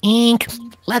 Some ink.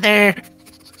 Leather.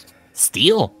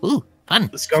 Steel. Ooh, fun.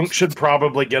 The skunk should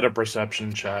probably get a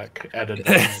perception check at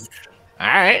advantage. All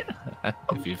right,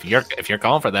 if you're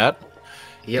calling for that,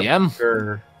 Yep. yeah.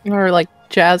 Sure. Or like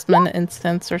jasmine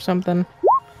incense or something.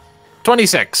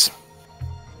 26.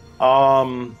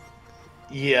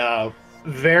 Yeah,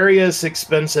 various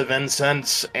expensive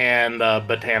incense and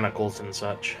botanicals and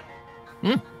such.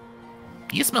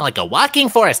 You smell like a walking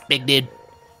forest, big dude.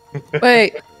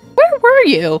 Wait, where were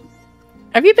you?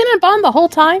 Have you been in Bond the whole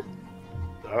time?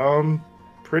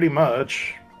 Pretty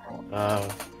much.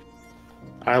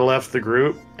 I left the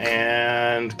group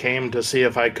and came to see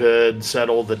if I could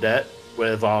settle the debt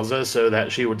with Azza so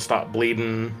that she would stop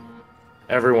bleeding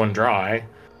everyone dry.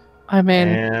 I mean,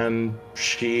 And I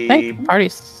she think the party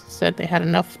said they had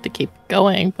enough to keep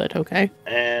going, but okay.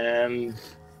 and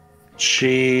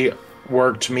she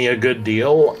worked me a good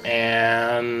deal,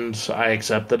 and I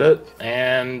accepted it.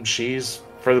 And she's,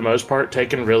 for the most part,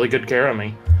 taken really good care of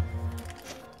me.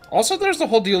 Also, there's the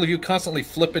whole deal of you constantly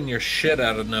flipping your shit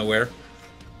out of nowhere.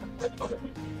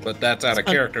 But that's out of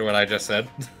character, what I just said.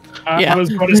 Yeah. I was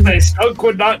going to say, Skunk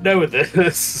would not know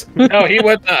this. No, he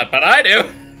would not, but I do.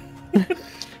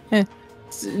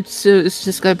 So it's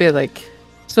just gonna be like,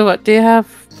 so what, do you have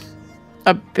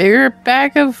a bigger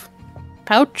bag of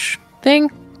pouch thing?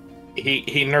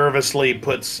 He nervously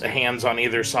puts hands on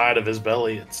either side of his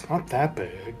belly. It's not that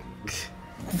big.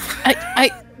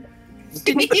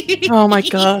 Oh my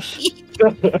gosh.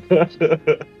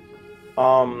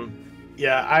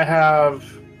 Yeah, I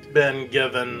have been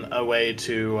given a way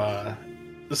to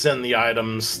send the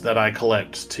items that I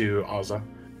collect to Azza.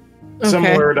 Okay.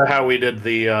 Similar to how we did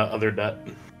the other debt.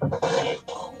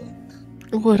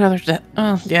 What other debt?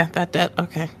 Oh, yeah, that debt,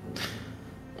 okay.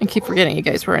 I keep forgetting you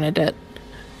guys were in a debt.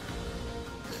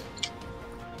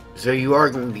 So you are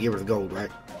going to give her the gold, right?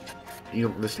 You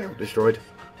don't list out destroyed.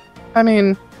 I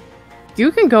mean,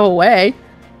 you can go away.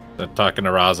 Talking to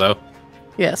Razzo.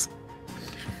 Yes.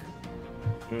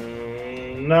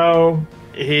 No,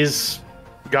 he's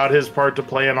got his part to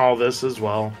play in all this as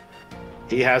well.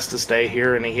 He has to stay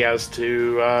here, and he has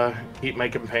to keep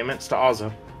making payments to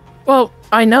Azza. Well,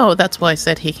 I know, that's why I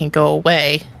said he can go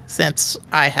away, since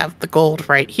I have the gold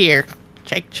right here.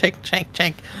 Check.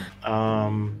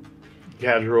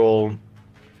 Gadriel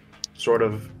sort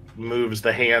of moves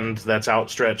the hand that's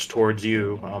outstretched towards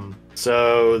you.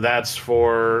 So that's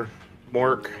for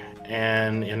Mork,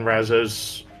 and in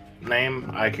Razzo's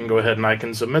name, I can go ahead and I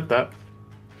can submit that.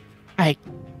 I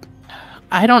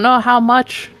don't know how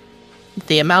much.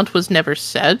 The amount was never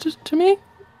said to me,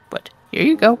 but here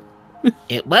you go.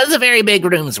 It was a very big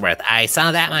room's worth. I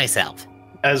saw that myself.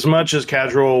 As much as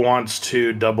Gadriel wants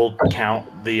to double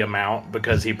count the amount,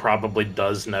 because he probably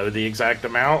does know the exact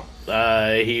amount,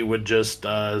 he would just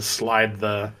slide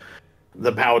the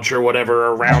pouch or whatever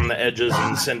around the edges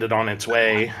and send it on its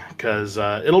way, because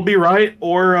it'll be right,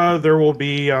 or there will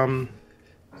be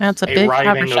That's a a big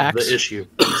writing of haversacks. the issue.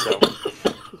 So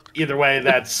either way,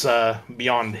 that's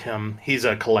beyond him. He's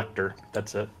a collector.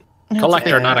 That's it.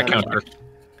 Collector, not a And- counter.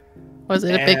 Was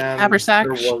it a big And haversack?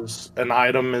 there was an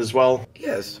item as well.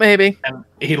 Yes. Maybe. And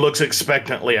he looks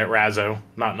expectantly at Razzo,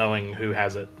 not knowing who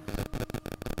has it.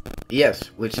 Yes,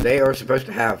 which they are supposed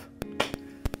to have.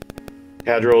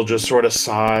 Gadriel just sort of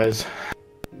sighs.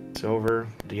 Silver,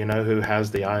 do you know who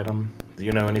has the item? Do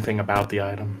you know anything about the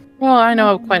item? Well, I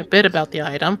know quite a bit about the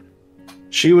item.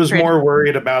 She was Great. more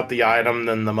worried about the item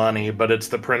than the money, but it's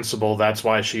the principle. That's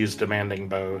why she's demanding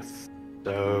both.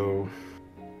 So,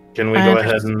 can we I go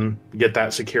ahead understand. and get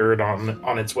that secured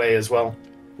on its way as well,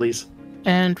 please?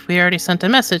 And we already sent a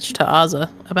message to Azza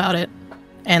about it.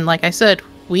 And like I said,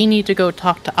 we need to go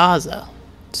talk to Azza.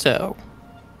 So,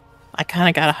 I kind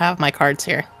of gotta have my cards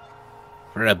here.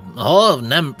 For a whole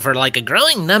for like a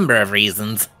growing number of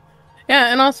reasons.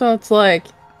 Yeah, and also it's like,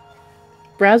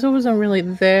 Razzo wasn't really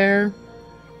there,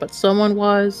 but someone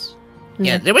was.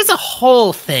 Yeah, there was a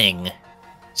whole thing.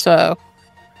 So,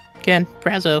 again,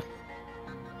 Razzo,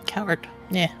 coward.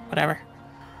 Yeah, whatever.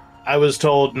 I was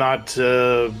told not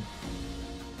to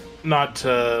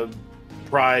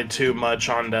pry too much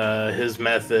onto his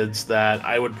methods, that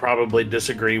I would probably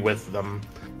disagree with them.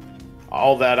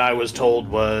 All that I was told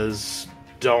was,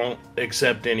 don't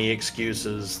accept any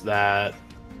excuses, that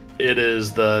it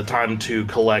is the time to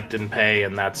collect and pay,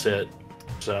 and that's it.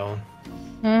 So,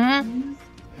 Mm-hmm.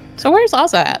 So where's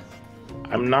Azza at?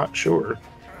 I'm not sure.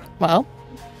 Well,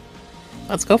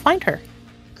 let's go find her.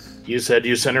 You said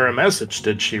you sent her a message.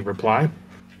 Did she reply?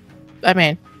 I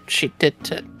mean, she did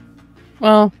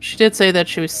Well, she did say that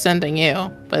she was sending you,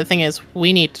 but the thing is,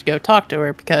 we need to go talk to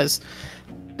her because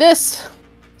this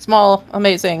small,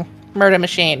 amazing murder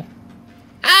machine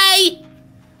Hi!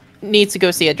 needs to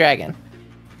go see a dragon.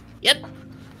 Yep.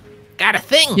 Got a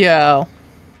thing. Yo.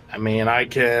 I mean, I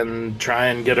can try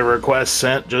and get a request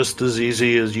sent just as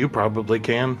easy as you probably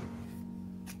can.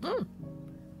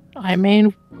 I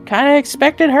mean, kind of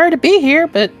expected her to be here,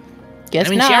 but Guess I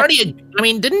mean, not.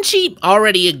 didn't she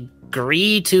already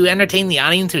agree to entertain the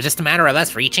audience? It was just a matter of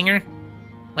us reaching her,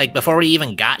 like before we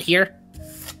even got here.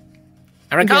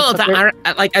 I recall Yes,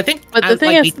 I think. But the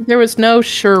thing is, there was no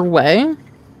sure way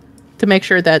to make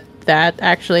sure that that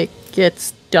actually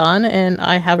gets done, and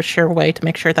I have a sure way to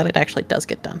make sure that it actually does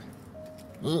get done.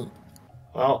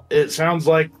 Well, it sounds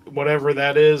like whatever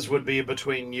that is would be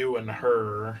between you and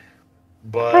her.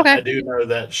 But Okay. I do know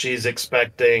that she's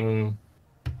expecting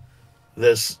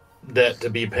this debt to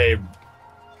be paid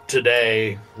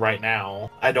today, right now.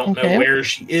 I don't know where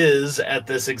she is at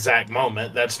this exact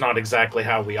moment. That's not exactly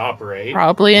how we operate.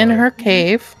 Probably in her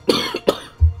cave.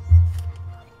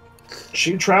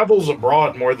 She travels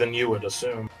abroad more than you would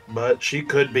assume, but she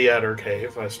could be at her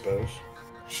cave, I suppose.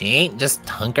 She ain't just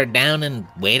hunkered down and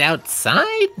wait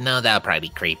outside? No, that would probably be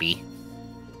creepy.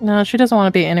 No, she doesn't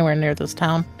want to be anywhere near this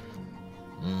town.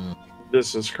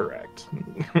 This is correct.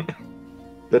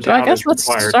 The So I town guess is let's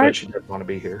required, start- but she doesn't want to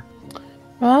be here.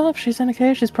 Well, if she's in a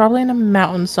cave, she's probably in a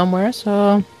mountain somewhere,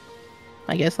 so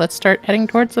I guess let's start heading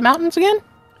towards the mountains again.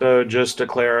 So just to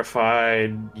clarify,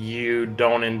 you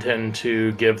don't intend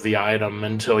to give the item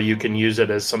until you can use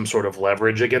it as some sort of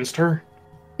leverage against her?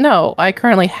 No, I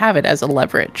currently have it as a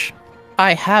leverage.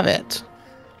 I have it.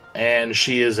 And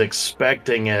she is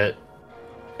expecting it,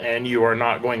 and you are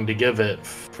not going to give it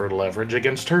for leverage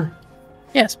against her?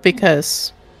 Yes,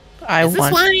 because I Is this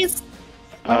want... wise?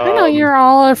 I know you're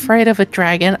all afraid of a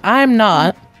dragon. I'm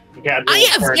not. I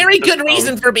have very good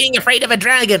reason for being afraid of a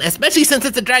dragon, especially since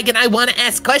it's a dragon I want to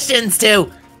ask questions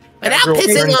to. Without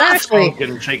pissing off.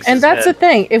 Exactly. And that's the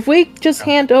thing. If we just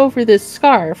hand over this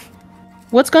scarf,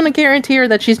 what's going to guarantee her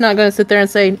that she's not going to sit there and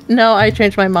say, no, I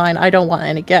changed my mind. I don't want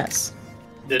any guess.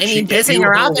 Did she give you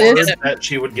her word that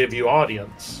she would give you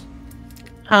audience?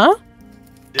 Huh?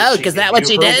 Oh, because that what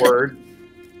she did?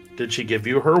 Did she give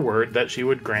you her word that she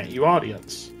would grant you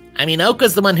audience? I mean, Oak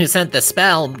was the one who sent the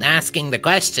spell asking the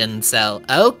question, so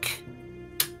Oak?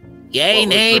 Yay,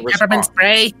 nay, peppermint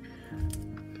spray?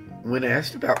 When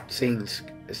asked about seeing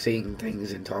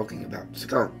things and talking about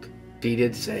Skunk, she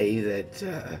did say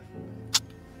that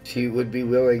she would be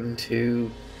willing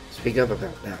to speak up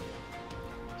about that.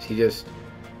 She just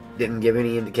didn't give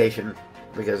any indication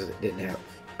because it didn't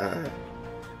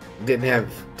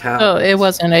have time. So it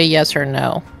wasn't a yes or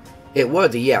no. It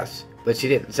was a yes, but she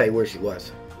didn't say where she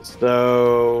was.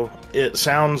 So it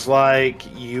sounds like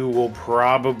you will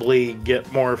probably get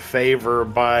more favor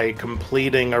by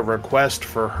completing a request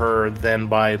for her than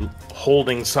by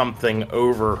holding something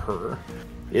over her.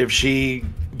 If she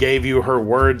gave you her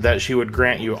word that she would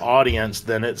grant you audience,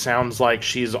 then it sounds like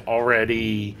she's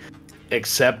already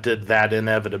accepted that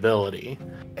inevitability.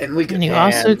 And we can. And you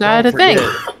also gotta think,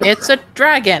 it's a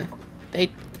dragon.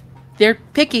 They're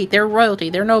picky. They're royalty.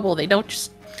 They're noble. They don't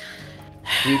just.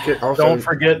 You could also don't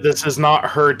forget, this is not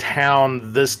her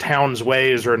town. This town's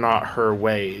ways are not her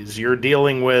ways. You're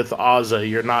dealing with Azza.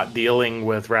 You're not dealing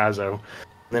with Razzo.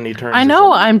 Then he turns. I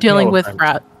know I'm dealing with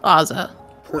Azza.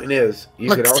 Point is, you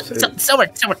Look, could also. So,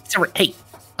 hey,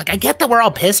 look, I get that we're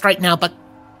all pissed right now, but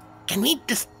can we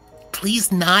just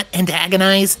please not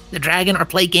antagonize the dragon or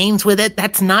play games with it?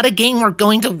 That's not a game we're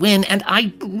going to win, and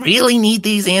I really need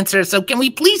these answers, so can we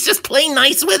please just play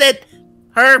nice with it?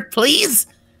 Her, please?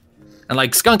 And,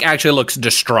 like, Skunk actually looks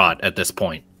distraught at this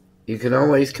point. You can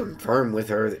always confirm with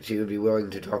her that she would be willing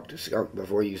to talk to Skunk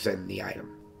before you send the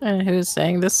item. And who's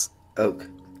saying this? Oak.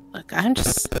 Look, I'm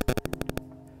just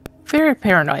very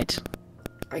paranoid.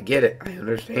 I get it. I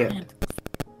understand.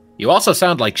 You also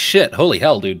sound like shit. Holy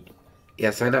hell, dude.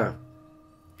 Yes, I know.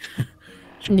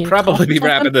 Probably be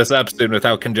wrapping this up soon with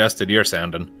how congested you're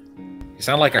sounding. You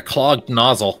sound like a clogged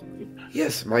nozzle.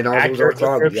 Yes, my nozzles are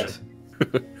clogged, yes.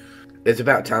 It's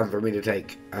about time for me to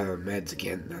take meds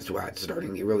again. That's why it's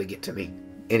starting to really get to me.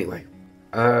 Anyway,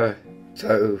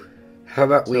 so how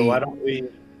about So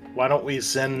why don't we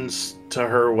send to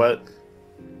her what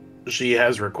she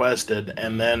has requested,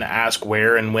 and then ask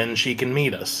where and when she can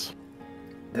meet us?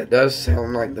 That does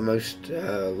sound like the most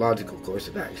logical course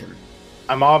of action.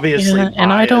 I'm obviously Yeah,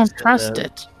 and I don't biased in trust this.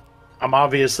 it. I'm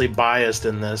obviously biased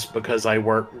in this because I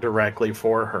work directly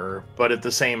for her, but at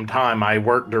the same time, I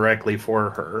work directly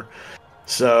for her.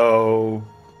 So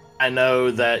I know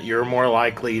that you're more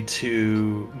likely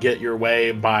to get your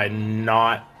way by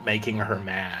not making her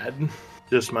mad.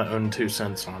 Just my own 2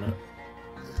 cents on it.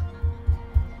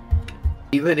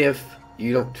 Even if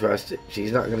you don't trust it,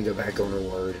 she's not going to go back on her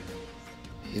word.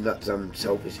 She's not some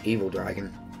selfish evil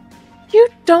dragon. You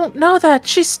don't know that.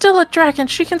 She's still a dragon.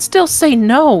 She can still say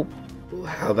no. Well,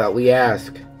 how about we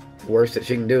ask? The worst that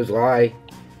she can do is lie.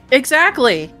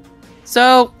 Exactly.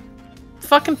 So,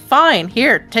 fucking fine.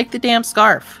 Here, take the damn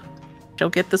scarf. She'll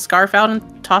get the scarf out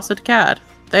and toss it to Cad.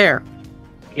 There.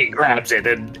 He grabs it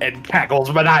and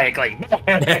cackles maniacally.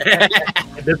 And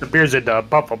disappears into a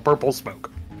puff of purple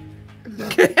smoke.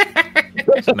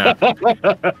 No,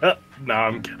 No,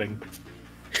 I'm kidding.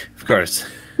 of course.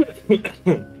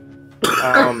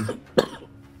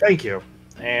 Thank you.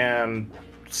 And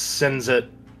sends it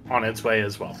on its way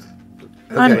as well.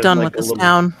 I'm done Like with a this little-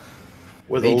 town.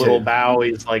 With Me a little too. bow,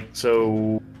 he's like,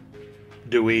 so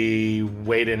do we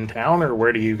wait in town or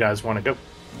where do you guys want to go?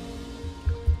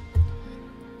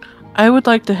 I would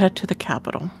like to head to the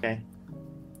capital. Okay.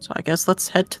 So I guess let's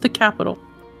head to the capital.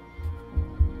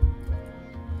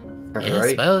 I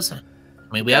Alright. suppose. I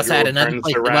mean, we Got also your had old another friends,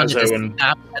 place the we wanted Razzo to and-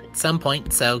 stop at some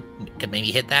point, so we could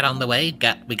maybe hit that on the way.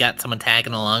 We got someone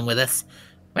tagging along with us.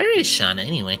 Where is Shauna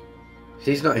anyway?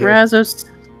 She's not here. Razzo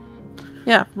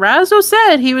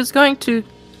said he was going to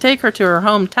take her to her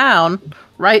hometown.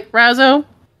 Right, Razzo?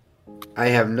 I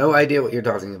have no idea what you're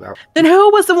talking about. Then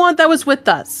who was the one that was with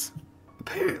us?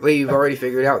 Apparently, you've already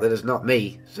figured out that it's not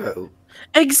me, so...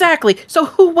 Exactly. So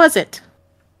who was it?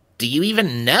 Do you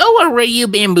even know, or were you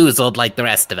bamboozled like the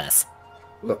rest of us?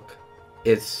 Look,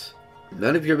 it's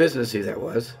none of your business who that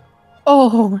was.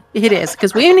 Oh, it is.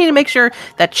 Because we need to make sure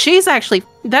that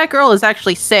that girl is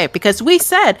actually safe. Because we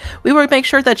said we would make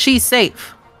sure that she's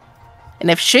safe. And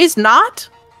if she's not,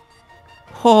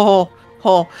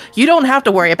 you don't have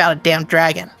to worry about a damn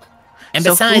dragon. And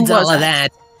So who besides was all of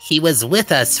that? that, he was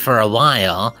with us for a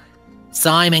while,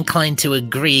 so I'm inclined to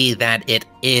agree that it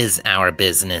is our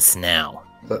business now.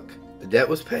 Look, the debt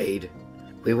was paid.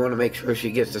 We want to make sure she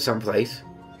gets to someplace.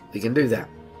 We can do that.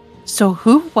 So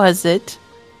who was it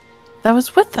that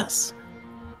was with us?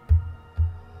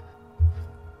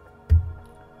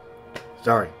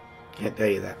 Sorry, can't tell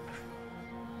you that.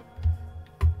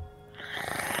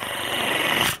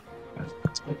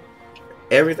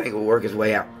 Everything will work its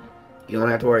way out. You don't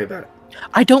have to worry about it.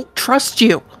 I don't trust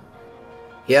you.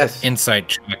 Yes, Insight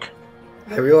check.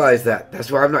 I realize that.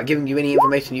 That's why I'm not giving you any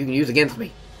information you can use against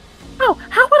me. Oh,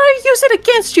 how would I use it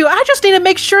against you? I just need to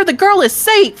make sure the girl is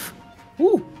safe.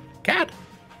 Ooh, cat.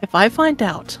 If I find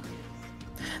out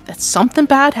that something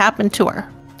bad happened to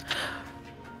her,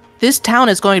 this town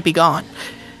is going to be gone.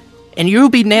 And you'll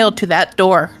be nailed to that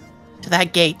door, to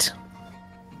that gate,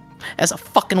 as a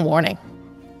fucking warning.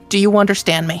 Do you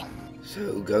understand me?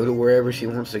 So go to wherever she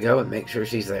wants to go and make sure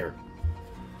she's there.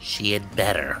 She had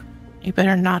better. You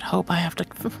better not hope I have to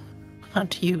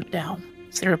hunt you down.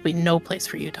 There will be no place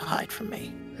for you to hide from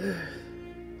me.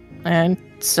 And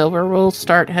Silver will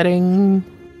start heading...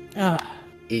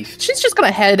 East. she's just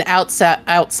gonna head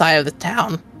outside of the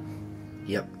town.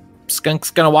 Yep.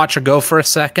 Skunk's gonna watch her go for a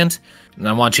second, and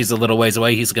then once she's a little ways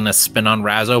away, he's gonna spin on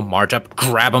Razzo, march up,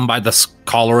 grab him by the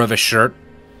collar of his shirt.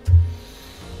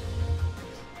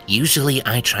 Usually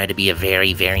I try to be a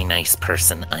very, very nice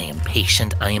person. I am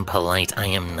patient, I am polite, I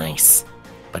am nice.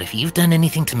 But if you've done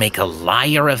anything to make a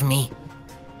liar of me,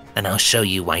 then I'll show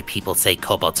you why people say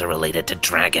kobolds are related to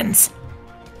dragons.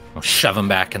 I'll shove him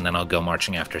back, and then I'll go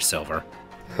marching after Silver.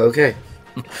 Okay.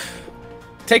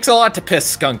 Takes a lot to piss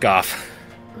Skunk off.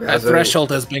 That Razzo-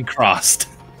 threshold has been crossed.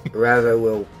 Razzo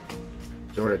will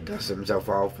sort of dust himself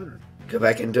off and go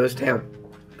back into his town.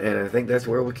 And I think that's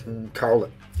where we can call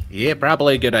it. Yeah,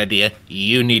 probably a good idea.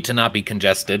 You need to not be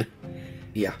congested.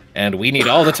 Yeah. And we need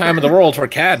all the time in the world for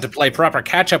Cad to play proper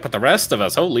catch-up with the rest of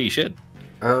us. Holy shit.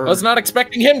 Was not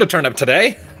expecting him to turn up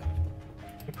today.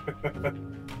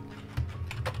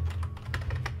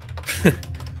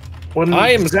 Wasn't I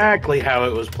am- exactly how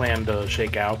it was planned to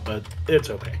shake out, but it's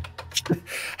okay.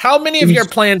 How many of your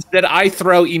plans did I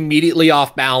throw immediately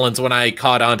off balance when I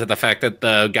caught on to the fact that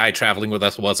the guy traveling with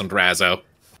us wasn't Razzo?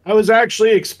 I was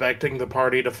actually expecting the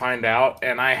party to find out,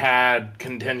 and I had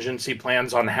contingency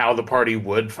plans on how the party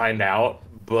would find out,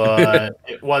 but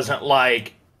it wasn't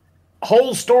like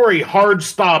whole story, hard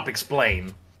stop,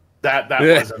 explain. That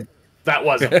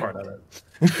wasn't part of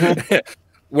it.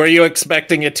 Were you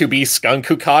expecting it to be Skunk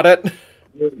who caught it?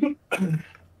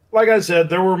 Like I said,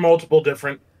 there were multiple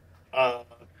different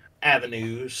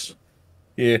avenues,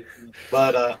 Yeah.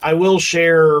 but I will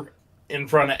share in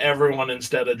front of everyone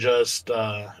instead of just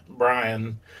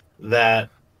Brian that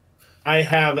I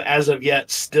have, as of yet,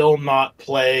 still not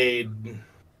played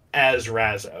as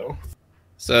Razzo.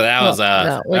 So that was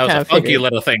no, we that was kinda a funky figured.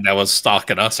 little thing that was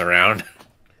stalking us around.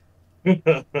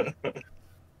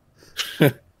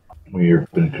 We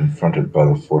have been confronted by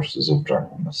the forces of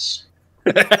darkness.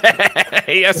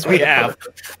 Yes, we have.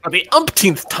 For the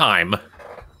umpteenth time.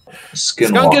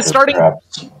 Skinwalker, is starting-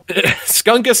 perhaps.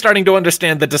 Skunk is starting to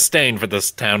understand the disdain for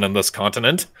this town and this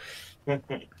continent.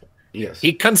 Yes.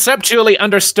 He conceptually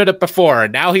understood it before.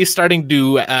 Now he's starting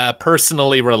to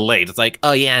personally relate. It's like,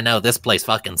 oh yeah, no, this place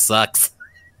fucking sucks.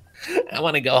 I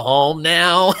want to go home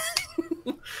now.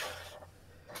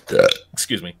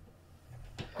 Excuse me.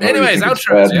 Anyways,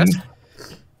 outros, yes?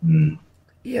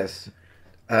 Yes.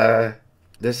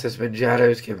 This has been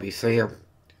Shadows. Can be Sam.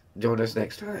 Join us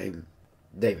next time.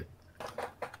 David.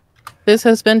 This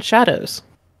has been Shadows.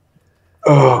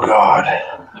 Oh, God.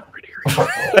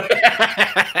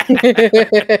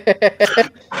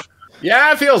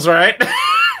 Yeah, it feels right.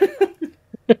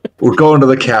 We're going to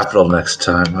the Capitol next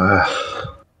time.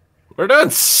 We're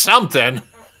doing something.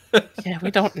 Yeah,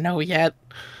 we don't know yet.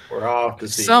 We're off to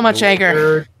see So much the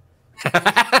anger.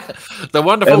 The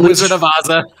wonderful At least- Wizard of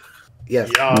Oza. Yes.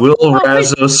 Yeah. Will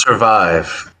Razzo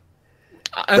survive?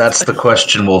 That's the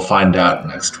question we'll find out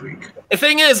next week. The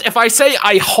thing is, if I say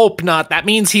I hope not, that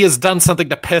means he has done something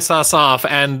to piss us off.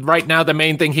 And right now, the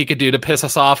main thing he could do to piss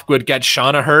us off would get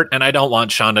Shauna hurt. And I don't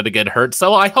want Shauna to get hurt,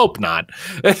 so I hope not.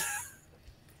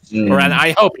 Or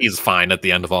I hope he's fine at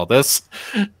the end of all this.